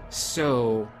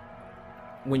 So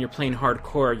when you're playing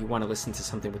hardcore, you want to listen to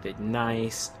something with a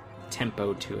nice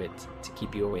tempo to it to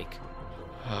keep you awake.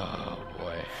 Oh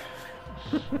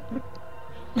boy.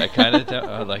 That kind of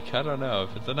I don't know,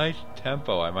 if it's a nice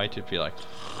tempo, I might just be like,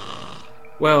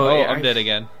 well, I'm dead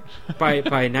again.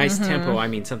 By nice tempo, I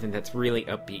mean something that's really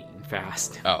upbeat and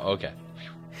fast. Oh, okay.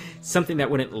 Something that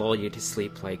wouldn't lull you to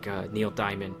sleep, like Neil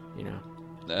Diamond,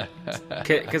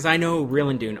 Because I know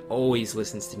Rillandune always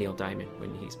listens to Neil Diamond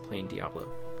when he's playing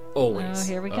Diablo. Always.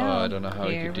 Oh, here we go. Oh, I don't know how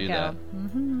he could do that.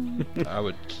 I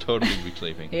would totally be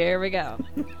sleeping. Here we go.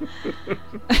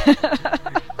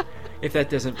 If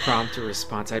that doesn't prompt a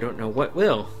response, I don't know what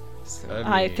will. So.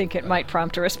 I think it might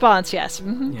prompt a response, yes.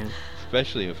 Yeah.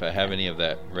 Especially if I have any of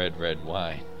that red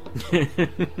wine.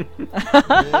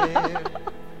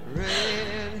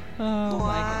 Oh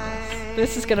my goodness.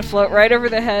 This is going to float right over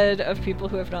the head of people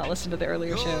who have not listened to the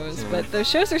earlier shows, but those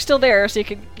shows are still there, so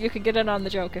you can get in on the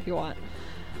joke if you want.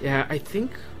 Yeah, I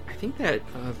think that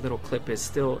little clip is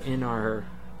still in our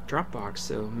Dropbox,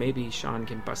 so maybe Sean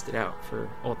can bust it out for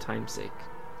old time's sake.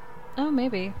 Oh,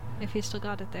 maybe if he still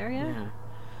got it there, yeah.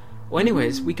 Well,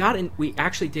 anyways, we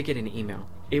actually did get an email.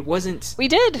 It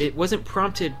wasn't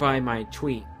prompted by my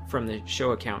tweet from the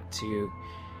show account to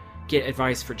get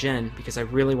advice for Jen, because I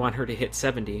really want her to hit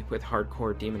 70 with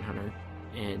Hardcore Demon Hunter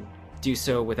and do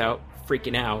so without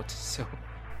freaking out. So,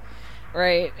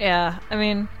 right, yeah. I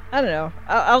mean, I don't know.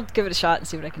 I'll give it a shot and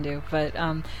see what I can do. But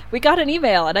we got an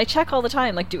email, and I check all the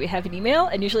time, like, do we have an email?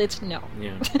 And usually it's no.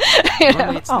 Yeah.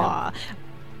 It's no.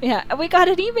 Yeah, we got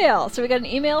an email. So we got an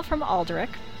email from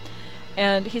Aldrich.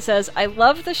 And he says, I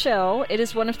love the show. It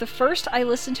is one of the first I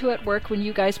listen to at work when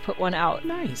you guys put one out.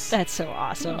 Nice. That's so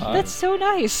awesome. That's so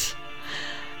nice.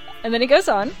 And then he goes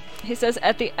on. He says,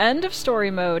 at the end of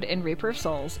story mode in Reaper of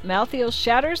Souls, Malthael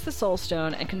shatters the Soul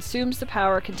Stone and consumes the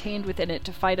power contained within it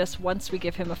to fight us once we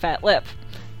give him a fat lip.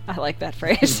 I like that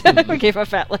phrase. We gave a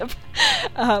fat lip.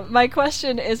 My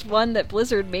question is one that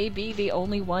Blizzard may be the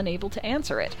only one able to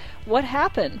answer it. What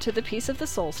happened to the piece of the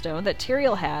Soul Stone that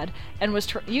Tyrael had and was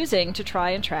using to try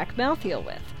and track Malthael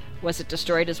with? Was it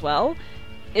destroyed as well?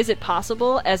 Is it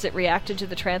possible as it reacted to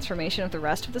the transformation of the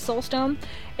rest of the Soul Stone?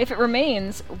 If it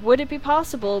remains, would it be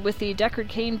possible with the Deckard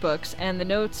Cain books and the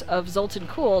notes of Zoltan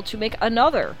Kulle to make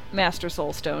another Master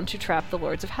Soul Stone to trap the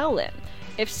Lords of Hell in?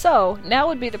 If so, now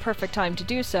would be the perfect time to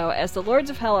do so, as the Lords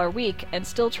of Hell are weak and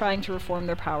still trying to reform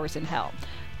their powers in Hell.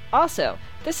 Also,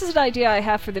 this is an idea I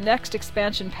have for the next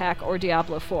expansion pack or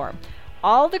Diablo 4.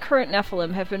 All the current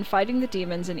Nephilim have been fighting the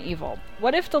demons and evil.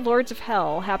 What if the Lords of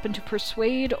Hell happen to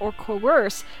persuade or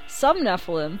coerce some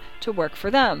Nephilim to work for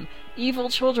them? Evil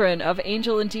children of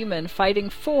angel and demon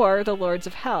fighting for the Lords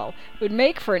of Hell would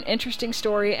make for an interesting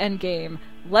story and game.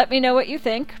 Let me know what you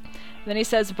think. Then he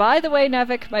says, by the way,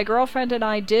 Nevik, my girlfriend and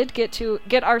I did get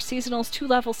our seasonals to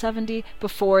level 70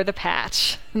 before the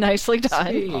patch. Nicely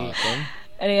done. Awesome.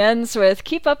 And he ends with,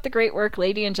 keep up the great work,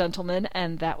 lady and gentlemen,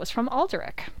 and that was from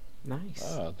Aldrich. Nice.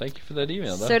 Oh, thank you for that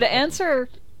email. So to answer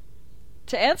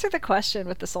the question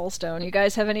with the Soul Stone, you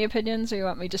guys have any opinions, or you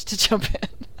want me just to jump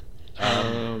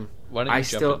in? Why don't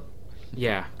you jump in?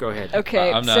 Yeah, go ahead.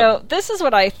 Okay, so this is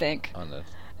what I think. On this.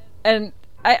 And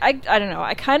I don't know.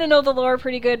 I kind of know the lore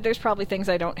pretty good. There's probably things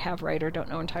I don't have right or don't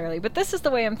know entirely. But this is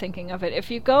the way I'm thinking of it. If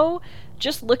you go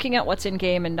just looking at what's in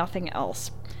game and nothing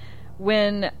else,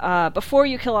 when before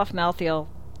you kill off Malthael,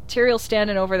 Tyrael's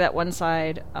standing over that one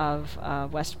side of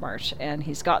Westmarch, and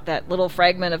he's got that little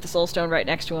fragment of the Soul Stone right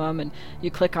next to him, and you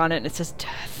click on it, and it says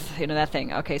death, that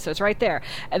thing. Okay, so it's right there.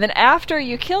 And then after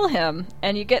you kill him,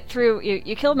 and you get through,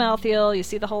 you kill Malthael, you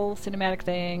see the whole cinematic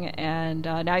thing, and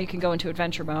now you can go into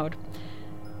adventure mode.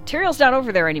 Tyrael's not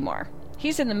over there anymore.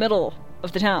 He's in the middle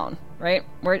of the town, right?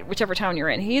 Whichever town you're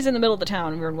in. He's in the middle of the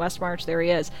town. We're in Westmarch. There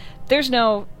he is. There's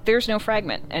no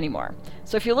fragment anymore.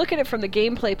 So if you look at it from the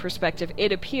gameplay perspective,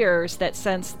 it appears that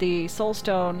since the Soul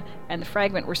Stone and the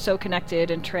fragment were so connected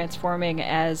and transforming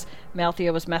as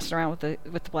Malthael was messing around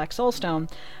with the Black Soul Stone,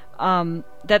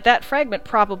 that fragment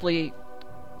probably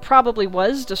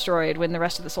was destroyed when the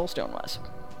rest of the Soul Stone was.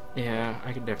 Yeah,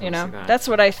 I can definitely see that. That's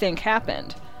what I think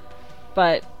happened.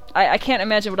 But I can't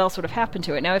imagine what else would have happened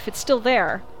to it. Now, if it's still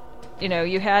there,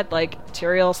 you had, like,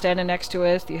 Tyrael standing next to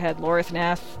it, you had Lorith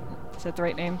Nath, is that the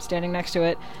right name, standing next to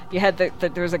it, you had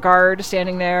there was a guard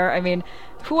standing there. I mean,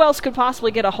 who else could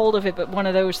possibly get a hold of it but one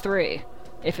of those three,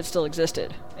 if it still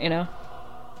existed,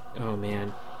 Oh,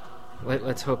 man.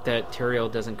 Let's hope that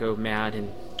Tyrael doesn't go mad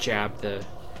and jab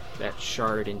that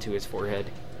shard into his forehead.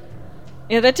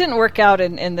 Yeah, that didn't work out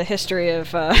in the history of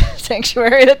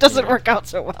Sanctuary. That doesn't work out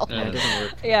so well. Yeah, it doesn't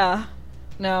work. Yeah.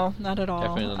 No, not at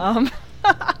all. Definitely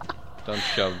don't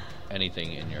shove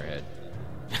anything in your head.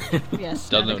 Yes.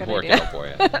 Doesn't work out for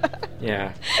you.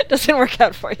 Yeah. Doesn't work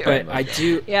out for you. But I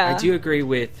do agree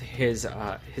with his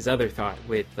other thought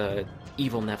with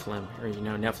evil Nephilim, or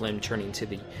Nephilim turning to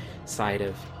the side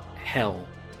of hell.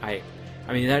 I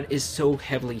mean, that is so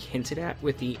heavily hinted at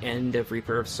with the end of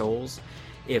Reaper of Souls.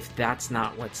 If that's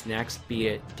not what's next, be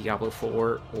it Diablo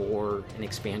 4 or an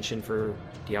expansion for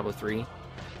Diablo 3.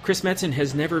 Chris Metzen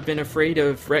has never been afraid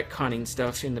of retconning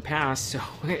stuff in the past, so,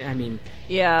 I mean...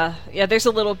 Yeah, there's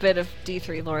a little bit of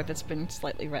D3 lore that's been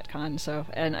slightly retconned,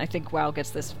 and I think WoW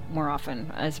gets this more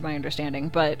often, as my understanding.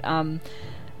 But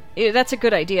that's a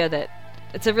good idea that...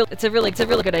 It's a really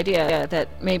good idea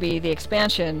that maybe the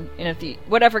expansion,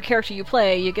 whatever character you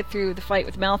play, you get through the fight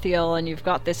with Malthael, and you've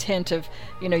got this hint of,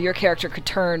 your character could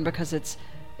turn because it's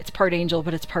part angel,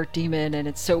 but it's part demon, and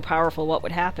it's so powerful. What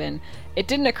would happen? It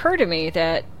didn't occur to me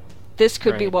that this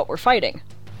could be what we're fighting.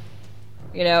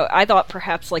 I thought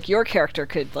perhaps like your character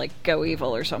could like go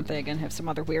evil or something and have some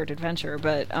other weird adventure,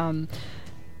 but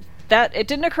that it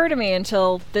didn't occur to me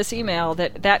until this email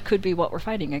that could be what we're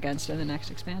fighting against in the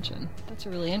next expansion. That's a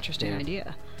really interesting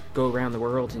idea. Go around the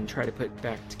world and try to put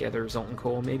back together Zoltan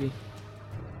Kulle, maybe?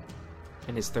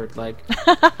 and his third leg.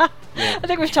 I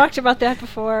think we've talked about that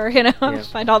before, find all the pieces.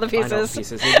 Find all the pieces.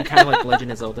 It'd be kind of like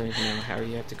Legend of Zelda, how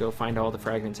you have to go find all the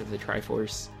fragments of the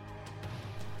Triforce.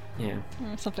 Yeah.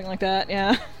 Something like that,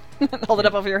 yeah. Hold it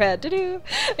up over your head. Doo-doo.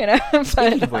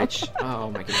 Speaking of which,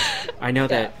 oh my goodness. I know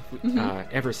that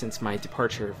ever since my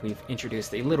departure, we've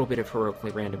introduced a little bit of Heroically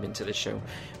Random into the show.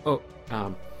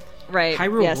 Right.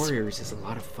 Hyrule Warriors is a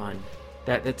lot of fun.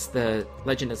 That's the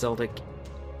Legend of Zelda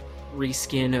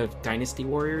reskin of Dynasty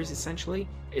Warriors, essentially.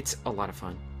 It's a lot of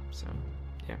fun. So,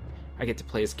 yeah. I get to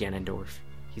play as Ganondorf.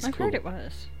 He's cool. I heard it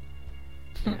was.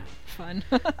 Yeah. Fun.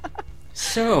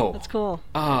 So, that's cool.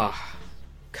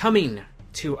 Coming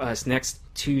to us next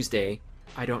Tuesday,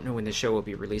 I don't know when the show will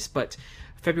be released, but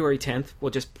February 10th,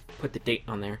 we'll just put the date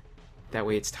on there. That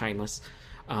way it's timeless.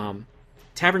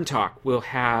 Tavern Talk will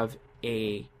have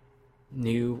a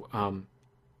new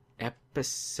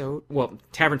episode. Well,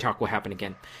 Tavern Talk will happen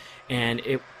again. And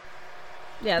it...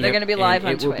 Yeah, they're going to be live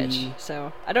on Twitch.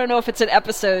 So I don't know if it's an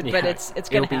episode, but it's going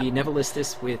to happen. It'll be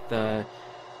Nevelistus with,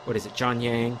 John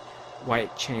Yang,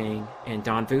 Wyatt Chang, and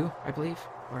Don Vu, I believe,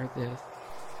 are the...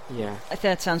 Yeah.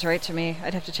 That sounds right to me.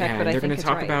 I'd have to check, but I think it's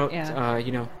right. They're going to talk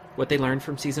about, what they learned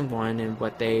from Season 1 and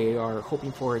what they are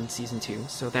hoping for in Season 2.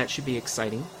 So that should be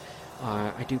exciting.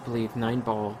 I do believe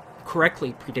Nineball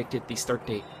correctly predicted the start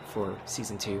date for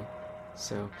Season 2.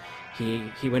 So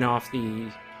he went off the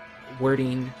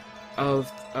wording of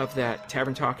that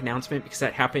Tavern Talk announcement because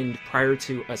that happened prior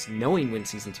to us knowing when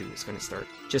Season 2 was going to start.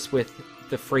 Just with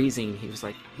the phrasing, he was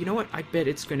like, you know what, I bet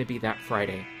it's going to be that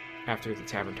Friday after the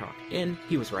Tavern Talk. And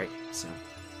he was right, so.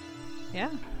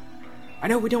 Yeah. I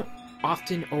know we don't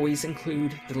often always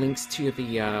include the links to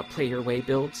the Play Your Way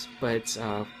builds, but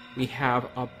we have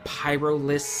a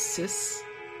Pyrolysis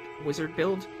wizard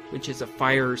build, which is a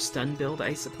fire stun build,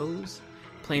 I suppose.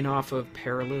 Playing off of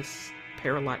Paralysis.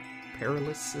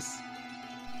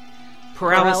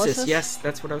 Yes,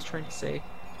 that's what I was trying to say.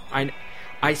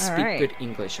 I speak good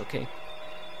English, okay?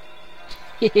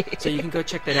 So you can go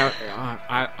check that out.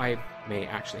 I may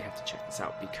actually have to check this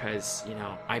out because,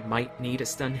 I might need a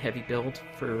stun heavy build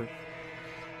for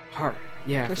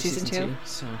season 2.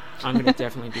 So I'm going to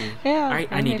definitely be...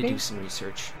 I need to do some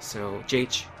research. So,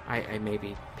 JH, I may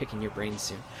be picking your brain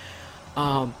soon.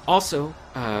 Also,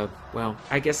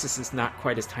 I guess this is not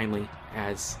quite as timely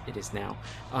as it is now.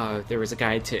 There was a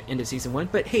guide to end of Season 1,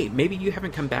 but hey, maybe you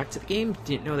haven't come back to the game,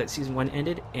 didn't know that Season 1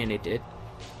 ended, and it did.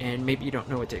 And maybe you don't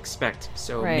know what to expect.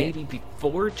 So maybe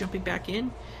before jumping back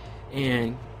in,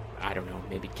 and I don't know,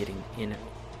 maybe getting in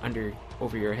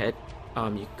over your head, you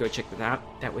can go check that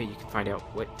out. That way you can find out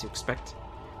what to expect.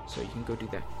 So you can go do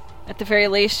that. At the very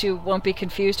least, you won't be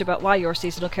confused about why your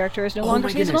seasonal character is no longer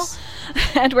seasonal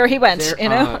and where he went.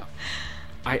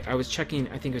 I was checking,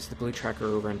 I think it was the Blue Tracker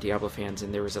over on Diablo Fans,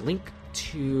 and there was a link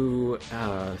to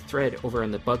a thread over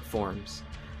on the bug forums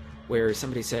where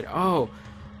somebody said,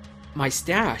 my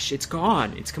stash, it's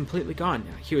gone. It's completely gone.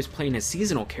 He was playing a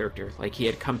seasonal character. Like, he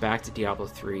had come back to Diablo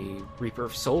 3, Reaper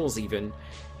of Souls even,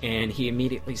 and he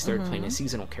immediately started playing a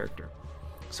seasonal character.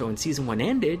 So when Season 1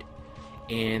 ended,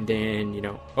 and then,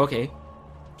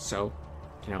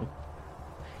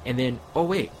 and then, oh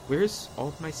wait, where's all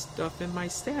of my stuff in my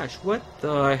stash? What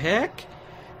the heck?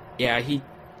 Yeah, he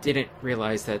didn't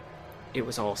realize that it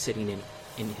was all sitting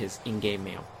in his in-game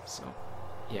mail, so,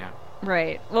 yeah.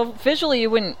 Right. Well, visually you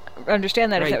wouldn't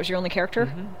understand that if that was your only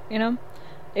character,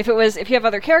 If you have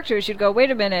other characters, you'd go,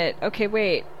 wait a minute, okay,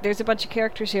 wait, there's a bunch of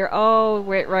characters here. Oh,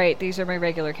 wait, right, these are my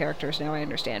regular characters, now I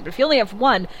understand. But if you only have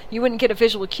one, you wouldn't get a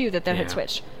visual cue that had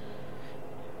switched.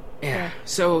 Yeah.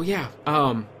 So,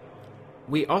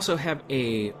 we also have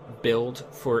a build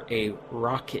for a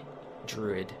rocket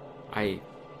druid. I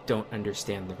don't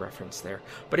understand the reference there.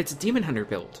 But it's a Demon Hunter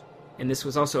build. And this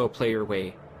was also a Player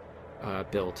Way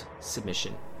build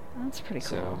submission. That's pretty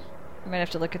cool. So, I might have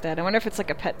to look at that. I wonder if it's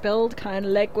like a pet build, kind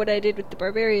of like what I did with the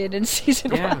Barbarian in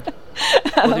Season 1.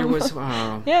 Well, there was...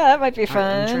 that might be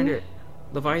fun.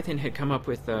 Leviathan had come up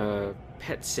with a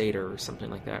Pet Satyr or something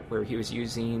like that, where he was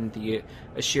using the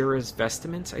Ashira's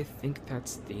Vestments. I think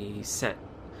that's the set.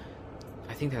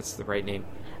 I think that's the right name.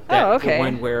 Okay. The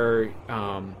one where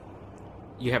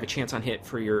you have a chance on hit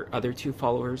for your other 2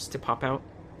 followers to pop out.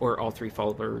 Or all 3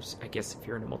 followers, I guess, if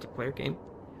you're in a multiplayer game.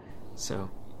 So...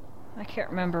 I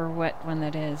can't remember what one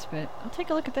that is, but I'll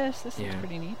take a look at this. This looks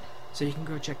pretty neat. So you can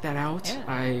go check that out.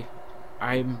 Yeah.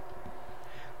 I'm...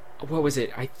 What was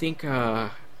it? I think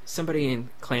somebody in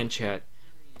Clan Chat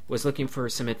was looking for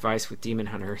some advice with Demon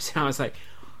Hunters. I was like,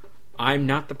 I'm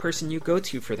not the person you go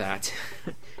to for that.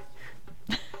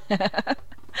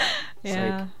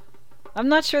 Yeah. I'm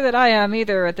not sure that I am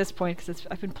either at this point, because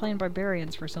I've been playing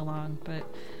Barbarians for so long, but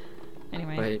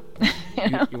Anyway.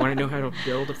 But you want to know how to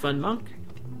build a fun monk?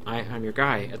 I'm your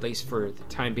guy, at least for the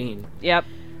time being. Yep.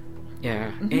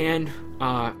 Yeah, and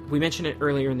we mentioned it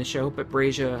earlier in the show, but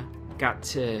Brazia got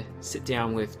to sit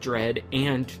down with Dread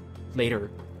and later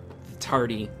the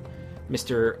tardy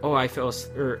Mr.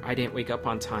 I didn't wake up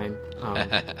on time,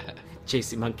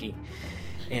 JC Monkey,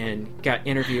 and got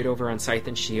interviewed over on Scythe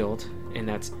and Shield, and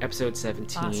that's episode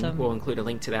 17. Awesome. We'll include a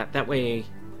link to that. That way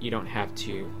you don't have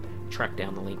to track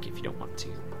down the link if you don't want to.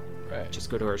 Right. Just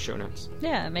go to our show notes.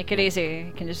 Yeah, make it easy.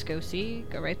 You can just go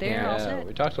right there. All Yeah, set.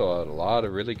 we talked about a lot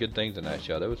of really good things in that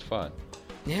show. That was fun.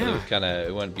 Yeah. But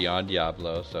it went beyond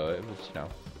Diablo, so it was,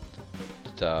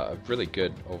 it's a really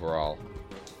good overall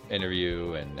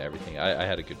interview and everything. I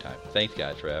had a good time. Thanks,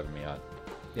 guys, for having me on.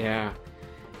 Yeah,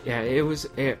 it was.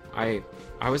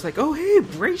 I was like, oh hey,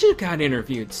 Brazia got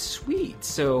interviewed, sweet.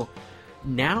 So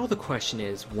now the question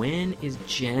is, when is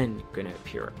Jen gonna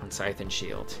appear on Scythe and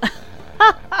Shield?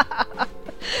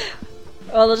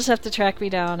 Well, they'll just have to track me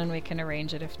down, and we can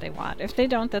arrange it if they want. If they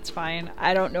don't, that's fine.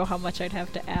 I don't know how much I'd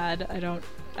have to add. I don't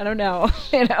know.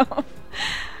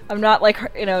 I'm not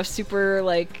super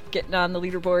getting on the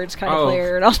leaderboards kind of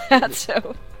player and all that.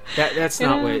 So that's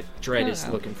not what Dread is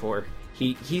looking for.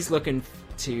 He's looking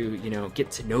to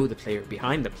get to know the player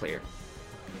behind the player.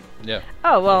 Yeah.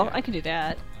 Oh well, Yeah. I can do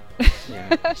that.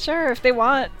 Yeah. Sure, if they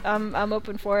want, I'm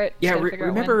open for it. Yeah. Just gotta figure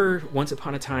out when. Remember once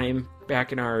upon a time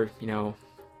back in our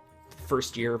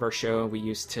first year of our show, we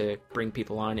used to bring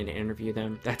people on and interview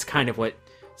them. That's kind of what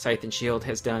Scythe and Shield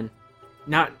has done.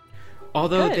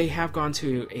 Although Good. they have gone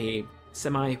to a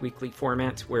semi-weekly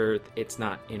format where it's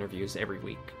not interviews every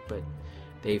week, but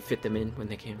they fit them in when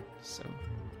they can. So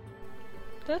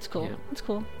That's cool. Yeah. That's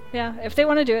cool. Yeah, if they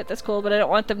want to do it, that's cool. But I don't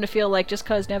want them to feel like just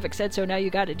because Nevik said so, now you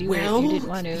got to do it. You didn't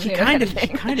want to. He you know, kind of thing.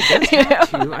 does have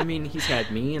to. I mean, he's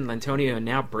had me and Lantonio and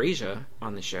now Brazia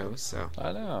on the show, so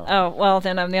I know. Oh well,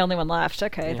 then I'm the only one left.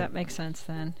 Okay, Yeah. that makes sense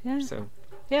then. Yeah, so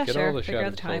yeah, Get sure. all the Figure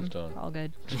out the Shattered time. Soulstone. All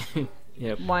good.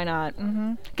 yep. Why not?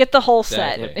 Get the whole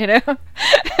set. Exactly. You know.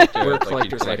 We're Like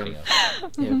collector's keep collecting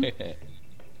item. them. Yep.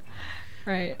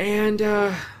 Right. And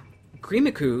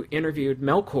Grimiku interviewed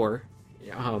Melkor.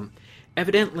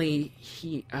 Evidently,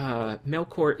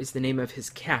 Melkor is the name of his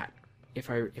cat, if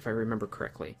I remember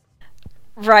correctly.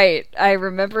 Right. I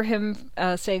remember him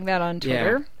saying that on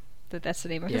Twitter. Yeah. That's the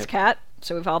name of his Yep. cat.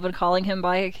 So we've all been calling him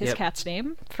by his Yep. cat's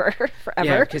name for forever.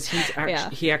 Yeah, because Yeah.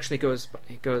 he actually goes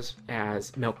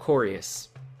as Melkorius,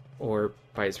 or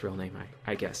by his real name,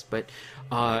 I guess. But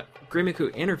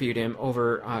Grimiku interviewed him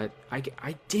over. I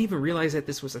didn't even realize that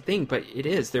this was a thing, but it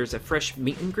is. There's a fresh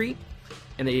meet and greet,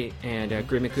 and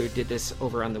Grimiku did this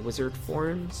over on the Wizard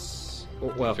forums.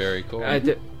 Well, Very cool.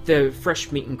 The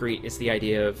fresh meet and greet is the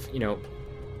idea of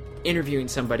interviewing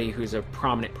somebody who's a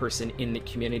prominent person in the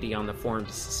community on the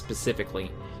forums specifically,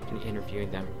 and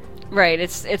interviewing them. Right,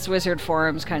 it's Wizard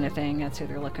Forums kind of thing. That's who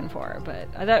they're looking for. But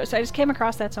I just came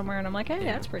across that somewhere, and I'm like, hey,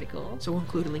 Yeah. that's pretty cool. So we'll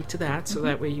include a link to that, so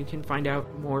that way you can find out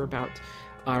more about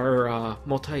our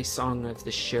multi-song of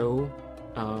the show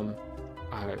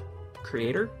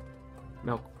creator,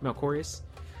 Melkorius.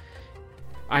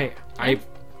 I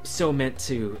so meant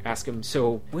to ask him,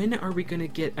 so when are we going to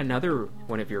get another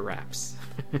one of your raps?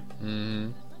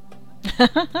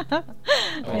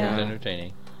 Always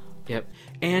entertaining. Yep.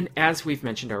 And as we've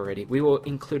mentioned already, we will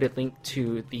include a link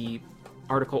to the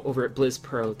article over at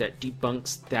BlizzPro that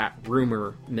debunks that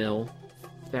rumor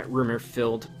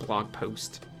filled blog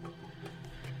post,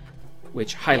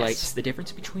 which highlights the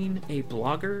difference between a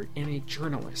blogger and a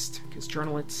journalist, because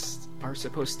journalists are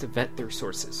supposed to vet their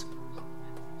sources.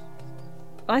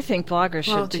 I think bloggers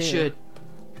Well, should too. they should.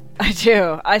 I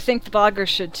do. I think the bloggers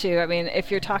should too. I mean, if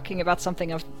you're talking about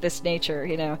something of this nature,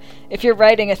 if you're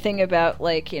writing a thing about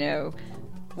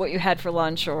what you had for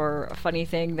lunch or a funny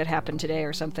thing that happened today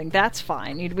or something, that's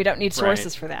fine. We don't need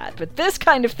sources for that. But this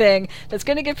kind of thing that's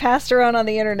going to get passed around on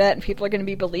the internet and people are going to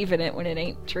be believing it when it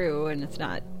ain't true and it's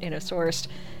not, sourced,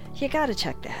 you got to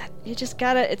check that. You just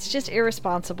got to, it's just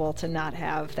irresponsible to not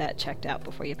have that checked out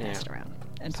before you pass it around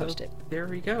and post it. There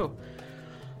we go.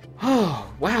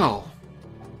 Oh, wow.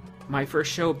 My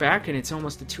first show back, and it's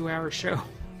almost a 2-hour show.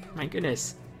 My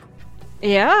goodness.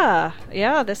 Yeah,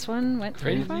 this one went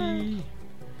pretty far. Crazy.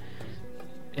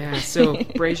 Yeah, so,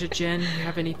 Brazia, Jen, you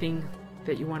have anything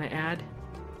that you want to add?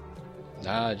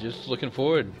 Nah, just looking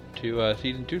forward to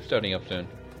season 2 starting up soon.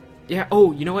 Yeah,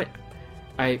 oh, you know what?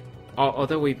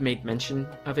 Although we've made mention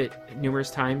of it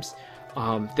numerous times,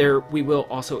 we will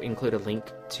also include a link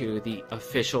to the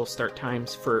official start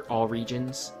times for all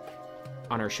regions.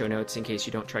 on our show notes in case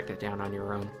you don't track that down on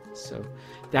your own. So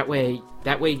that way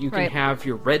you can have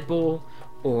your Red Bull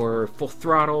or Full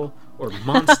Throttle or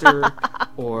Monster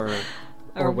or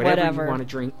whatever you want to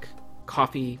drink.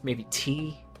 Coffee, maybe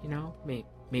tea,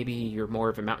 maybe you're more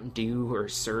of a Mountain Dew or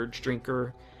Surge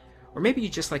drinker, or maybe you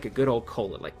just like a good old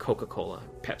cola, like Coca-Cola,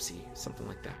 Pepsi, something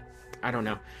like that. I don't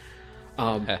know.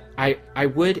 I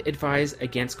would advise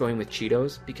against going with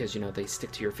Cheetos because they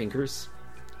stick to your fingers.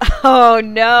 Oh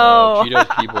no!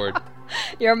 Cheetos keyboard.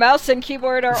 Your mouse and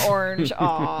keyboard are orange.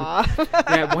 Aww.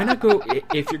 Yeah, why not go?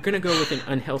 If you're gonna go with an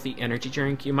unhealthy energy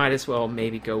drink, you might as well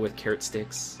maybe go with carrot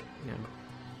sticks.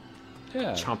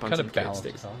 Yeah, chomp on kind some of carrot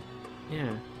sticks.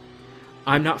 Yeah.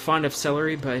 I'm not fond of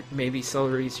celery, but maybe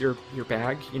celery's your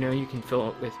bag. You can fill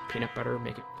it with peanut butter,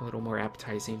 make it a little more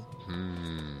appetizing.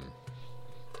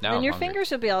 Now and your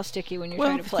fingers will be all sticky when you're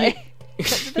trying to play.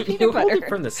 Because of the peanut butter. Hold it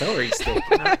from the celery stick.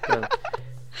 Not the...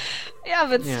 Yeah,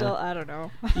 but still, I don't know.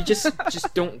 You just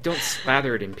don't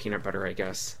slather it in peanut butter, I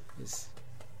guess.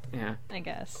 Yeah. I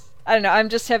guess. I don't know. I'm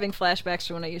just having flashbacks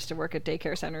to when I used to work at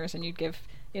daycare centers, and you'd give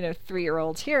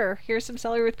 3-year-olds here's some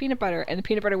celery with peanut butter, and the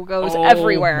peanut butter goes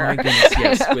everywhere. Oh my goodness,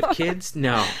 yes. With kids,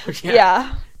 no.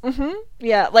 Yeah. Mm-hmm.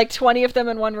 Yeah, like 20 of them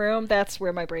in one room. That's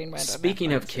where my brain went.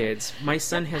 Speaking of kids, my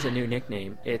son has a new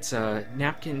nickname. It's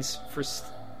napkins for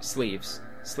sleeves.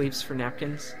 Sleeves for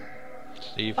napkins.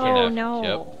 Sleeve for napkins.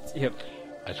 No. Yep.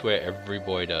 I swear every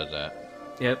boy does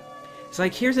that. Yep. It's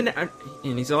like, here's and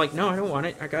he's like, no, I don't want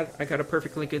it. I got a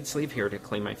perfectly good sleeve here to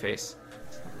clean my face.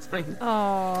 It's like,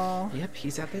 oh. Yep,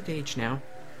 he's at that age now.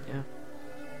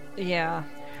 Yeah.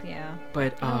 Yeah.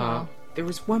 But there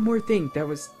was one more thing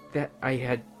that I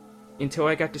had until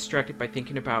I got distracted by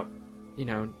thinking about,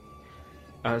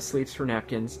 sleeves for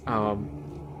napkins. Oh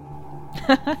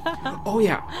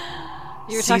yeah.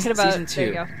 You were talking about season 2. There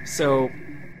you go. So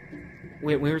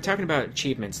we were talking about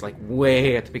achievements like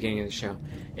way at the beginning of the show,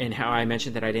 and how I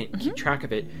mentioned that I didn't keep track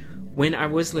of it. When I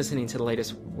was listening to the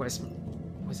latest, was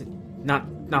it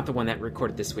not the one that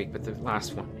recorded this week, but the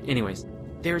last one. Anyways,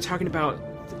 they were talking about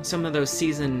some of those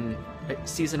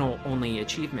seasonal only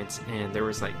achievements, and there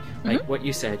was like what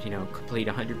you said, complete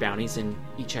 100 bounties in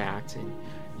each act,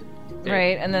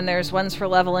 right, and then there's ones for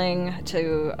leveling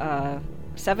to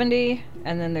 70,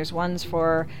 and then there's ones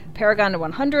for Paragon to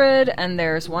 100, and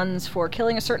there's ones for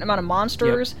killing a certain amount of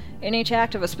monsters in each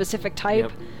act of a specific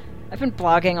type. I've been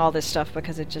blogging all this stuff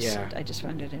because I just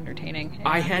found it entertaining. Yeah.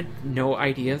 I had no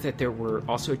idea that there were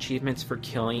also achievements for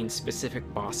killing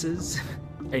specific bosses.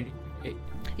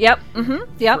 Yep.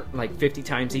 Mm-hmm. Yep. Like 50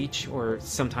 times each, or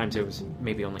sometimes it was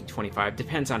maybe only 25.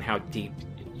 Depends on how deep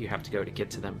you have to go to get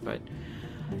to them. But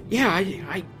yeah,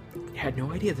 I had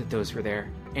no idea that those were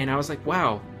there. And I was like,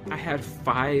 wow, I had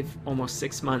 5, almost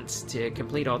 6 months to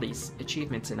complete all these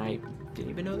achievements, and I didn't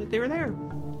even know that they were there.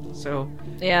 So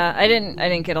yeah, I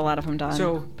didn't get a lot of them done.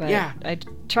 So but I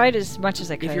tried as much as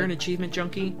I could. If you're an achievement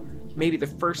junkie, maybe the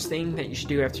first thing that you should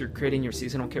do after you're creating your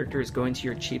seasonal character is go into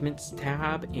your achievements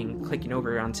tab and clicking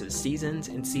over onto the seasons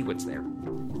and see what's there.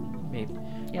 Maybe.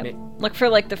 Yep. Look for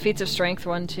like the feats of strength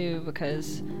one too,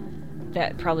 because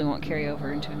that probably won't carry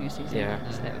over into a new season. Yeah.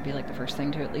 So that would be like the first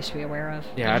thing to at least be aware of.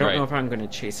 Yeah, I don't know if I'm going to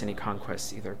chase any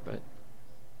conquests either, but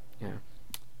yeah.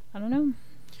 I don't know.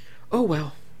 Oh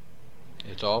well.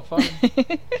 It's all fun.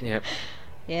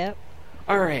 Yep.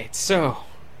 All right, so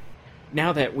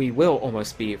now that we will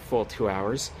almost be a full 2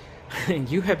 hours,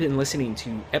 you have been listening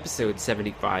to episode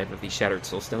 75 of the Shattered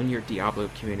Soulstone, your Diablo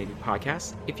community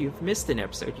podcast. If you've missed an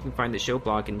episode, you can find the show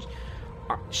blog and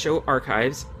show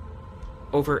archives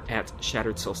over at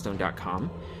shatteredsoulstone.com.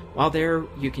 While there,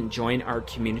 you can join our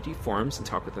community forums and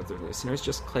talk with other listeners.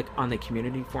 Just click on the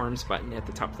community forums button at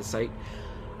the top of the site.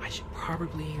 I should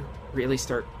probably really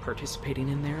start participating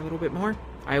in there a little bit more.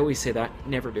 I always say that,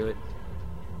 never do it.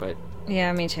 But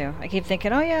yeah, me too. I keep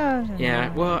thinking, oh yeah.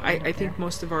 Yeah, well, I think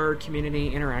most of our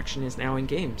community interaction is now in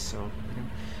games, so.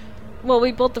 Well,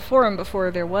 we built the forum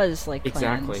before there was plans,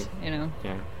 exactly. Yeah.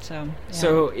 So. Yeah.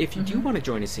 So if you do want to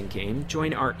join us in game,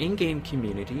 join our in-game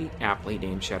community, aptly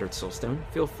named Shattered Soulstone.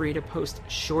 Feel free to post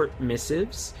short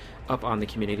missives up on the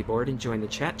community board and join the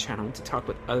chat channel to talk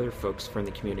with other folks from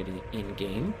the community in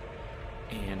game.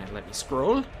 And let me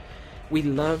scroll. We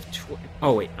love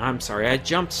oh wait, I'm sorry. I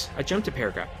jumped a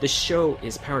paragraph. The show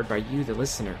is powered by you, the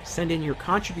listener. Send in your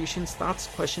contributions, thoughts,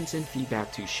 questions, and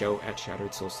feedback to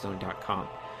show@shatteredsoulstone.com.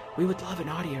 We would love an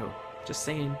audio. Just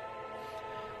saying.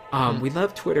 We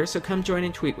love Twitter, so come join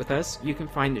and tweet with us. You can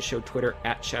find the show Twitter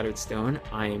 @ShatteredStone.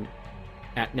 I'm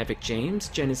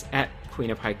 @NevicJames. Jen is @Queen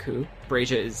of Haiku.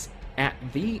 Brazia is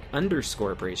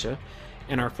 @the_Brazia.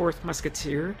 And our fourth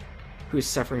musketeer, who is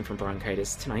suffering from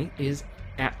bronchitis tonight, is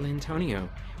 @Lintonio.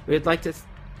 We'd like to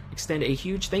extend a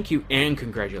huge thank you and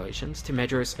congratulations to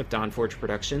Medros of Dawnforge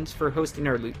Productions for hosting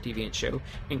our Loot Deviant show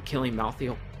and killing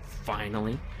Malthael,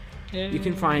 finally. Yay. You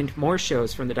can find more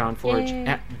shows from the Dawnforge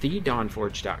at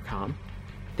thedawnforge.com.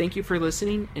 Thank you for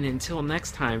listening, and until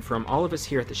next time, from all of us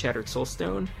here at the Shattered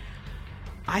Soulstone,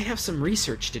 I have some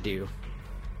research to do.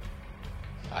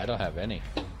 I don't have any.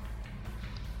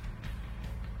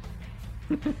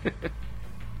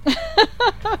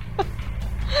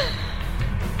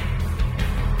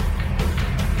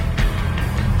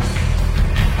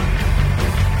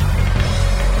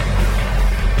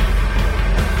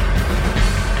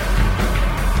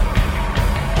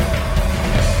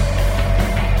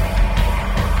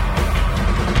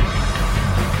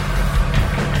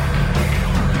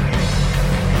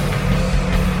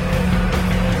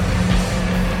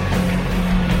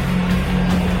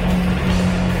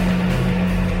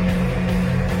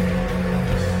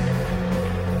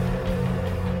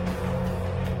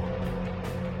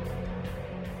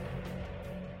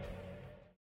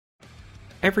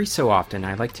 Every so often,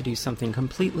 I like to do something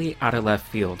completely out of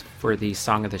left field for the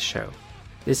Song of the Show.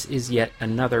 This is yet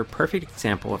another perfect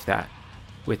example of that,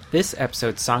 with this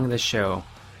episode's Song of the Show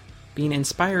being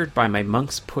inspired by my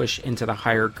monk's push into the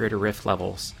higher Greater Rift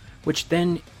levels, which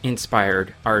then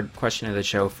inspired our question of the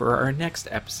show for our next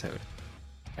episode.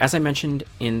 As I mentioned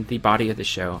in the body of the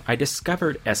show, I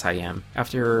discovered SIM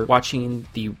after watching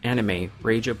the anime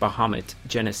Rage of Bahamut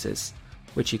Genesis,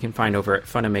 which you can find over at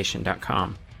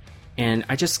Funimation.com. And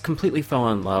I just completely fell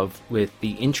in love with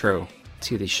the intro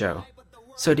to the show.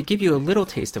 So to give you a little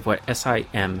taste of what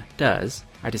SIM does,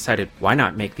 I decided why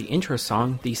not make the intro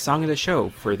song the song of the show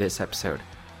for this episode.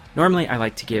 Normally I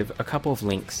like to give a couple of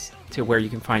links to where you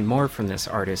can find more from this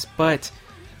artist, but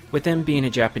with them being a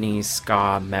Japanese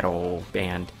ska metal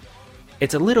band,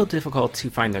 it's a little difficult to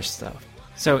find their stuff.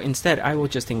 So instead I will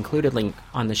just include a link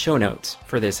on the show notes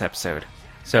for this episode.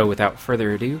 So without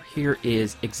further ado, here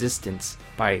is Existence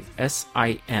by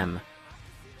SIM.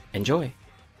 Enjoy!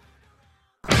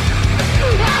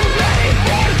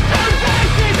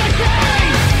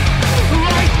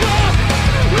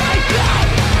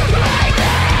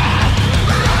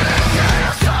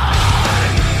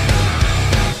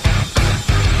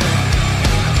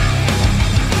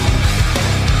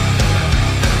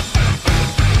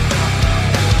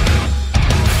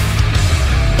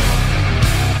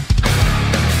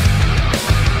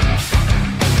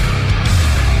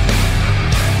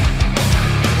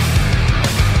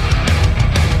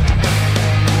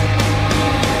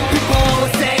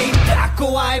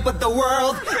 But the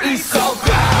world is so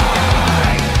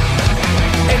bright.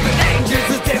 And the angels,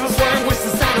 the devil's word, which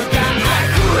the sound of gun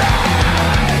I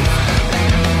cry.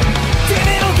 て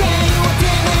めえの原因をて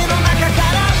めえの中か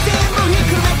ら全部ひっ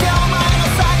くるめてお前の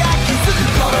差が気づく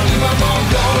頃にはもう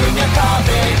ゴールには壁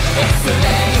It's too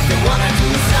late, they wanna do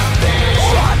something.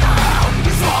 What the hell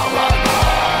is wrong with me?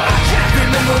 I can't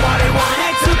remember what I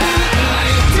wanted to be.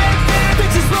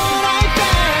 Bitch is what I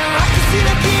found. I can see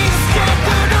the keys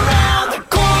scattered around.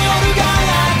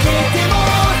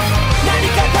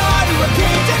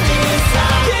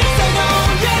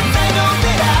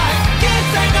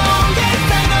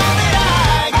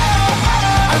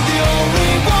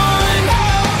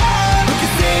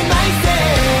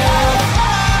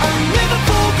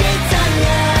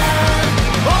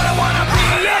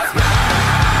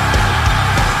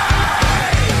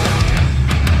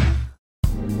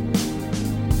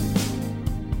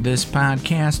 This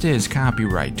podcast is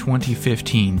copyright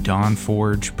 2015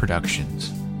 Dawnforge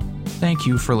Productions. Thank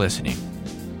you for listening.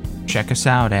 Check us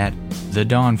out at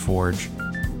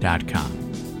thedawnforge.com.